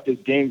two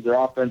toughest games, their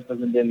offense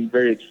hasn't been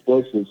very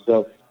explosive.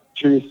 So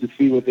curious to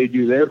see what they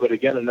do there, but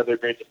again, another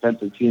great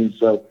defensive team.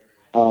 So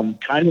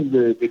kind of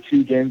the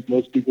two games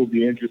most people will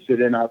be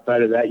interested in.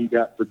 Outside of that, you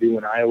got Purdue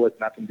and Iowa. It's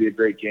not going to be a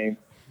great game.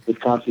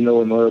 Wisconsin,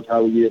 Illinois will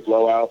probably be a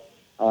blowout.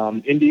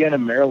 Indiana,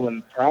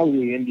 Maryland,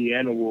 probably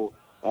Indiana will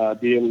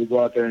be able to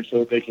go out there and show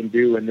what they can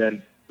do. And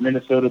then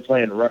Minnesota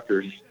playing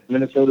Rutgers.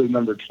 Minnesota's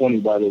number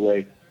 20, by the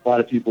way. A lot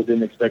of people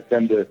didn't expect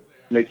them to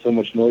make so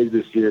much noise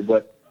this year,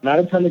 but not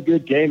a ton of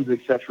good games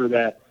except for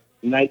that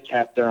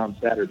nightcap there on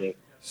Saturday.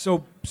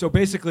 So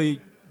basically,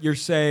 you're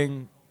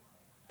saying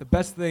the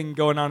best thing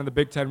going on in the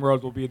Big Ten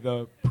world will be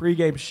the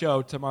pregame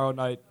show tomorrow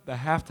night, the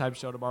halftime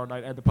show tomorrow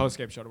night, and the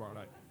postgame show tomorrow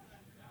night.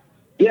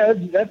 Yeah,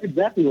 that's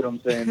exactly what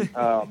I'm saying.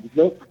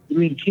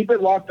 Keep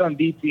it locked on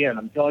BTN.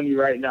 I'm telling you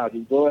right now.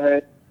 Just go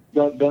ahead.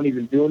 Don't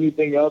even do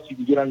anything else. You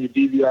can get on your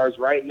DVRs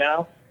right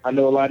now. I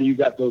know a lot of you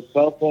got those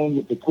cell phones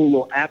with the cool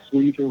little apps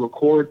where you can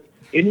record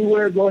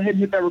anywhere. Go ahead and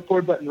hit that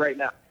record button right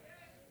now.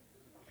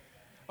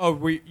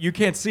 Oh, you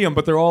can't see them,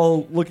 but they're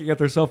all looking at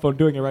their cell phone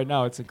doing it right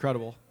now. It's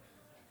incredible.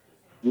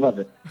 Love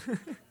it.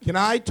 Can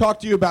I talk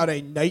to you about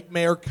a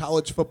nightmare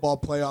college football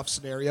playoff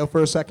scenario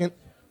for a second?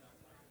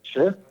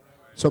 Sure.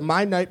 So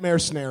my nightmare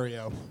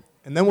scenario,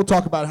 and then we'll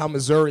talk about how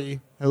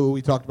Missouri, who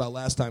we talked about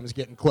last time, is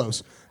getting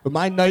close. But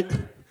my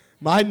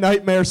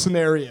nightmare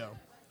scenario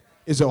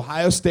is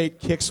Ohio State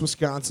kicks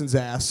Wisconsin's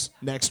ass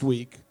next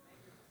week,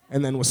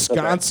 and then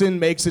Wisconsin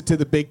makes it to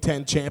the Big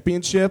Ten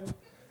championship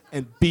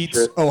and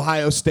beats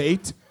Ohio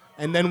State,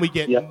 and then we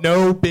get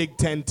no Big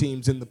Ten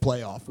teams in the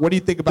playoff. What do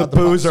you think about the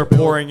boos are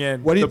pouring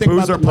in? What do you think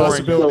about the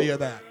possibility of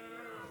that?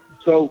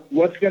 So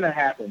what's going to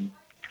happen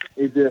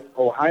is if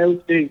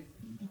Ohio State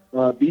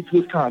beats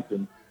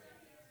Wisconsin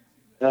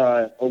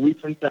a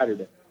week from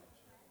Saturday,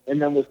 and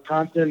then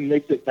Wisconsin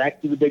makes it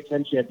back to the Big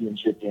Ten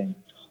championship game,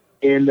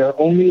 and their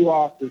only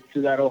loss is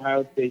to that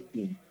Ohio State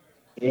team,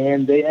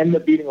 and they end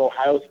up beating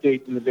Ohio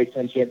State in the Big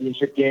Ten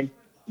championship game,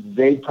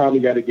 they probably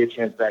got a good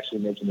chance of actually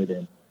making it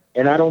in.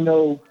 And I don't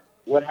know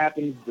what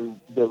happens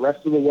the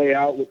rest of the way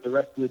out with the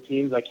rest of the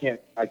teams. I can't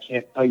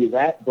tell you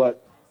that.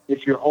 But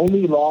if your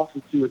only loss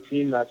is to a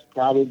team that's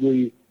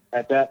probably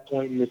at that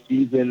point in the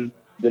season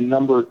the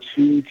number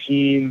 2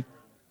 team,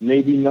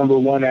 maybe number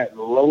 1 at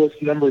lowest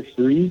number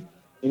 3,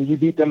 and you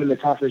beat them in the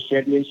conference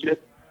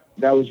championship,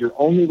 that was your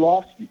only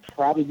loss, you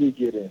probably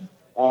get in.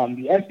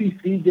 The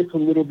SEC gets a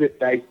little bit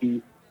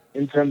dicey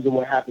in terms of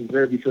what happens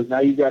there because now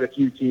you've got a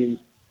few teams,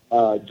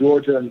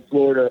 Georgia and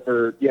Florida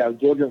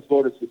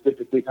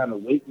specifically kind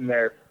of waiting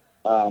there,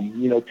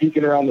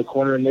 peeking around the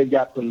corner, and they've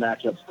got some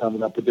matchups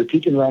coming up, but they're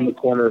peeking around the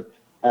corner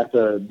at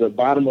the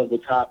bottom of the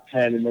top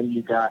 10, and then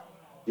you've got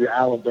your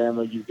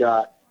Alabama, you've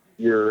got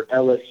your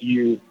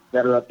LSU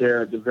that are up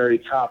there at the very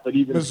top, but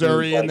even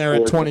Missouri in there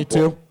at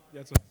 22.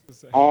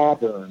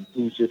 Auburn,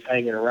 who's just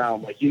hanging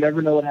around. Like, you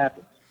never know what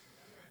happens.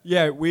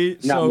 Yeah,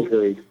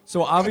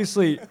 so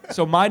obviously,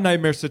 my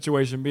nightmare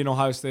situation, being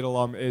Ohio State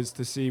alum, is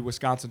to see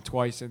Wisconsin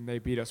twice and they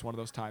beat us one of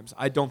those times.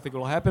 I don't think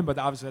it'll happen, but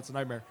obviously that's a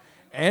nightmare.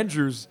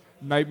 Andrew's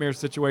nightmare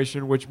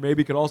situation, which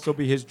maybe could also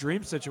be his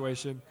dream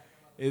situation,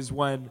 is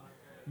when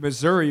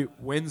Missouri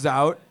wins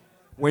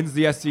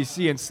the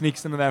SEC and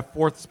sneaks into that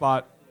 4th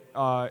spot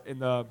in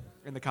the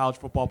college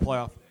football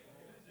playoff.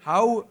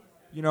 How,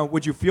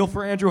 would you feel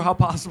for Andrew? How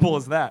possible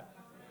is that?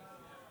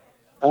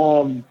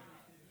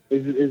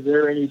 Is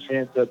there any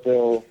chance that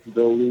they'll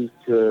lose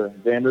to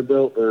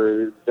Vanderbilt,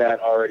 or is that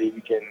already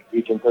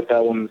we can put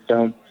that one in the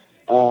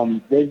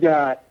stone? They've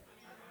got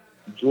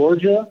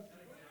Georgia,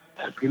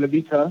 that's going to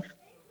be tough,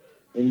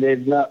 and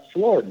they've got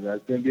Florida,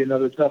 that's going to be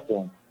another tough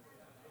one.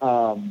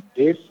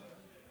 If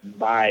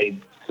by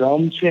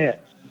some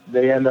chance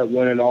they end up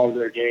winning all of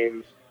their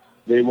games,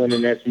 they win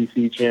an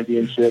SEC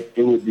championship,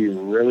 it would be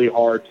really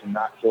hard to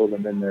not throw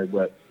them in there.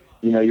 But,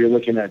 you're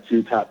looking at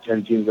 2 top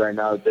 10 teams right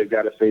now that they've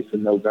got to face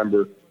in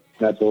November.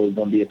 That's always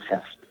going to be a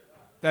test.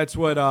 That's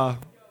what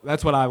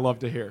I love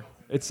to hear.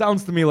 It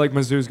sounds to me like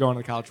Mizzou's going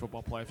to the college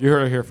football playoff. You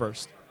heard it here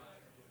first.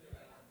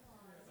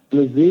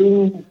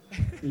 Mizzou,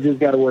 you just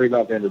got to worry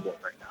about Vanderbilt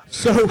right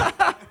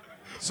now.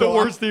 So the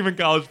worst team in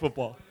college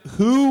football.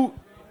 Who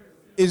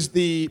is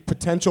the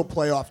potential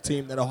playoff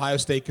team that Ohio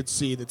State could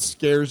see that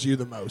scares you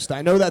the most?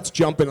 I know that's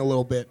jumping a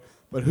little bit,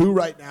 but who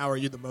right now are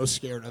you the most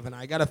scared of? And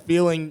I got a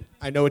feeling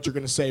I know what you're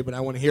going to say, but I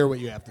want to hear what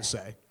you have to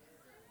say.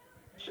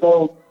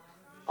 So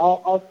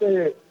I'll say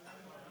it.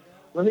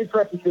 Let me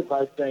preface it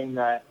by saying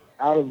that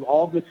out of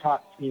all the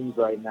top teams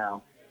right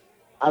now,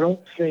 I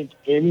don't think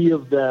any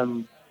of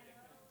them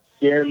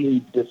scare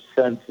me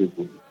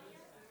defensively.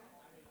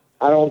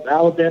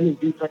 Alabama's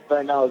defense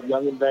right now is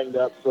young and banged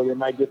up, so they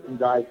might get some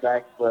guys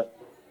back, but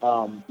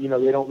You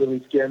know, they don't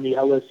really scare me.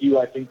 LSU,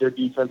 I think their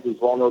defense is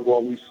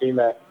vulnerable. We've seen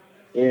that.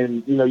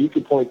 And, you know, you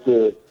could point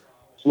to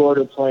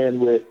Florida playing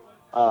with,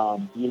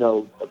 you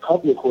know, a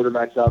couple of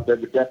quarterbacks out there,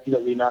 but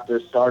definitely not their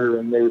starter,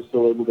 and they were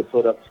still able to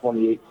put up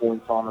 28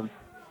 points on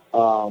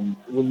them.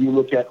 When you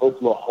look at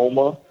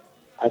Oklahoma,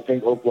 I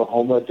think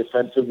Oklahoma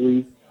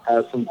defensively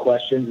has some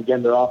questions.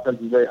 Again, their offense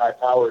is very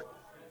high-powered.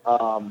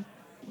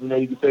 You know,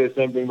 you can say the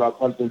same thing about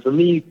Clemson. For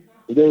me,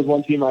 if there was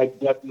one team I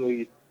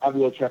definitely have a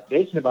little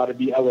trepidation about, it'd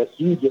be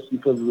LSU just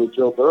because of the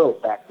Joe Burrow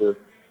factor.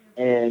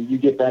 And you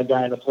get that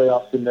guy in a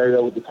playoff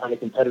scenario with the kind of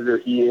competitor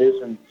he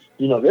is, and,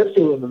 you know, they're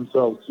feeling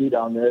themselves too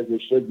down there as they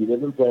should be. They've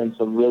been playing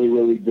some really,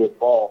 really good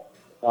ball.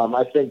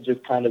 I think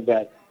just kind of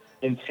that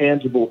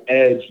intangible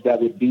edge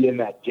that would be in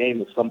that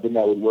game is something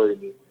that would worry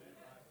me.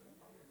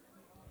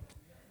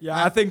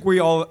 Yeah, I think we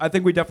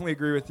definitely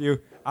agree with you.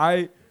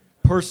 I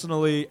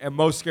personally am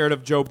most scared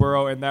of Joe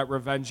Burrow and that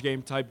revenge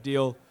game type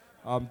deal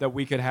that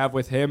we could have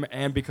with him,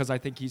 and because I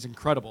think he's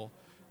incredible,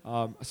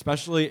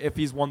 especially if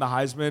he's won the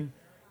Heisman.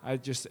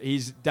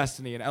 He's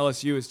destiny, and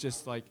LSU is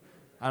just like,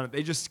 I don't know,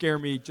 they just scare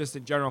me just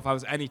in general if I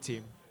was any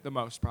team the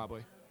most,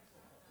 probably.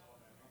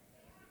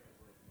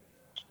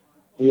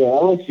 Yeah,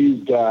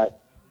 LSU's got,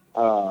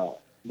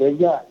 they've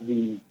got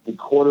the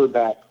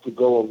quarterback to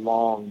go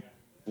along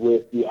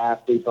with the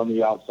athletes on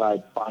the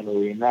outside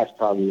finally, and that's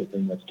probably the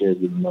thing that scares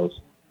me the most.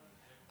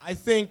 I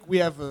think we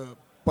have a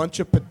bunch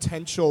of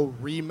potential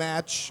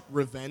rematch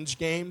revenge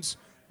games.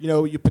 You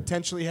know, you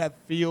potentially have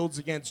Fields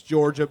against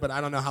Georgia, but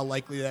I don't know how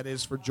likely that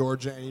is for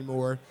Georgia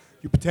anymore.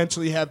 You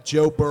potentially have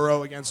Joe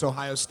Burrow against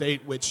Ohio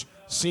State, which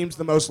seems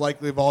the most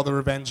likely of all the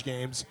revenge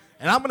games.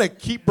 And I'm going to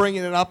keep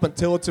bringing it up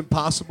until it's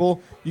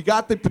impossible. You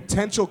got the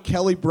potential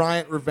Kelly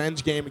Bryant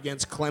revenge game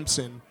against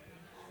Clemson.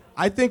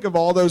 I think of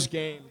all those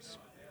games,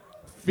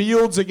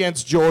 Fields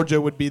against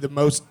Georgia would be the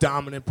most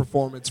dominant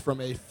performance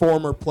from a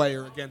former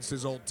player against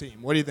his old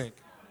team. What do you think?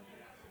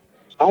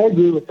 I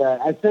agree with that.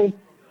 I think,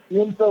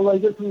 and so,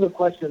 like, this is a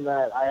question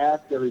that I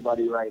ask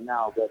everybody right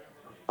now, but,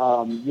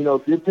 you know,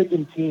 if you're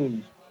picking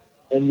teams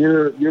and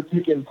you're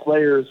picking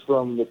players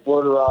from the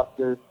Florida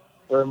roster,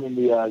 or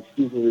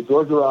the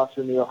Georgia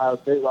roster and the Ohio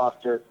State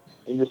roster,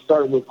 and you're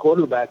starting with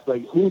quarterbacks,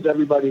 like, who's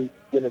everybody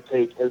going to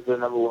take as their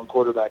number one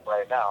quarterback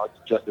right now?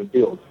 It's Justin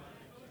Fields.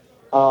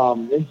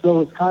 And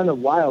so it's kind of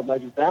wild.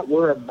 Like, if that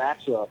were a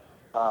matchup,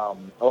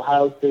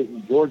 Ohio State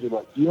and Georgia,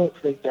 like, you don't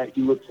think that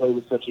he would play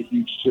with such a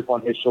huge chip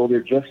on his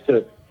shoulder just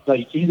to,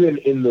 like, even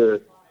in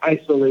the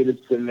isolated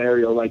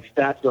scenario, like,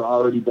 stats are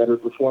already better,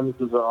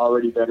 performances are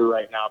already better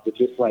right now, but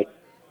just, like,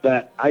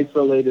 that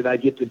isolated, I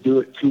get to do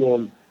it to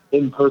him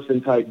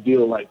in-person type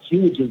deal, like, he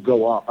would just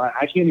go off.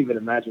 I can't even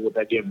imagine what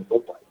that game would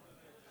look like.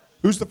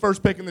 Who's the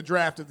first pick in the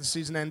draft if the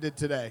season ended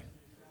today?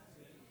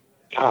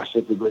 Gosh,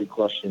 that's a great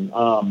question.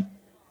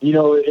 You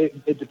know,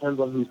 it depends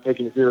on who's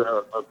picking. If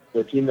you're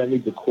a team that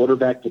needs a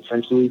quarterback,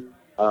 potentially,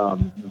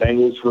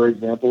 Bengals, for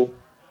example,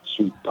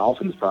 shoot,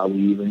 Dolphins probably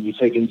even. You're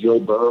taking Joe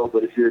Burrow,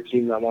 but if you're a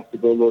team that wants to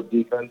go a little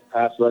defense,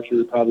 pass rusher,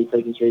 you're probably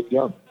taking Chase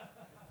Young.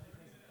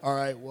 All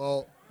right,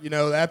 well, you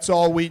know, that's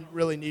all we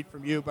really need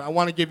from you, but I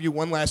want to give you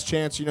one last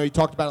chance. You know, you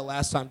talked about it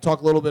last time.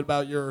 Talk a little bit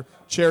about your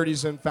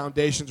charities and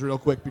foundations real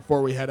quick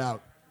before we head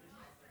out.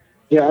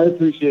 Yeah, I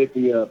appreciate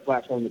the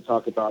platform to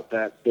talk about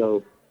that.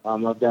 So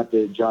I've got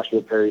the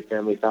Joshua Perry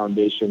Family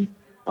Foundation.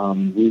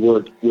 We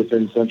work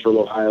within Central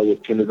Ohio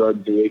with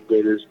kindergarten through 8th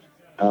graders.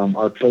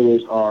 Our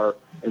pillars are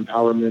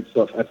empowerment,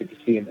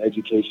 self-efficacy, and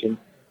education.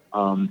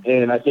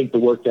 And I think the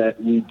work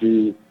that we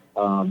do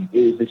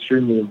is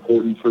extremely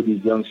important for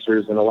these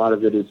youngsters, and a lot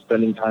of it is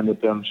spending time with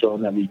them,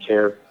 showing that we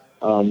care,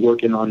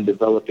 working on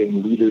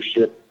developing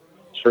leadership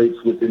traits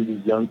within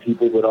these young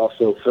people, but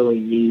also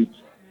filling needs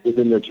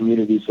within their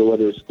community. So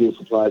whether it's school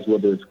supplies,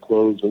 whether it's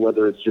clothes, or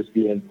whether it's just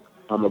being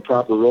a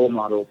proper role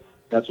model,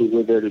 that's what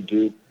we're there to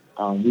do.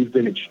 We've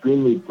been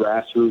extremely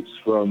grassroots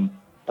from,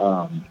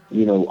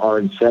 you know, our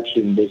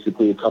inception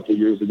basically a couple of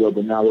years ago,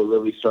 but now we're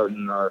really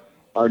starting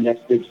our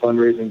next big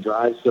fundraising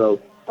drive.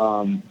 So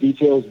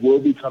details will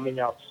be coming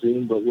out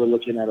soon, but we're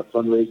looking at a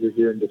fundraiser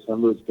here in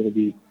December. It's going to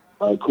be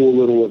a cool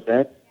little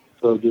event.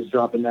 So just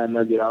dropping that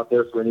nugget out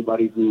there for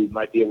anybody who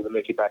might be able to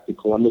make it back to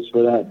Columbus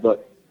for that.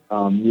 But,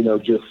 you know,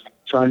 just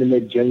trying to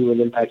make genuine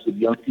impacts with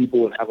young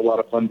people and have a lot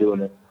of fun doing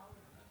it.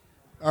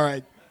 All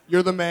right.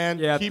 You're the man.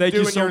 Yeah, Keep thank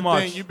doing you so your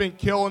much. thing. You've been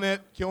killing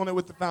it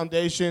with the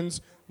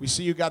foundations. We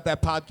see you got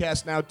that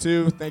podcast now,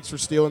 too. Thanks for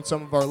stealing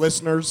some of our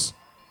listeners.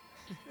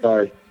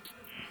 Sorry.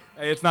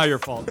 Hey, it's not your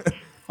fault.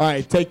 All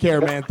right. Take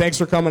care, man. Thanks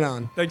for coming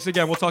on. Thanks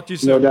again. We'll talk to you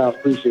soon. No doubt.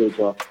 Appreciate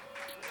y'all.